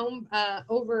coming home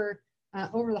over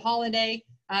the holiday,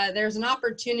 there's an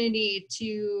opportunity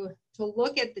to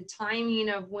look at the timing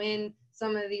of when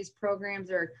some of these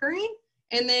programs are occurring,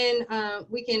 and then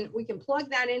we can plug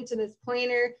that into this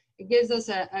planner. It gives us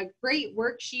a great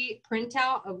worksheet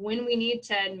printout of when we need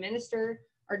to administer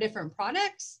our different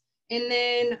products, and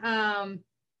then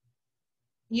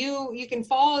you can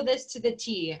follow this to the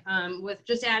T with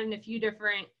just adding a few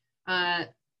different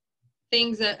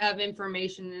things of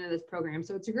information into this program.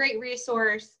 So it's a great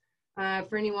resource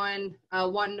for anyone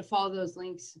wanting to follow those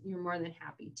links. You're more than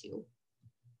happy to.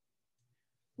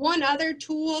 One other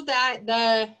tool that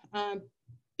the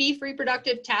Beef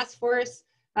Reproductive Task Force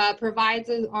provides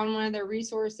on one of their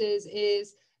resources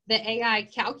is the AI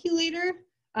calculator,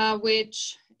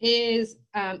 which is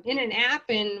in an app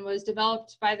and was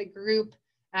developed by the group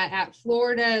at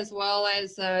Florida, as well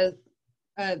as the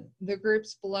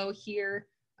groups below here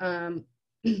and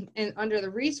under the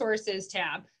resources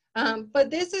tab. But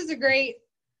this is a great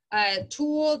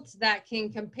tool that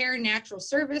can compare natural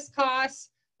service costs,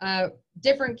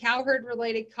 different cow herd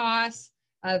related costs,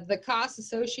 the costs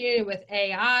associated with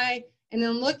AI, and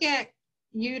then look at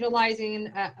utilizing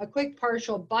a quick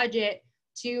partial budget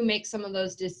to make some of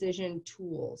those decision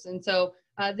tools. And so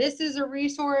this is a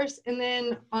resource. And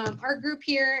then our group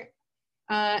here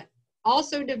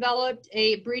also developed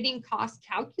a breeding cost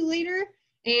calculator,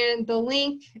 and the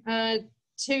link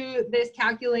to this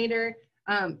calculator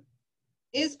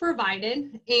is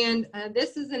provided. And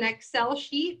this is an Excel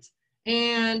sheet,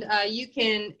 and you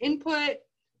can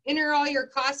enter all your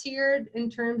costs here in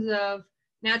terms of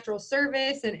natural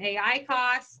service and AI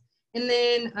costs, and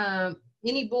then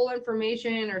any bull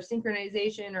information or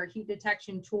synchronization or heat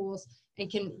detection tools,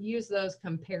 and can use those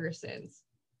comparisons.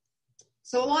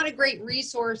 So a lot of great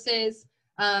resources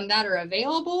that are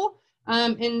available.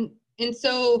 And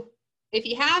so if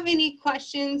you have any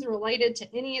questions related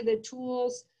to any of the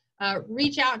tools,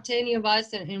 reach out to any of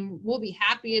us, and we'll be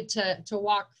happy to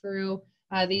walk through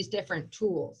these different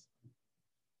tools.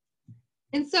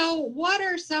 And so what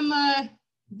are some of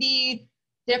the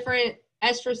different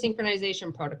estrus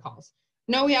synchronization protocols?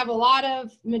 I know we have a lot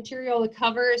of material to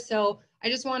cover, so I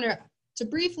just want to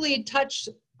briefly touch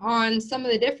on some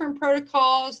of the different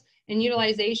protocols and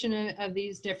utilization of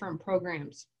these different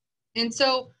programs. And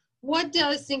so what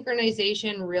does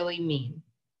synchronization really mean?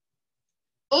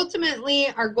 Ultimately,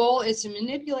 our goal is to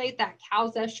manipulate that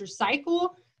cow's estrus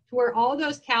cycle to where all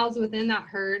those cows within that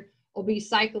herd will be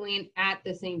cycling at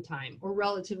the same time or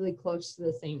relatively close to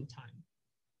the same time.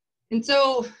 And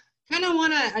so kind of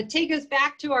want to take us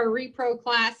back to our repro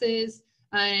classes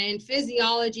and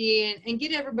physiology and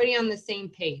get everybody on the same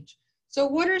page. So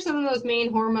what are some of those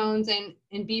main hormones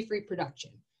in beef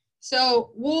reproduction?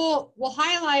 So we'll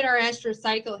highlight our estrus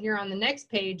cycle here on the next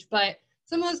page, but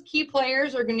some of those key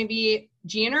players are going to be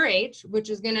GnRH, which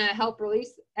is going to help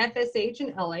release FSH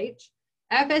and LH.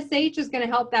 FSH is going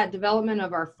to help that development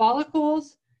of our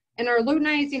follicles, and our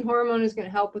luteinizing hormone is going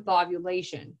to help with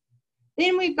ovulation.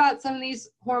 Then we've got some of these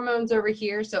hormones over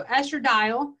here. So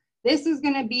estradiol, this is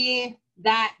going to be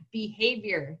that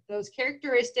behavior, those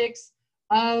characteristics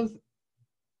of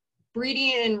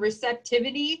breeding and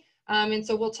receptivity. And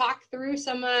so we'll talk through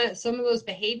some of those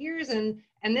behaviors, and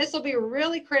this will be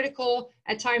really critical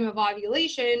at time of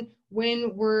ovulation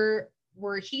when we're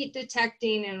heat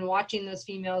detecting and watching those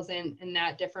females and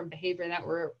that different behavior that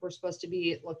we're supposed to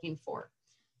be looking for.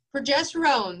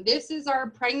 Progesterone, this is our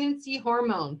pregnancy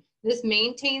hormone. This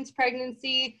maintains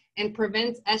pregnancy and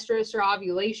prevents estrus or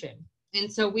ovulation.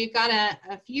 And so we've got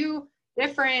a few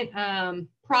different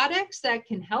products that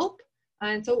can help.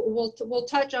 And so we'll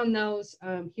touch on those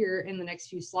here in the next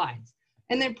few slides.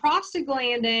 And then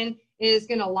prostaglandin is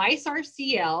going to lyse our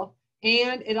CL,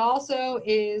 and it also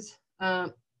is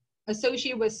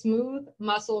associated with smooth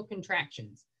muscle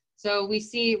contractions. So we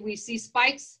see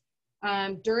spikes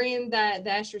during the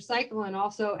estrus cycle and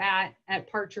also at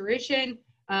parturition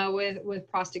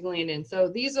with prostaglandin. So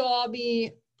these will all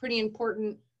be pretty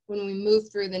important when we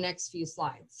move through the next few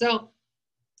slides. So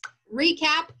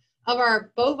recap of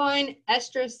our bovine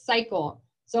estrus cycle.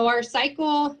 So our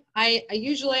cycle, I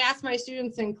usually ask my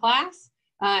students in class,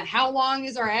 how long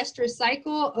is our estrus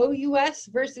cycle, OUS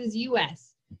versus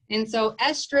US? And so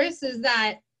estrus is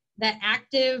that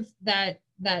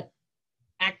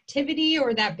activity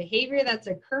or that behavior that's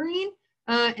occurring.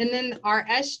 And then our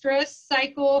estrus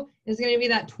cycle is going to be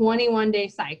that 21-day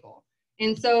cycle.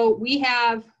 And so we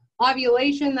have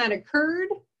ovulation that occurred,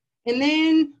 and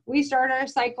then we start our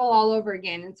cycle all over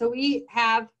again. And so we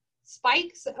have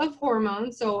spikes of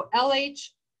hormones, so LH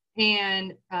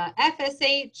and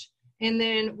FSH. And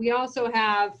then we also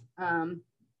have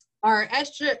our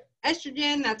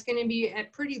estrogen that's going to be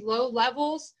at pretty low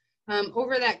levels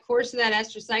over that course of that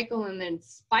estrous cycle, and then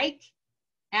spike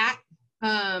at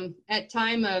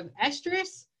time of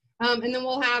estrus. And then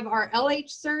we'll have our LH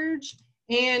surge.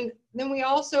 And then we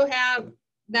also have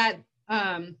that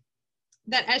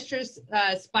that estrus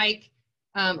spike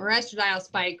or estradiol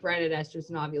spike right at estrus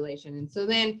and ovulation. And so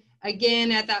then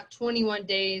again, at that 21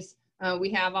 days,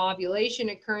 we have ovulation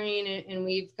occurring, and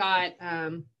we've got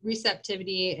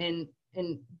receptivity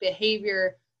and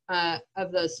behavior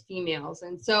of those females.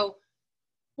 And so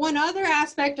one other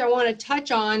aspect I want to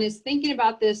touch on is thinking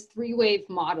about this 3-wave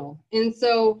model. And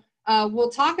so we'll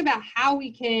talk about how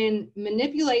we can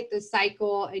manipulate the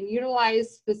cycle and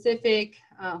utilize specific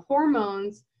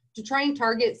hormones to try and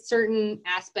target certain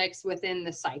aspects within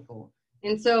the cycle.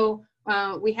 And so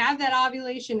we have that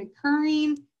ovulation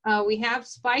occurring. We have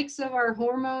spikes of our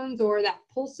hormones, or that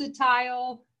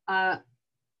pulsatile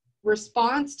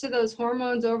response to those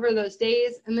hormones over those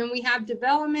days. And then we have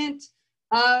development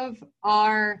of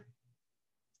our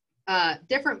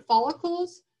different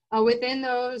follicles within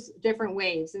those different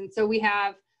waves. And so we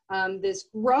have this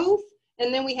growth,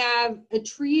 and then we have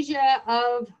atresia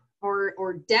of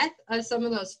or death of some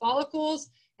of those follicles,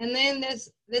 and then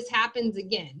this happens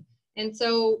again. And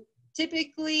so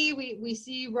typically we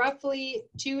see roughly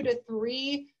 2 to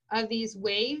 3 of these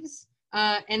waves,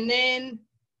 and then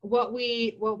what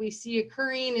we see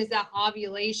occurring is that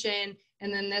ovulation,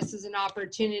 and then this is an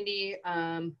opportunity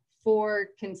for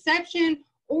conception,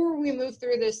 or we move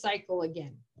through this cycle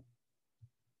again.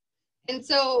 And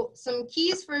so some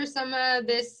keys for some of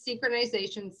this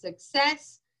synchronization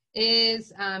success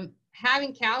is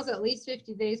having cows at least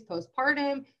 50 days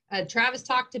postpartum. Travis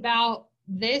talked about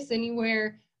this,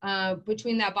 anywhere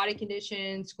between that body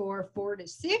condition score 4 to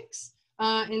 6.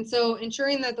 And so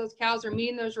ensuring that those cows are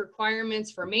meeting those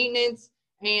requirements for maintenance,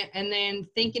 and then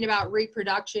thinking about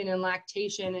reproduction and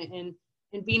lactation,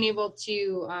 and being able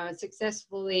to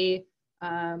successfully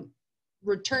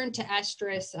return to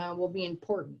estrus will be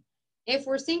important. If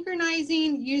we're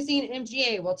synchronizing using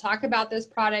MGA, we'll talk about this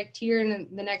product here in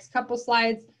the next couple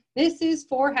slides. This is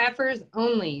for heifers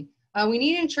only. We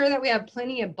need to ensure that we have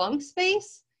plenty of bunk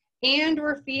space, and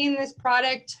we're feeding this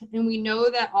product, and we know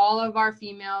that all of our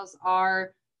females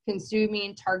are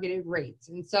consuming targeted rates.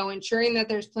 And so ensuring that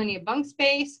there's plenty of bunk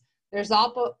space. There's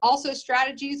also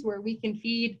strategies where we can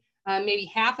feed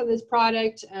maybe half of this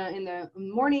product in the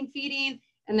morning feeding,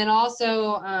 and then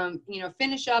also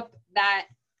finish up that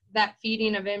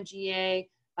feeding of MGA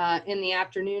in the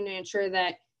afternoon to ensure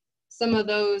that some of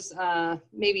those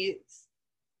maybe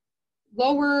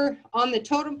lower on the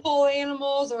totem pole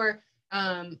animals, or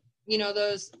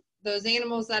those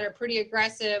animals that are pretty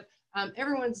aggressive,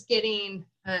 everyone's getting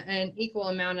an equal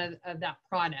amount of that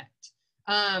product.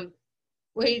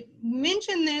 We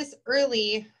mentioned this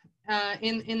early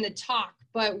in the talk,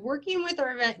 but working with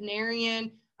our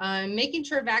veterinarian, making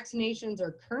sure vaccinations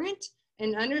are current,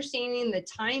 and understanding the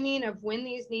timing of when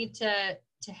these need to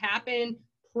happen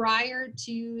prior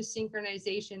to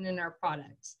synchronization in our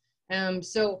products.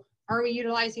 So are we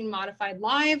utilizing modified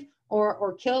live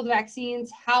or killed vaccines?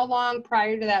 How long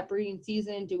prior to that breeding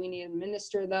season do we need to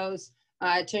administer those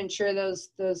to ensure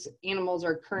those animals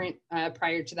are current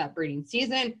prior to that breeding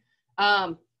season?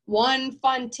 One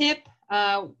fun tip,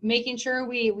 making sure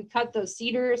we cut those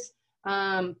cedars.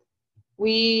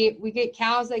 We get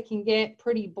cows that can get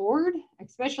pretty bored,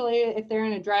 especially if they're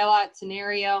in a dry lot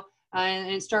scenario,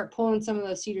 and start pulling some of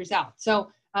those cedars out. So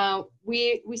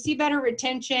we see better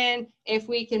retention if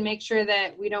we can make sure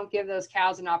that we don't give those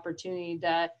cows an opportunity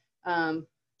to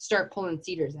start pulling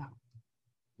cedars out.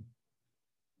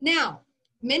 Now,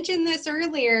 mentioned this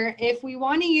earlier, if we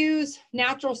want to use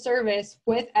natural service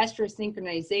with estrus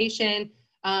synchronization,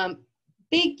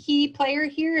 big key player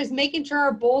here is making sure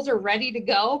our bulls are ready to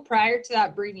go prior to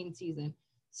that breeding season.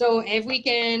 So if we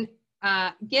can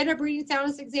get a breeding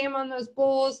soundness exam on those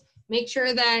bulls, make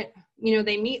sure that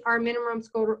they meet our minimum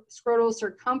scrotal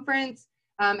circumference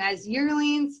as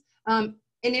yearlings. And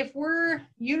if we're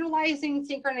utilizing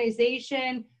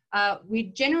synchronization, we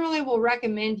generally will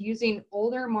recommend using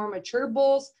older, more mature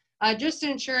bulls, just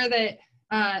to ensure that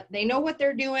they know what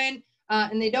they're doing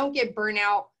and they don't get burnt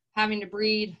out having to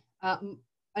breed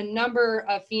a number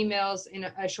of females in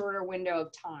a shorter window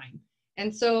of time.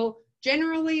 And so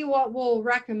generally what we'll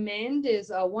recommend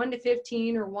is a 1 to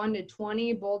 15 or 1 to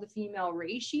 20 bull to female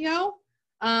ratio.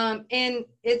 And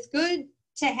it's good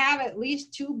to have at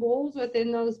least 2 bulls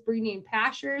within those breeding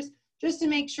pastures, just to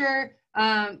make sure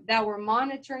that we're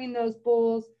monitoring those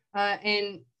bulls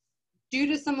and due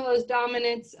to some of those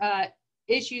dominance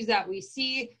issues that we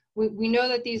see, we know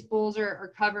that these bulls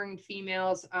are covering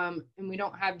females, and we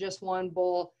don't have just one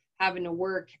bull having to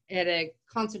work at a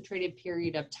concentrated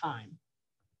period of time.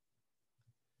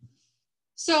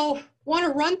 So want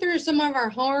to run through some of our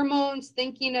hormones,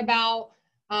 thinking about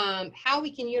how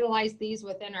we can utilize these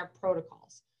within our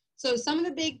protocols. So some of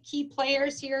the big key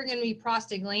players here are going to be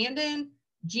prostaglandin,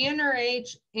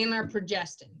 GnRH, and our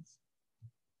progestins.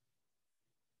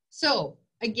 So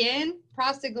again,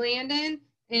 prostaglandin,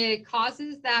 it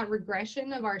causes that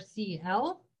regression of our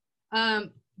CL,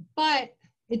 but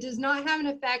it does not have an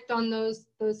effect on those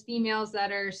females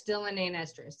that are still in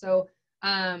anestrus. So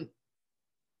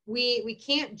we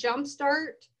can't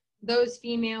jumpstart those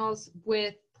females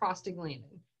with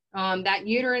prostaglandin. That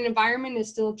uterine environment is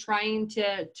still trying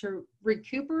to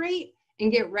recuperate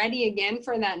and get ready again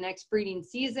for that next breeding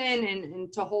season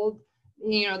and to hold,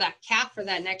 you know, that calf for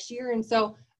that next year. And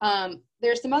so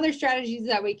there's some other strategies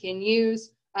that we can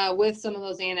use with some of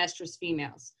those anestrus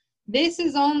females. This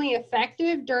is only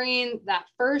effective during that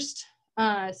first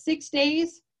 6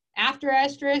 days after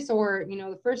estrus, or, you know,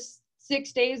 the first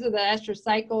 6 days of the estrus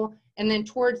cycle, and then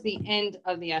towards the end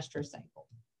of the estrus cycle.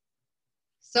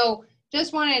 So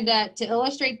just wanted to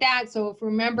illustrate that. So if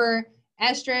remember,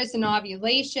 estrus and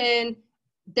ovulation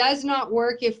does not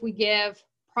work if we give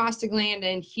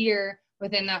prostaglandin here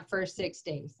within that first 6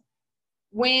 days.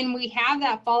 When we have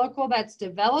that follicle that's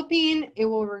developing, it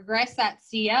will regress that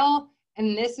CL,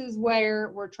 and this is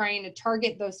where we're trying to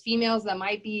target those females that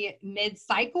might be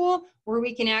mid-cycle, where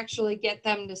we can actually get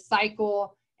them to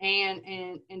cycle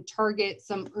and target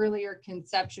some earlier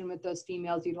conception with those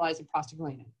females utilizing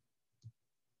prostaglandin.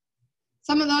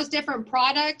 Some of those different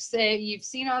products that you've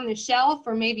seen on the shelf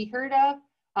or maybe heard of,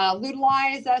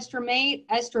 Lutalize, Estromate,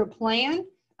 Estroplan.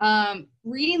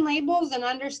 Reading labels and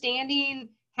understanding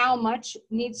how much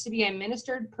needs to be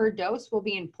administered per dose will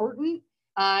be important.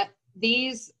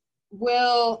 These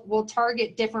will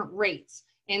target different rates.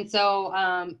 And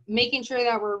so making sure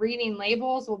that we're reading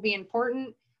labels will be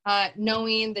important,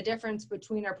 knowing the difference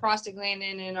between our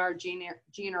prostaglandin and our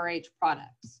GnRH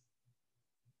products.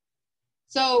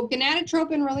 So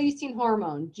gonadotropin releasing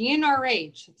hormone,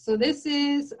 GnRH. So this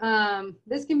is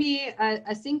this can be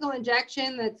a single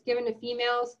injection that's given to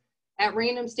females at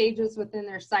random stages within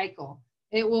their cycle.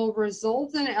 It will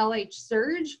result in an LH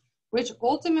surge, which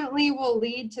ultimately will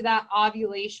lead to that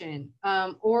ovulation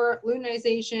or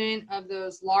luteinization of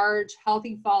those large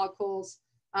healthy follicles.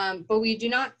 But we do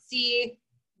not see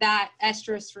that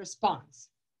estrus response.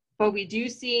 But we do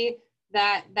see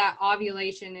that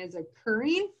ovulation is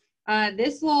occurring.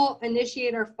 This will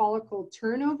initiate our follicle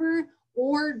turnover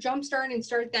or jumpstart and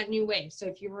start that new wave. So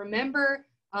if you remember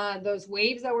those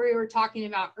waves that we were talking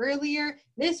about earlier,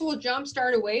 this will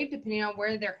jumpstart a wave depending on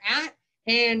where they're at,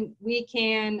 and we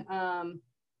can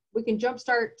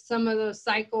jumpstart some of those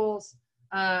cycles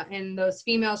and those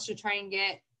females to try and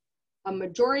get a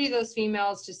majority of those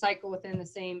females to cycle within the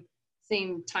same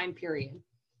time period.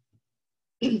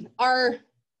 Our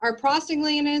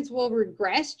prostaglandins will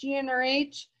regress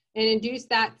GnRH and induce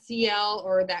that CL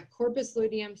or that corpus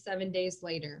luteum 7 days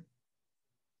later.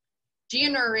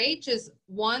 GnRH is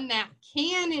one that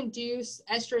can induce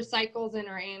estrus cycles in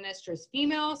our anestrus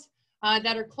females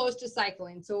that are close to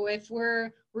cycling. So if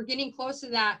we're getting close to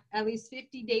that at least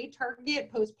 50-day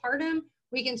target postpartum,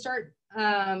 we can start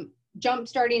jump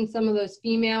starting some of those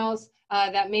females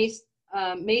that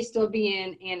may still be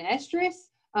in anestrus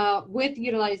with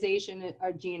utilization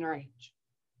of GnRH.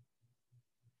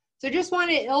 So just want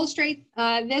to illustrate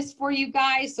this for you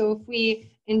guys. So if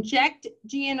we inject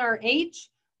GnRH,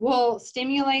 we'll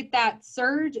stimulate that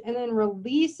surge and then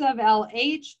release of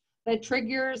LH that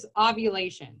triggers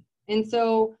ovulation. And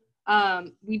so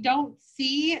we don't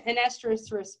see an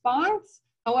estrus response.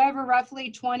 However,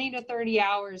 roughly 20 to 30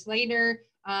 hours later,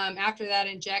 after that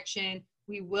injection,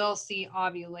 we will see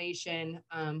ovulation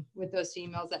with those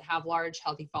females that have large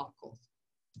healthy follicles.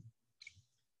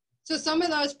 So some of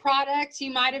those products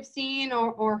you might have seen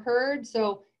or heard,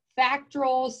 so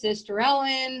Factrol,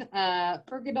 Cisterellin,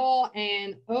 Pergadol,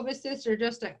 and Ovasys are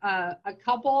just a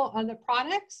couple of the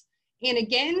products. And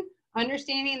again,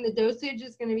 understanding the dosage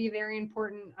is going to be very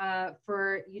important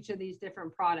for each of these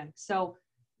different products. So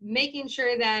making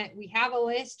sure that we have a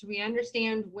list, we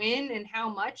understand when and how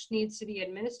much needs to be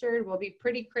administered will be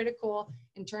pretty critical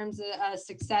in terms of a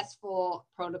successful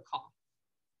protocol.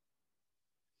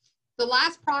 The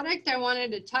last product I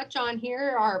wanted to touch on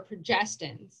here are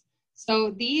progestins.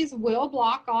 So these will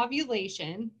block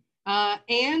ovulation,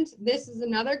 and this is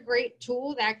another great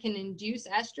tool that can induce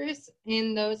estrus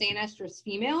in those anestrus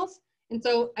females. And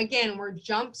so again, we're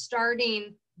jump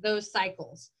starting those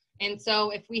cycles. And so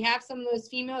if we have some of those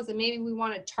females and maybe we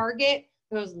want to target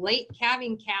those late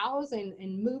calving cows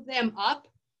and move them up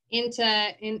into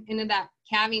that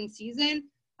calving season,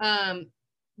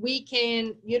 we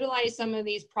can utilize some of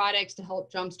these products to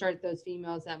help jumpstart those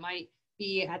females that might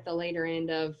be at the later end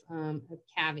of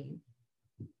calving.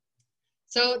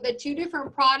 So the two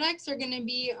different products are going to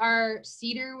be our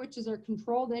CEDAR, which is our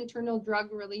controlled internal drug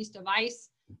release device,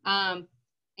 and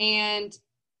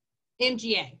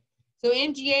MGA. So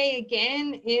MGA,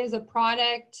 again, is a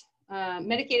product,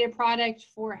 medicated product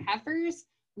for heifers.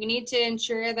 We need to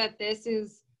ensure that this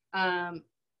is a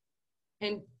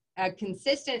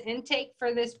consistent intake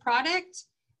for this product.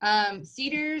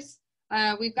 CEDARs,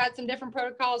 we've got some different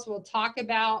protocols we'll talk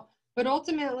about, but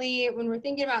ultimately, when we're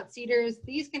thinking about CEDARs,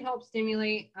 these can help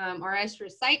stimulate our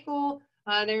estrus cycle.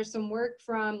 There's some work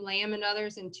from Lamb and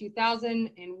others in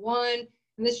 2001,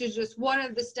 and this is just one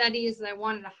of the studies that I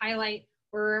wanted to highlight,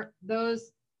 where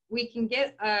we can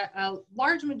get a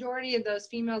large majority of those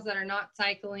females that are not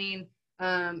cycling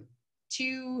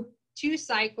to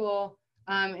cycle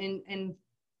and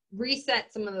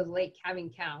reset some of those late calving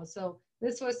cows. So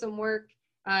this was some work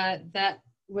that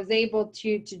was able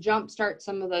to jumpstart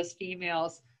some of those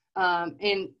females.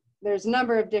 And there's a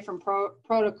number of different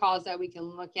protocols that we can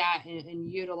look at and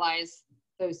utilize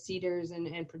those CEDARs and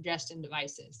progestin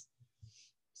devices.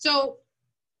 So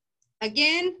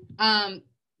again,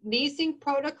 these sync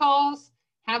protocols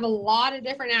have a lot of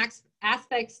different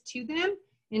aspects to them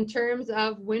in terms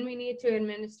of when we need to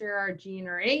administer our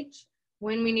GnRH,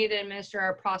 when we need to administer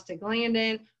our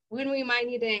prostaglandin, when we might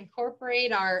need to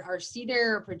incorporate our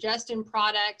CEDAR or progestin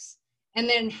products, and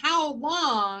then how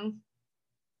long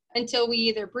until we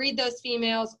either breed those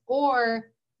females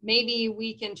or maybe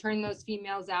we can turn those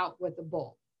females out with a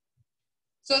bull.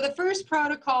 So the first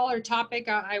protocol or topic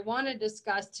I want to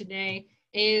discuss today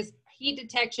is heat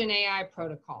detection AI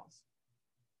protocols.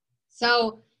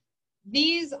 So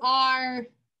these are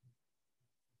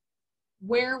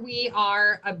where we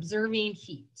are observing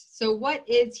heat. So what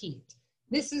is heat?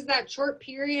 This is that short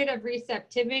period of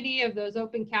receptivity of those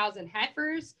open cows and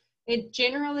heifers. It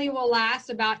generally will last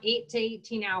about 8 to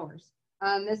 18 hours.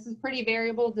 This is pretty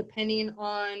variable depending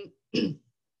on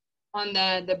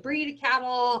the breed of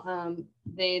cattle,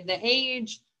 the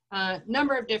age,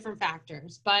 number of different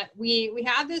factors. But we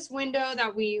have this window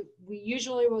that we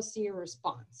usually will see a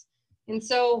response. And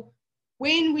so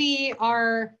when we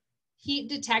are heat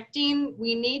detecting,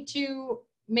 we need to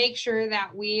make sure that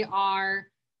we are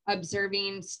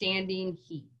observing standing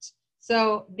heat.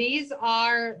 So these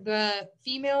are the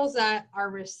females that are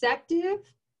receptive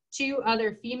to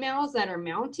other females that are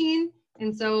mounting.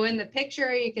 And so in the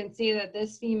picture, you can see that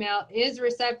this female is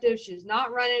receptive. She's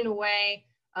not running away.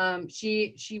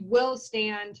 She will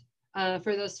stand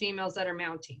for those females that are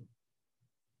mounting.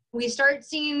 We start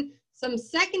seeing some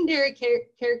secondary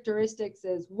characteristics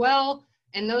as well,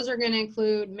 and those are going to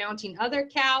include mounting other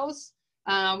cows.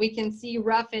 We can see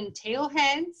roughened tail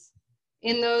heads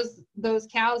in those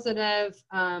cows that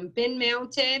have been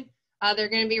mounted. They're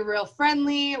going to be real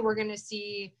friendly. We're going to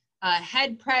see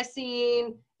head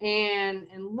pressing and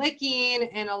licking,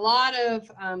 and a lot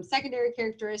of secondary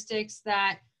characteristics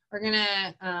that are going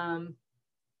to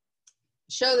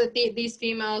show that these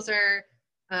females are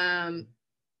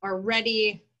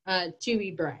ready to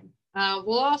be bred.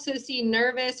 We'll also see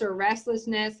nervous or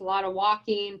restlessness, a lot of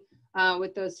walking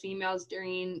with those females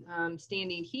during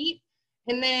standing heat.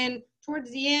 And then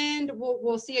towards the end,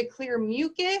 we'll see a clear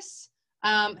mucus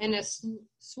and a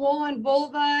swollen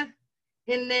vulva.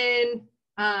 And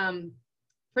then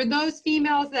for those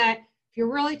females that, if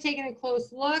you're really taking a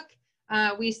close look,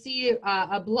 we see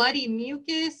a bloody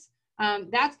mucus.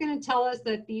 That's going to tell us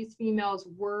that these females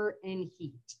were in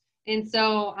heat. And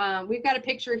so we've got a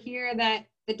picture here that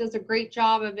does a great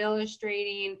job of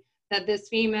illustrating that this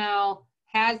female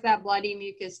has that bloody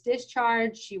mucus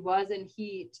discharge. She was in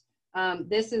heat.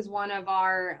 This is one of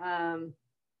our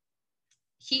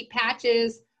heat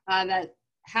patches that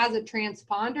has a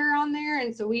transponder on there.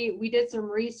 And so we did some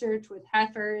research with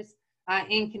heifers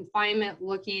in confinement,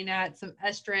 looking at some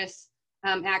estrus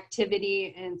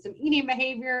activity and some eating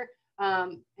behavior.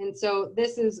 And so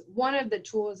this is one of the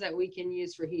tools that we can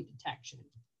use for heat detection.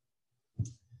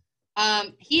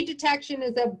 Heat detection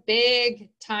is a big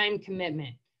time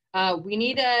commitment. We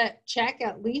need to check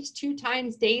at least 2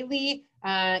 times daily.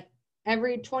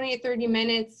 Every 20 or 30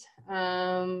 minutes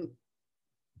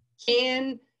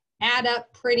can add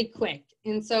up pretty quick.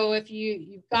 And so if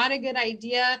you've got a good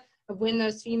idea of when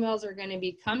those females are going to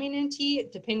be coming into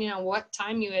heat, depending on what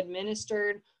time you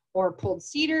administered or pulled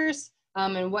CEDARs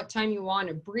and what time you want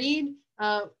to breed,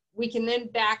 we can then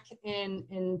back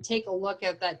and take a look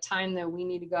at that time that we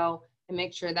need to go and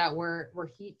make sure that we're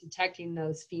heat detecting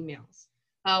those females.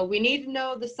 We need to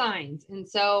know the signs. And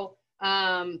so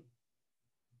are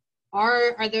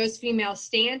those females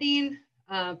standing?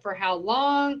 For how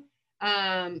long?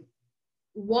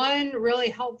 One really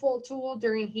helpful tool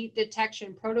during heat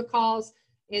detection protocols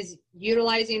is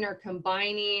utilizing or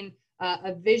combining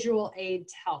a visual aid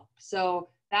to help. So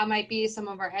that might be some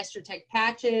of our Estrotech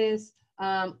patches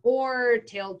or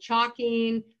tailed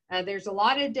chalking. There's a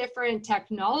lot of different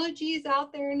technologies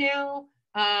out there now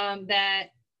that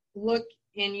look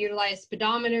and utilize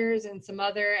speedometers and some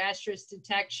other estrus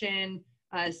detection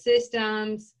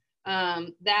systems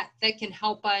that can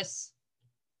help us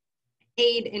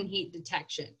aid in heat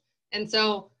detection. And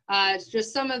so it's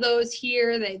just some of those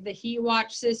here, the heat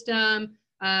watch system.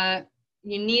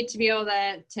 You need to be able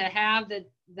to have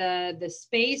the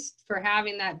space for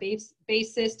having that base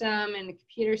system and the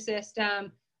computer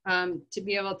system to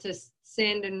be able to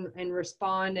send and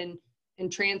respond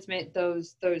and transmit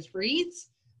those reads.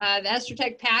 The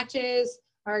Estrotech patches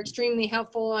are extremely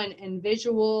helpful and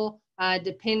visual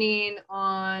depending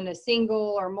on a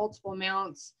single or multiple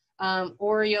mounts.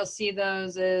 Or you'll see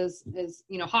those as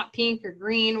hot pink or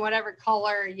green, whatever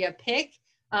color you pick,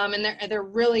 and they're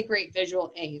really great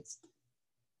visual aids.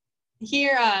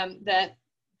 Here,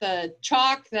 the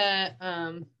chalk,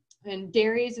 and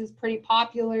Dairies is pretty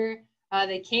popular.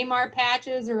 The Kmart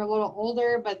patches are a little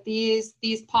older, but these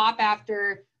pop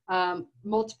after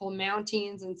multiple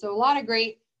mountings, and so a lot of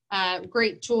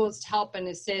great tools to help and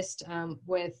assist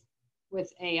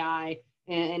with AI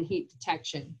and heat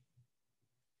detection.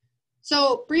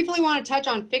 So briefly want to touch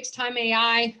on fixed time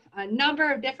AI, a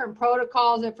number of different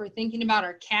protocols if we're thinking about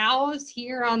our cows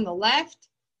here on the left.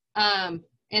 And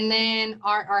then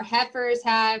our heifers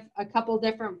have a couple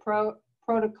different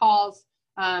protocols,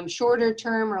 shorter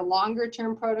term or longer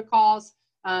term protocols.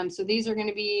 So these are going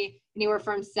to be anywhere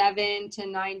from 7 to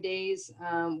 9 days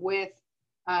with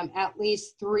at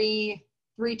least three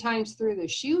times through the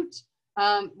shoot.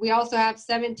 We also have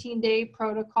 17-day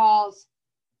protocols.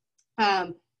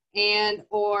 And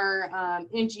or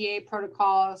NGA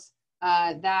protocols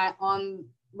that on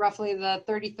roughly the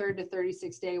 33rd to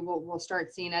 36th day, we'll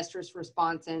start seeing estrus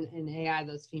response and AI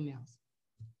those females.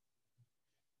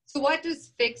 So what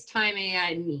does fixed time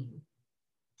AI mean?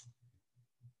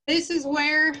 This is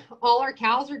where all our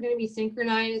cows are going to be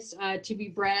synchronized to be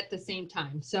bred at the same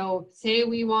time. So say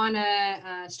we want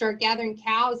to start gathering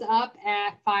cows up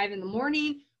at 5 in the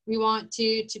morning. We want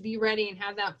to be ready and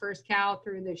have that first cow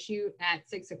through the chute at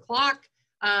 6 o'clock.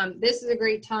 This is a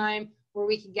great time where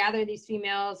we can gather these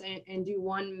females and do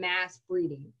one mass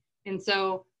breeding. And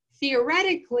so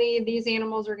theoretically, these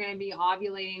animals are going to be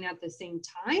ovulating at the same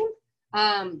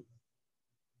time.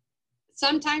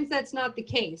 Sometimes that's not the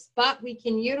case, but we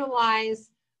can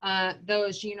utilize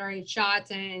those GnRH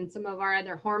shots and some of our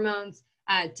other hormones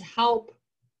to help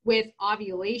with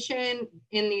ovulation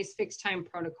in these fixed time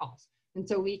protocols. And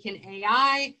so we can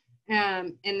AI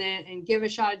and give a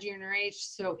shot of GnRH.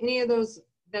 So any of those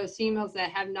females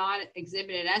that have not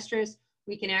exhibited estrus,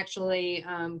 we can actually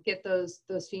get those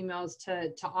females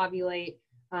to ovulate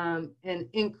and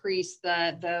increase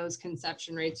those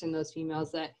conception rates in those females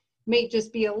that may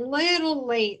just be a little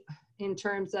late in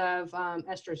terms of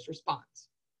estrus response.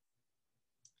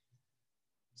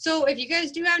 So if you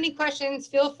guys do have any questions,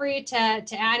 feel free to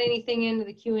add anything into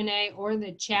the Q&A or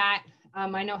the chat.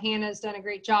 I know Hannah's done a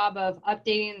great job of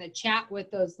updating the chat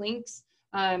with those links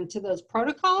to those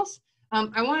protocols.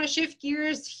 I want to shift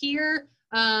gears here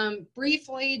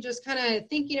briefly, just kind of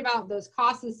thinking about those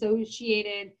costs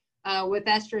associated with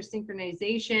estrus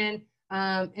synchronization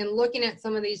and looking at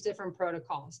some of these different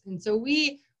protocols. And so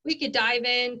we could dive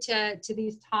into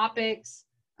these topics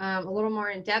a little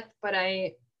more in depth, but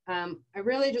I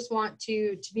really just want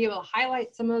to be able to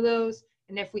highlight some of those.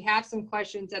 And if we have some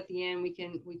questions at the end, we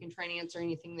can try and answer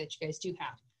anything that you guys do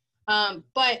have.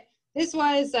 But this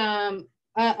was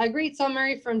a great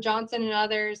summary from Johnson and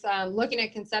others looking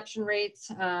at conception rates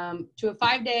to a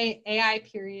 5-day AI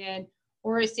period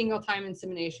or a single time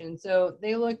insemination. So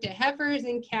they looked at heifers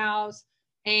and cows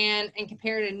and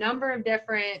compared a number of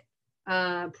different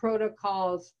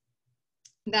protocols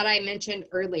that I mentioned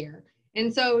earlier.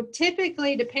 And so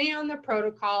typically, depending on the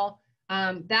protocol,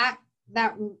 that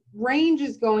range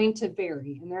is going to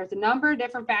vary. And there's a number of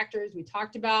different factors. We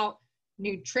talked about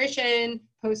nutrition,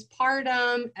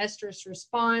 postpartum, estrus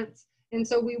response. And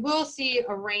so we will see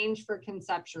a range for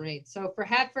conception rates. So for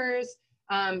heifers,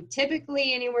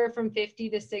 typically anywhere from 50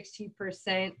 to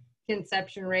 60%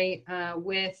 conception rate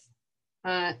with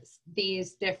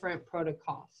these different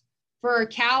protocols. For our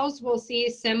cows, we'll see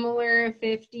similar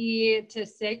 50 to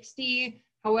 60.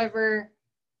 However,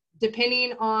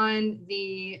 depending on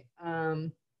the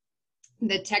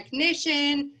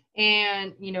technician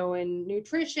and, you know, in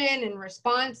nutrition and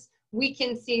response, we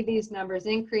can see these numbers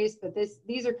increase, but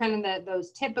these are kind of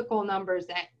those typical numbers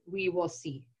that we will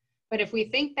see. But if we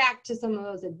think back to some of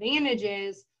those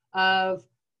advantages of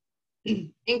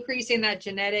increasing that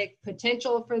genetic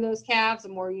potential for those calves, a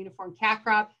more uniform calf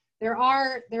crop, there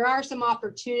are some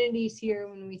opportunities here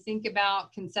when we think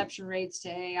about conception rates to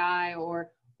AI,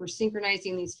 or we're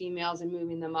synchronizing these females and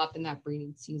moving them up in that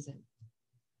breeding season.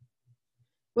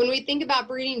 When we think about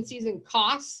breeding season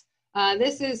costs,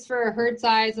 this is for a herd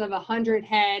size of 100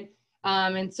 head.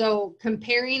 And so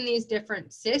comparing these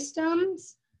different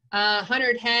systems,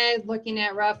 100 head, looking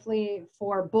at roughly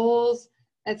for bulls,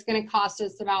 that's going to cost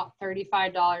us about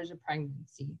 $35 a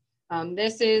pregnancy.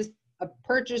 This is a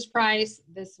purchase price.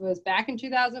 This was back in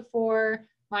 2004,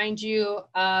 mind you,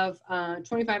 of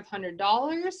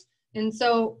 $2,500. And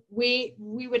so we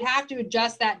would have to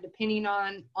adjust that depending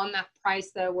on that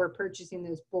price that we're purchasing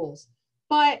those bulls.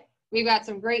 But we've got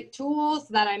some great tools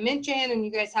that I mentioned, and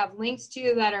you guys have links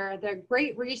to that are the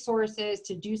great resources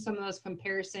to do some of those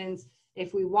comparisons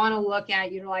if we want to look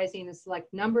at utilizing a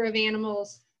select number of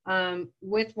animals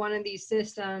with one of these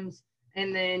systems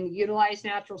and then utilize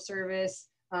natural service.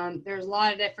 There's a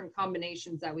lot of different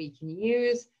combinations that we can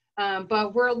use.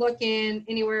 But we're looking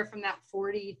anywhere from that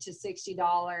 $40 to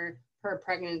 $60 per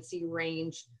pregnancy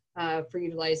range for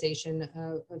utilization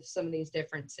of some of these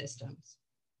different systems.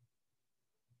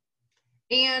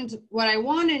 And what I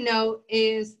want to note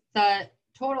is the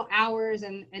total hours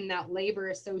and that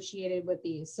labor associated with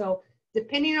these. So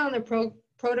depending on the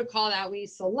protocol that we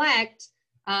select,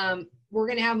 we're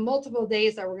going to have multiple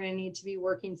days that we're going to need to be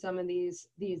working some of these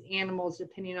animals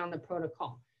depending on the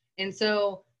protocol. And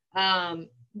so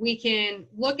we can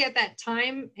look at that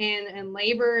time and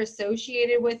labor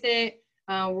associated with it.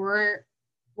 We're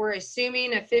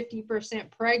assuming a 50%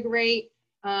 preg rate,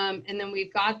 and then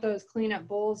we've got those cleanup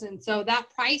bulls. And so that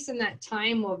price and that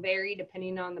time will vary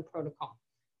depending on the protocol.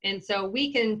 And so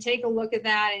we can take a look at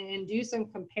that and do some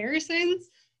comparisons.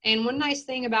 And one nice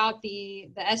thing about the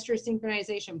estrus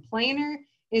synchronization planner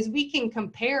is we can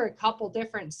compare a couple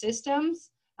different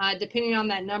systems depending on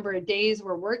that number of days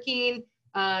we're working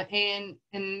and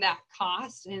that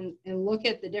cost, and look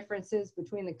at the differences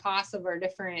between the costs of our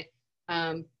different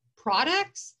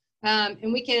products.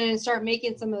 And we can start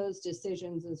making some of those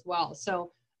decisions as well.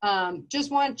 So just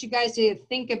want you guys to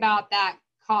think about that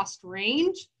cost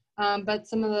range, but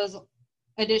some of those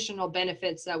additional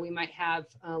benefits that we might have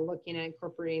looking at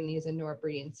incorporating these into our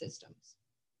breeding systems.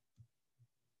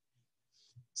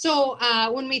 So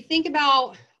when we think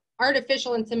about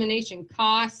artificial insemination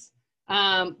costs,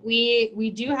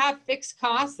 we do have fixed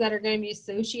costs that are going to be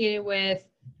associated with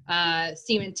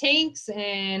semen tanks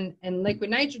and liquid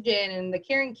nitrogen and the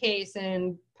carrying case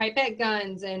and pipette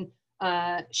guns and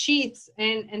sheaths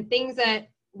and things that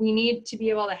we need to be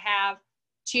able to have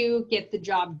to get the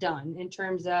job done in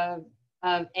terms of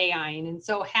AI. And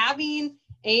so having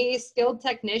a skilled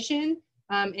technician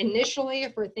initially,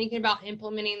 if we're thinking about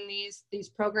implementing these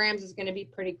programs, is going to be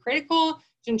pretty critical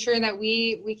to ensure that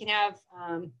we can have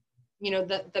you know,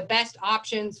 the best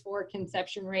options for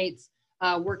conception rates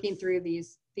working through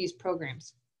these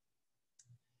programs.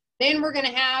 Then we're going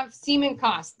to have semen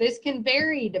costs. This can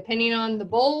vary depending on the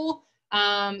bull.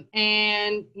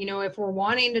 And, you know, if we're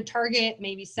wanting to target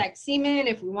maybe sex semen,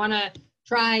 if we want to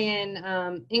try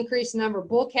and increase the number of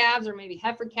bull calves or maybe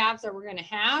heifer calves that we're going to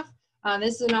have,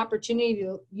 this is an opportunity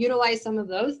to utilize some of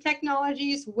those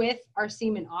technologies with our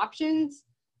semen options.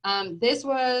 This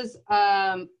was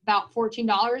about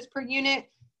 $14 per unit.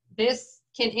 This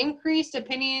can increase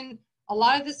depending, a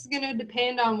lot of this is going to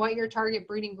depend on what your target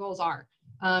breeding goals are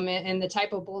and the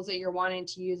type of bulls that you're wanting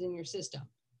to use in your system.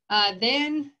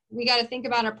 Then we got to think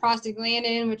about our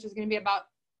prostaglandin, which is going to be about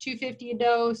 $2.50 a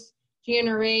dose,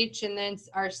 GnRH, and then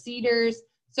our cedars.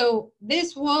 So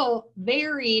this will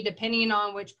vary depending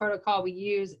on which protocol we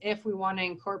use, if we want to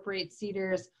incorporate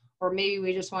cedars, or maybe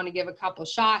we just want to give a couple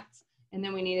shots, and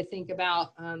then we need to think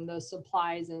about those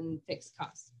supplies and fixed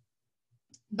costs.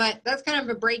 But that's kind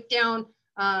of a breakdown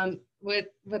with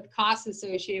costs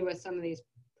associated with some of these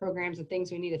programs and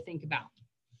things we need to think about.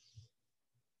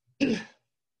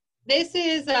 This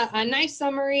is a nice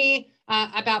summary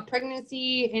about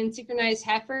pregnancy in synchronized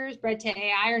heifers bred to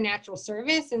AI or natural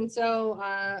service. And so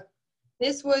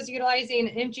this was utilizing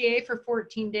MGA for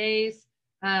 14 days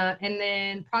and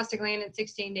then prostaglandin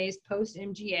 16 days post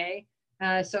MGA.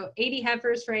 So 80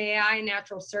 heifers for AI and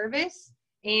natural service.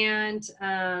 And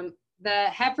the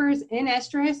heifers in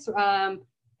estrus,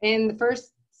 in the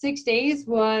first 6 days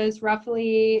was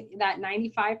roughly that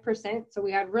 95%. So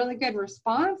we had really good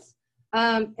response.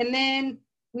 And then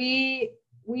we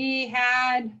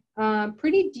had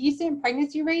pretty decent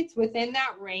pregnancy rates within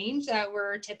that range that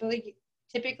we're typically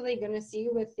going to see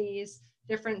with these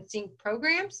different sync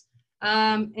programs.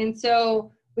 And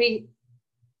so we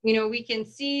can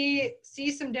see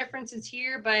some differences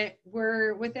here, but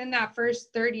we're within that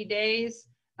first 30 days,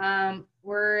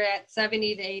 we're at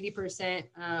 70 to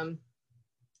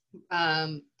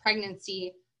 80%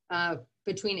 pregnancy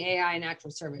between AI and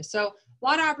actual service. So a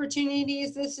lot of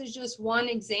opportunities. This is just one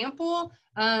example,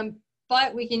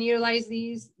 but we can utilize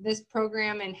this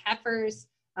program in heifers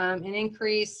and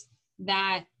increase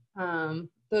that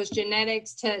those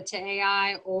genetics to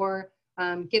AI, or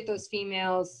get those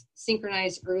females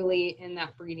synchronized early in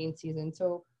that breeding season.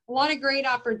 So a lot of great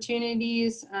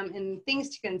opportunities and things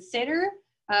to consider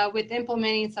with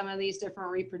implementing some of these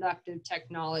different reproductive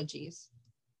technologies.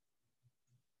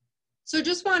 So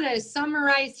just want to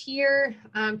summarize here.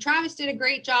 Travis did a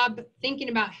great job thinking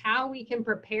about how we can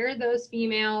prepare those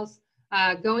females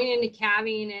going into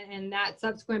calving and that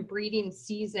subsequent breeding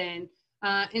season.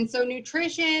 And so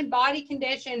nutrition, body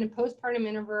condition, and postpartum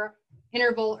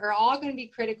interval are all going to be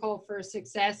critical for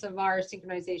success of our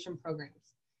synchronization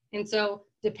programs. And so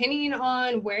depending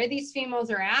on where these females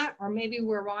are at, or maybe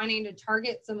we're wanting to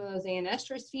target some of those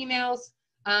anestrus females,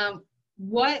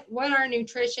 what our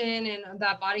nutrition and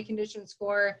that body condition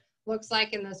score looks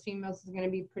like in those females is going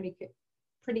to be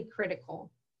pretty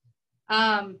critical.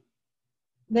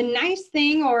 The nice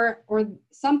thing or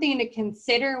something to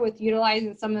consider with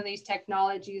utilizing some of these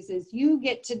technologies is you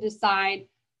get to decide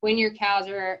when your cows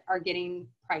are getting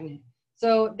pregnant.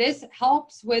 So this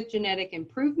helps with genetic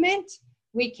improvement.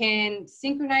 We can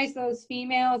synchronize those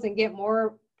females and get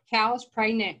more cows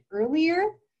pregnant earlier.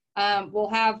 We'll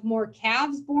have more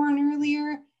calves born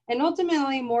earlier, and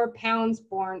ultimately more pounds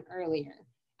born earlier.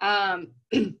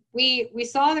 We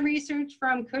saw the research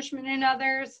from Cushman and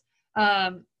others,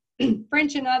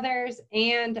 French and others,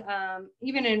 and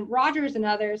even in Rogers and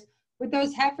others, with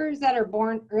those heifers that are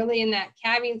born early in that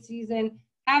calving season,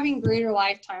 having greater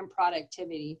lifetime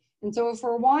productivity. And so if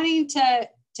we're wanting to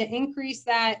increase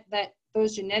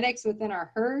those genetics within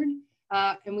our herd,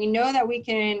 and we know that we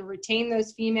can retain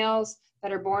those females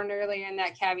that are born earlier in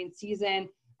that calving season,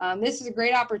 this is a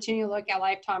great opportunity to look at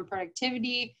lifetime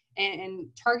productivity and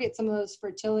target some of those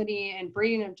fertility and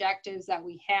breeding objectives that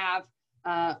we have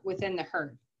within the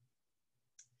herd.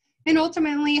 And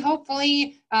ultimately,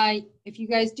 hopefully, if you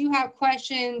guys do have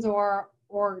questions or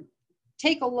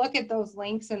take a look at those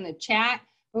links in the chat,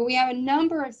 but we have a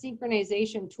number of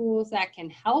synchronization tools that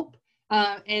can help,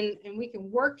 and we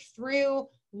can work through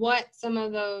what some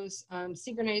of those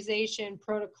synchronization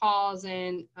protocols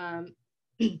and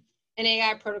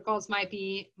AI protocols might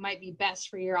be best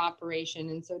for your operation.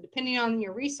 And so depending on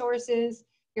your resources,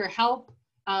 your help,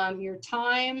 your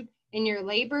time, and your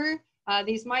labor,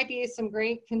 these might be some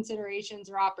great considerations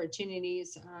or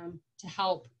opportunities to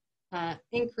help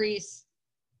increase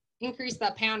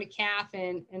that pound of calf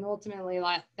and ultimately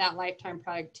that lifetime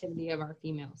productivity of our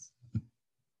females.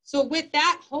 So with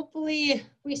that, hopefully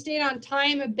we stayed on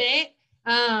time a bit.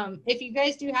 If you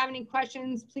guys do have any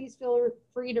questions, please feel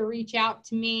free to reach out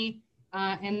to me.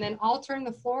 And then I'll turn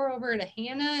the floor over to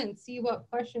Hannah and see what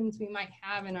questions we might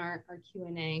have in our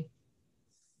Q&A.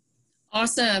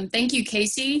 Awesome. Thank you,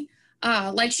 Casey.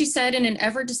 Like she said, in an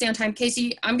effort to stay on time,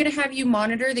 Casey, I'm going to have you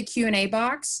monitor the Q&A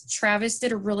box. Travis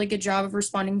did a really good job of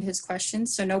responding to his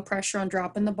questions, so no pressure on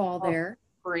dropping the ball there.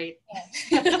 Great.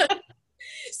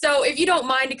 So if you don't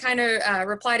mind to kind of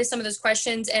reply to some of those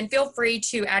questions, and feel free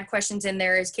to add questions in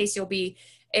there, as Casey will be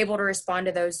able to respond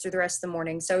to those through the rest of the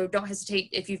morning. So don't hesitate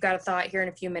if you've got a thought here in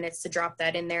a few minutes to drop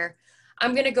that in there.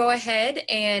 I'm going to go ahead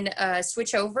and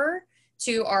switch over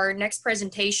to our next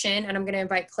presentation, and I'm going to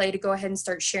invite Clay to go ahead and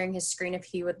start sharing his screen if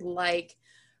he would like.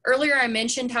 Earlier, I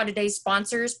mentioned how today's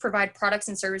sponsors provide products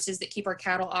and services that keep our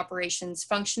cattle operations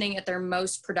functioning at their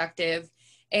most productive.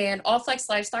 And Allflex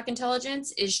Livestock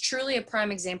Intelligence is truly a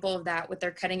prime example of that with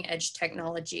their cutting edge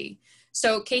technology.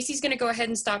 So Casey's going to go ahead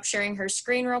and stop sharing her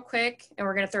screen real quick, and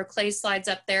we're going to throw Clay's slides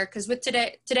up there, because with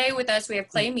today with us, we have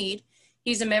Clay Mead.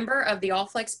 He's a member of the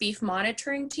Allflex Beef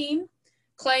Monitoring Team.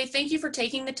 Clay, thank you for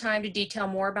taking the time to detail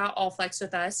more about Allflex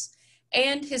with us.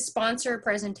 And his sponsor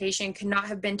presentation could not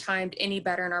have been timed any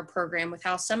better in our program with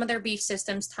how some of their beef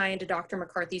systems tie into Dr.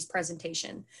 McCarthy's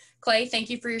presentation. Clay, thank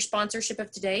you for your sponsorship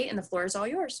of today, and the floor is all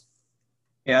yours.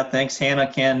 Yeah, thanks, Hannah.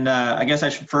 I guess I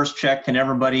should first check, can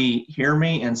everybody hear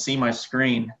me and see my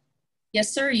screen?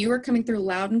 Yes, sir. You are coming through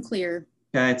loud and clear.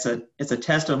 Okay, it's a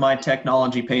test of my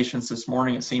technology patience this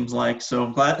morning, it seems like. So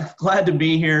I'm glad to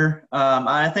be here.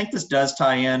 I think this does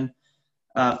tie in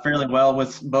fairly well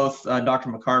with both Dr.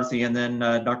 McCarthy and then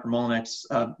Dr.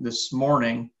 Mullinex this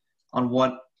morning on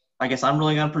what I guess I'm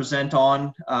really going to present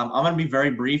on. I'm going to be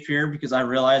very brief here because I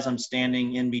realize I'm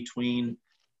standing in between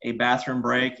a bathroom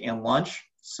break and lunch,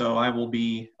 so I will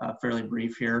be fairly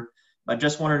brief here. But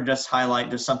just wanted to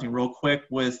highlight just something real quick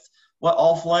with what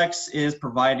Allflex is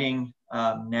providing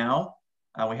now.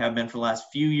 We have been for the last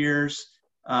few years.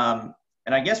 And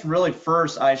I guess really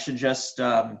first I should just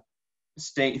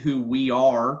state who we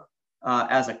are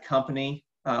as a company.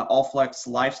 Allflex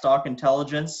Livestock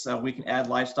Intelligence. We can add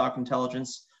livestock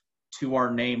intelligence to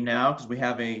our name now because we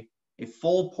have a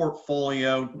full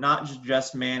portfolio, not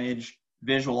just manage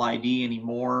visual ID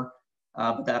anymore,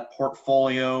 but that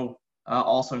portfolio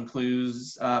also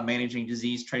includes managing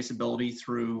disease traceability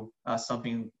through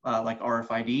something like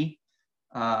RFID,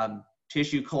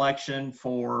 tissue collection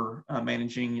for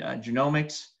managing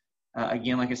genomics.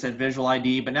 Again, like I said, visual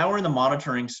ID, but now we're in the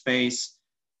monitoring space,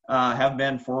 have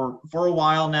been for a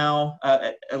while now,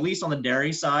 at least on the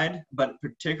dairy side, but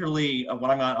particularly what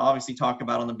I'm going to obviously talk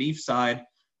about on the beef side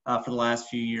for the last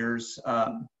few years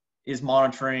is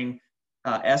monitoring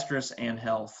estrus and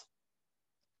health.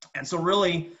 And so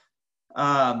really,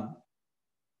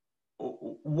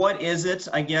 what is it?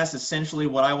 I guess essentially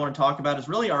what I want to talk about is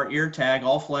really our ear tag.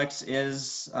 Allflex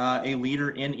is a leader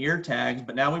in ear tags,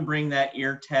 but now we bring that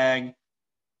ear tag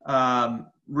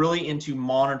really into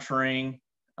monitoring.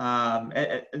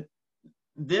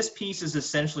 This piece is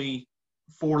essentially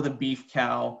for the beef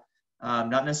cow.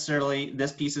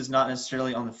 This piece is not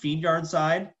necessarily on the feed yard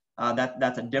side.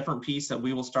 That's a different piece that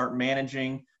we will start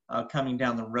managing coming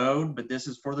down the road, but this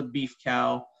is for the beef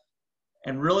cow.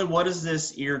 And really, what does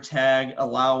this ear tag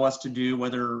allow us to do,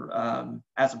 whether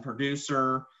as a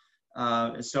producer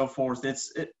and so forth?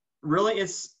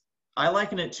 I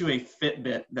liken it to a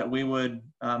Fitbit that we would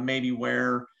maybe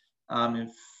wear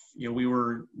if we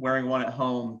were wearing one at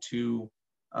home to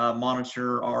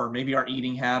monitor maybe our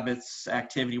eating habits,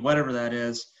 activity, whatever that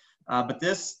is. But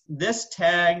this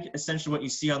tag, essentially what you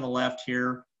see on the left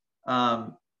here,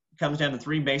 comes down to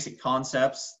three basic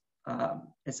concepts.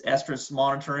 It's estrus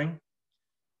monitoring,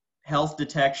 health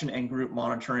detection, and group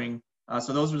monitoring.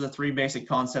 So those are the three basic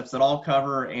concepts that I'll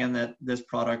cover and that this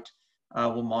product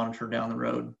will monitor down the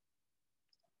road.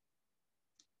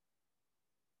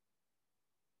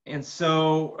 And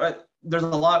so there's a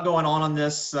lot going on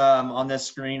this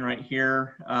screen right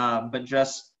here, but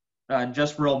just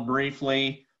real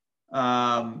briefly,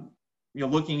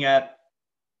 looking at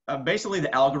basically the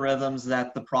algorithms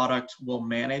that the product will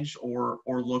manage or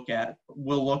look at,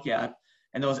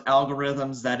 and those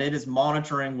algorithms that it is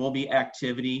monitoring will be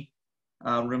activity,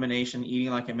 rumination, eating,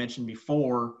 like I mentioned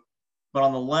before. But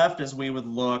on the left, as we would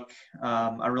look,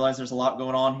 I realize there's a lot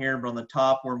going on here, but on the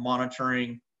top, we're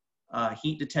monitoring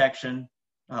heat detection,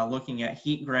 looking at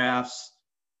heat graphs.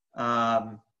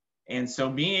 And so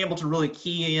being able to really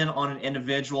key in on an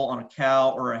individual, on a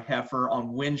cow or a heifer,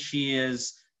 on when she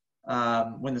is,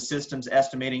 when the system's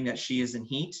estimating that she is in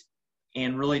heat,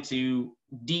 and really to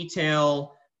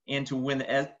detail into when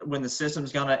the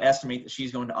system's going to estimate that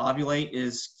she's going to ovulate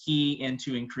is key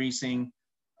into increasing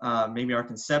maybe our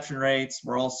conception rates.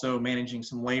 We're also managing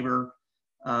some labor.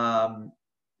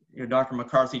 Dr.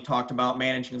 McCarthy talked about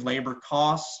managing labor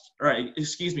costs,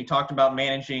 talked about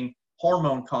managing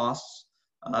hormone costs.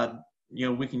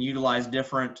 We can utilize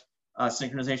different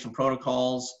synchronization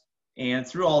protocols, and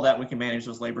through all that, we can manage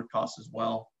those labor costs as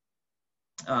well.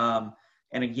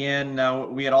 And again,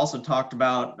 we had also talked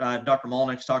about, Dr.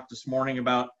 Mullinex talked this morning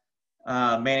about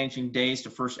managing days to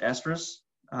first estrus,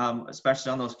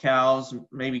 especially on those cows,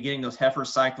 maybe getting those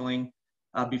heifers cycling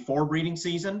before breeding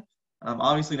season.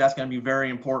 Obviously, that's going to be very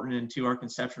important into our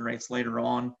conception rates later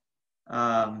on.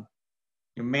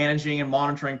 Managing and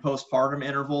monitoring postpartum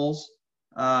intervals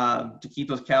to keep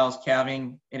those cows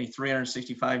calving in a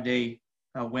 365-day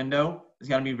window is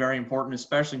going to be very important,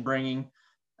 especially bringing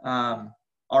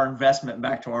our investment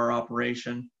back to our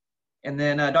operation. And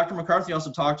then Dr. McCarthy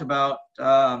also talked about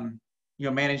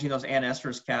managing those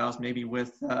anestrus cows, maybe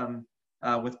with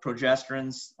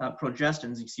progestins,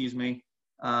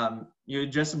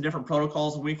 just some different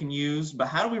protocols that we can use. But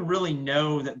how do we really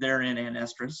know that they're in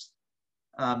anestrus?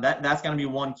 That's going to be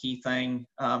one key thing.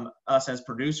 Us as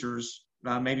producers,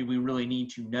 maybe we really need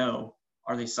to know: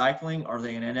 are they cycling? Are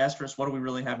they in anestrus? What do we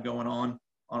really have going on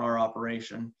our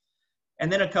operation?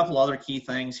 And then a couple other key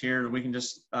things here. We can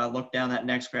just look down that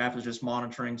next graph is just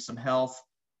monitoring some health.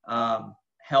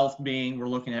 Health being, we're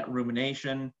looking at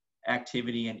rumination,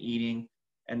 activity, and eating.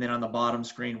 And then on the bottom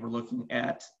screen, we're looking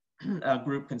at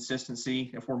group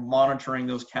consistency if we're monitoring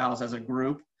those cows as a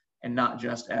group and not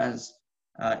just as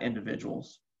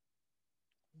individuals.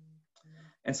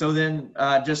 And so then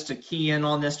just to key in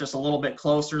on this just a little bit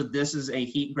closer, this is a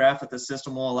heat graph that the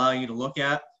system will allow you to look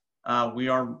at. We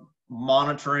are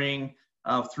monitoring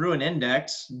through an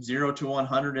index. 0 to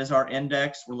 100 is our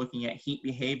index. We're looking at heat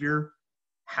behavior.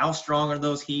 How strong are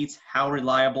those heats? How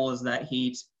reliable is that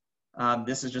heat?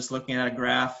 This is just looking at a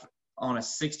graph on a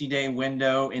 60-day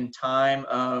window in time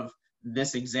of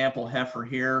this example heifer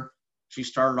here. She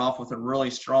started off with a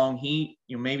really strong heat.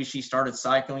 Maybe she started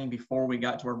cycling before we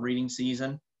got to our breeding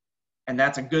season, and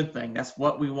that's a good thing. That's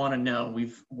what we want to know.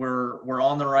 We're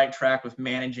on the right track with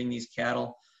managing these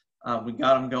cattle. We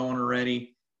got them going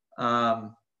already,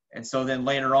 and so then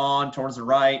later on towards the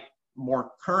right,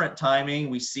 more current timing,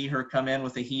 we see her come in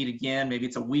with a heat again. Maybe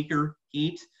it's a weaker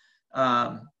heat,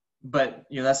 but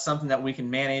that's something that we can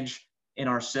manage in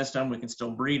our system. We can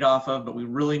still breed off of, but we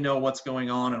really know what's going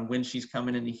on and when she's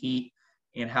coming into heat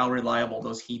and how reliable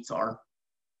those heats are.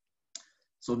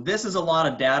 So this is a lot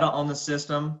of data on the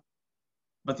system,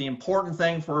 but the important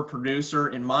thing for a producer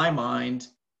in my mind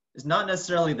is not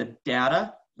necessarily the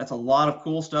data. That's a lot of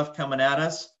cool stuff coming at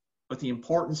us, but the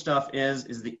important stuff is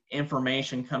the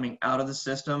information coming out of the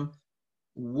system.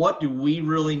 What do we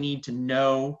really need to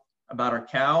know about our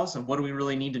cows, and what do we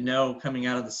really need to know coming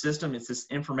out of the system? It's this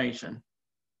information.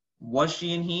 Was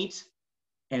she in heat?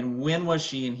 And when was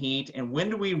she in heat? And when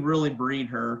do we really breed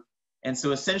her? And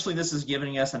so essentially this is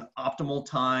giving us an optimal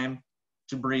time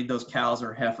to breed those cows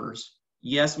or heifers.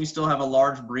 Yes, we still have a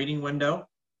large breeding window.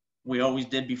 We always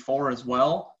did before as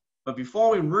well. But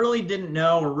before, we really didn't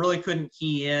know or really couldn't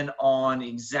key in on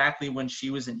exactly when she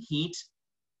was in heat.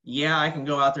 Yeah, I can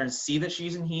go out there and see that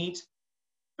she's in heat,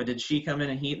 but did she come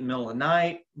in heat in the middle of the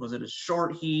night? Was it a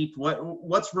short heat?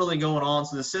 What's really going on?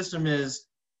 So the system is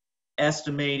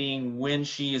estimating when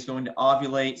she is going to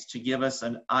ovulate to give us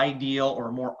an ideal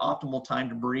or more optimal time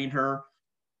to breed her.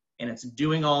 And it's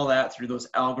doing all that through those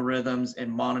algorithms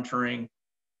and monitoring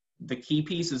the key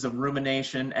pieces of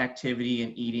rumination, activity,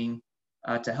 and eating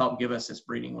to help give us this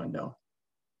breeding window.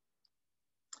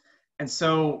 And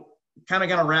so kind of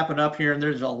going to wrap it up here. And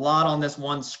there's a lot on this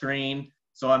one screen,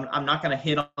 so I'm not going to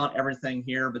hit on everything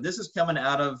here, but this is coming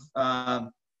out of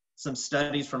some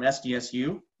studies from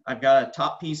SDSU. I've got a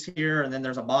top piece here, and then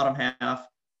there's a bottom half.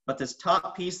 But this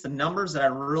top piece, the numbers that I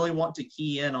really want to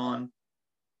key in on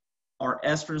are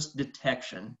estrus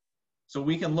detection. So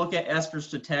we can look at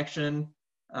estrus detection.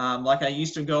 Like I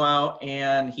used to go out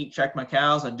and heat check my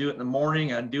cows. I'd do it in the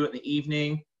morning, I'd do it in the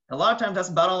evening. And a lot of times that's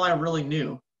about all I really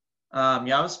knew.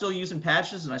 Yeah, I was still using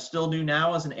patches, and I still do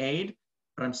now as an aid,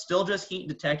 but I'm still just heat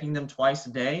detecting them twice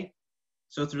a day.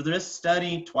 So through this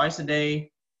study, twice a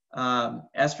day,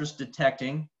 estrus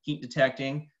detecting, heat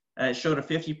detecting, it showed a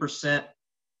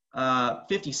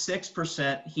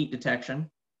 56% heat detection,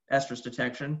 estrus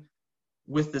detection.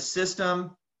 With the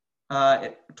system,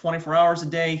 24 hours a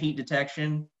day heat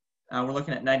detection, we're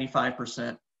looking at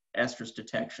 95% estrus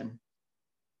detection.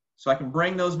 So I can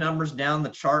bring those numbers down the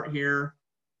chart here.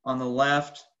 On the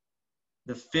left,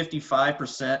 the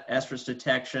 55% estrus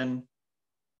detection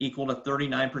equal to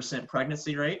 39%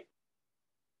 pregnancy rate.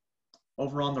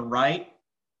 Over on the right,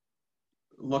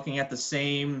 looking at the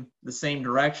same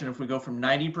direction, if we go from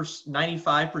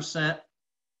 95%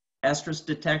 estrus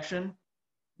detection,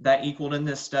 that equaled in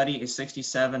this study a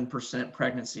 67%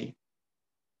 pregnancy.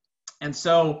 And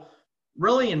so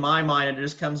really in my mind, it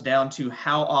just comes down to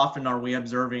how often are we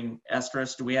observing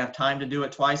estrus? Do we have time to do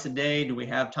it twice a day? Do we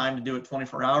have time to do it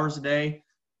 24 hours a day?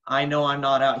 I know I'm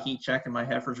not out heat checking my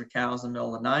heifers or cows in the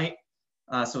middle of the night.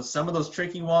 So some of those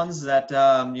tricky ones that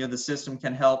the system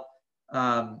can help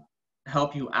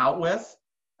you out with.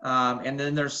 And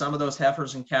then there's some of those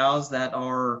heifers and cows that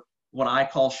are what I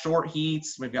call short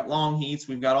heats. We've got long heats.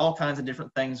 We've got all kinds of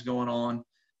different things going on.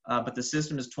 But the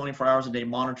system is 24 hours a day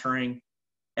monitoring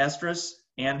estrus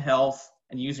and health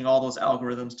and using all those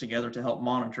algorithms together to help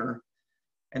monitor.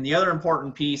 And the other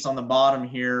important piece on the bottom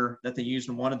here that they used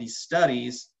in one of these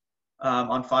studies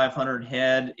on 500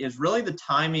 head is really the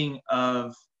timing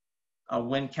of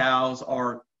when cows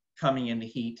are coming into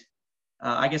heat.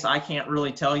 I guess I can't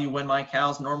really tell you when my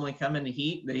cows normally come into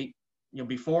heat.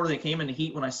 Before they came into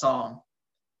heat when I saw them.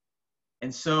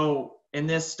 And so in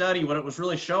this study, what it was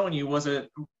really showing you was a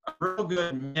real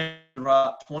good measure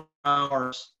about 20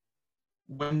 hours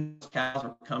when those cows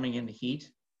are coming into heat.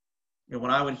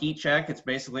 When I would heat check, it's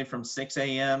basically from 6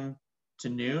 a.m. to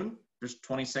noon, there's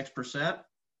 26%.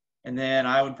 And then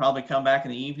I would probably come back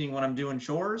in the evening when I'm doing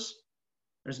chores,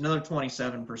 there's another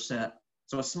 27%.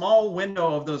 So a small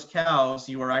window of those cows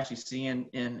you are actually seeing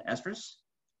in estrus.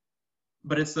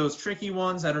 but it's those tricky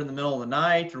ones that are in the middle of the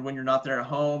night or when you're not there at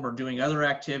home or doing other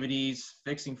activities,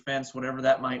 fixing fence, whatever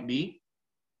that might be.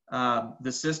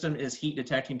 The system is heat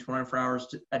detecting 24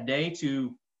 hours a day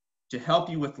to help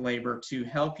you with labor, to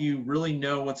help you really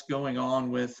know what's going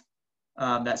on with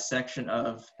that section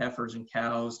of heifers and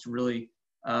cows, to really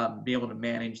be able to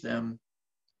manage them,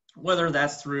 whether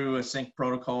that's through a sync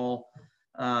protocol,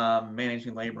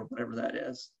 managing labor, whatever that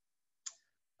is.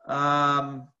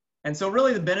 And so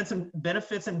really the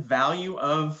benefits and value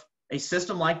of a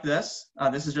system like this,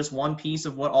 this is just one piece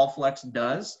of what AllFlex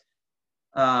does.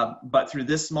 But through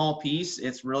this small piece,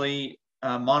 it's really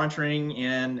monitoring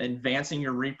and advancing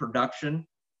your reproduction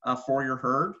for your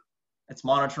herd. It's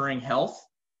monitoring health.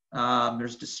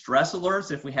 There's distress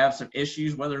alerts if we have some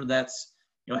issues, whether that's,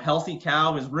 a healthy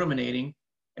cow is ruminating.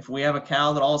 If we have a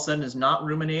cow that all of a sudden is not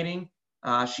ruminating,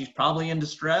 she's probably in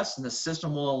distress, and the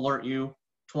system will alert you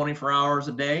 24 hours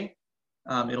a day.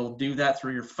 It'll do that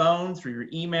through your phone, through your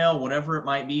email, whatever it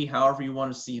might be, however you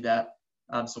want to see that.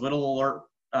 So it'll alert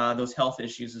those health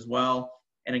issues as well.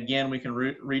 And again, we can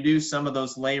reduce some of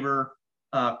those labor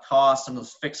costs, some of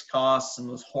those fixed costs, some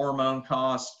of those hormone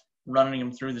costs, running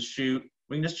them through the chute.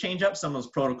 We can just change up some of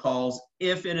those protocols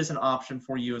if it is an option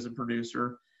for you as a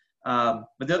producer. But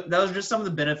those are just some of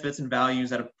the benefits and values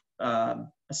that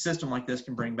a system like this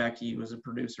can bring back to you as a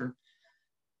producer.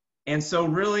 And so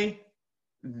really,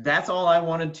 that's all I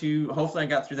wanted to, hopefully I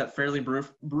got through that fairly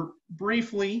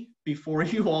briefly before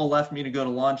you all left me to go to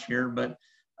lunch here, but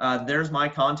there's my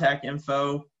contact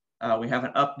info. We have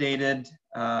an updated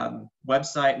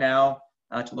website now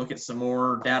to look at some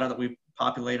more data that we've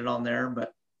populated on there,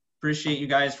 but appreciate you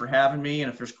guys for having me.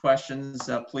 And if there's questions,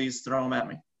 please throw them at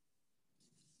me.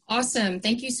 Awesome.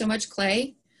 Thank you so much,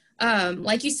 Clay.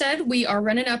 Like you said, we are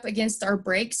running up against our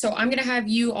break, so I'm going to have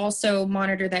you also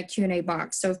monitor that Q&A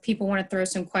box. So if people want to throw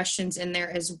some questions in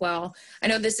there as well. I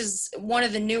know this is one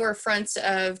of the newer fronts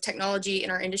of technology in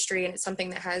our industry, and it's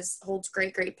something that holds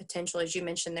great potential, as you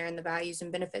mentioned there, in the values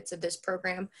and benefits of this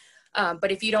program.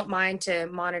 But if you don't mind to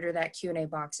monitor that Q&A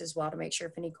box as well to make sure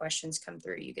if any questions come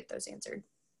through, you get those answered.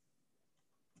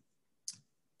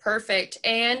 Perfect.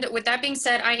 And with that being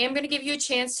said, I am going to give you a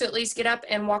chance to at least get up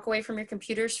and walk away from your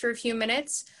computers for a few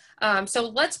minutes. So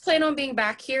let's plan on being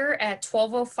back here at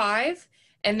 12:05,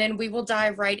 and then we will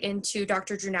dive right into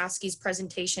Dr. Dranowski's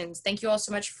presentations. Thank you all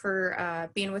so much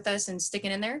for being with us and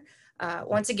sticking in there.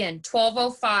 Once again,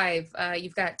 12:05,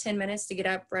 you've got 10 minutes to get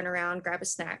up, run around, grab a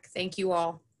snack. Thank you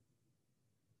all.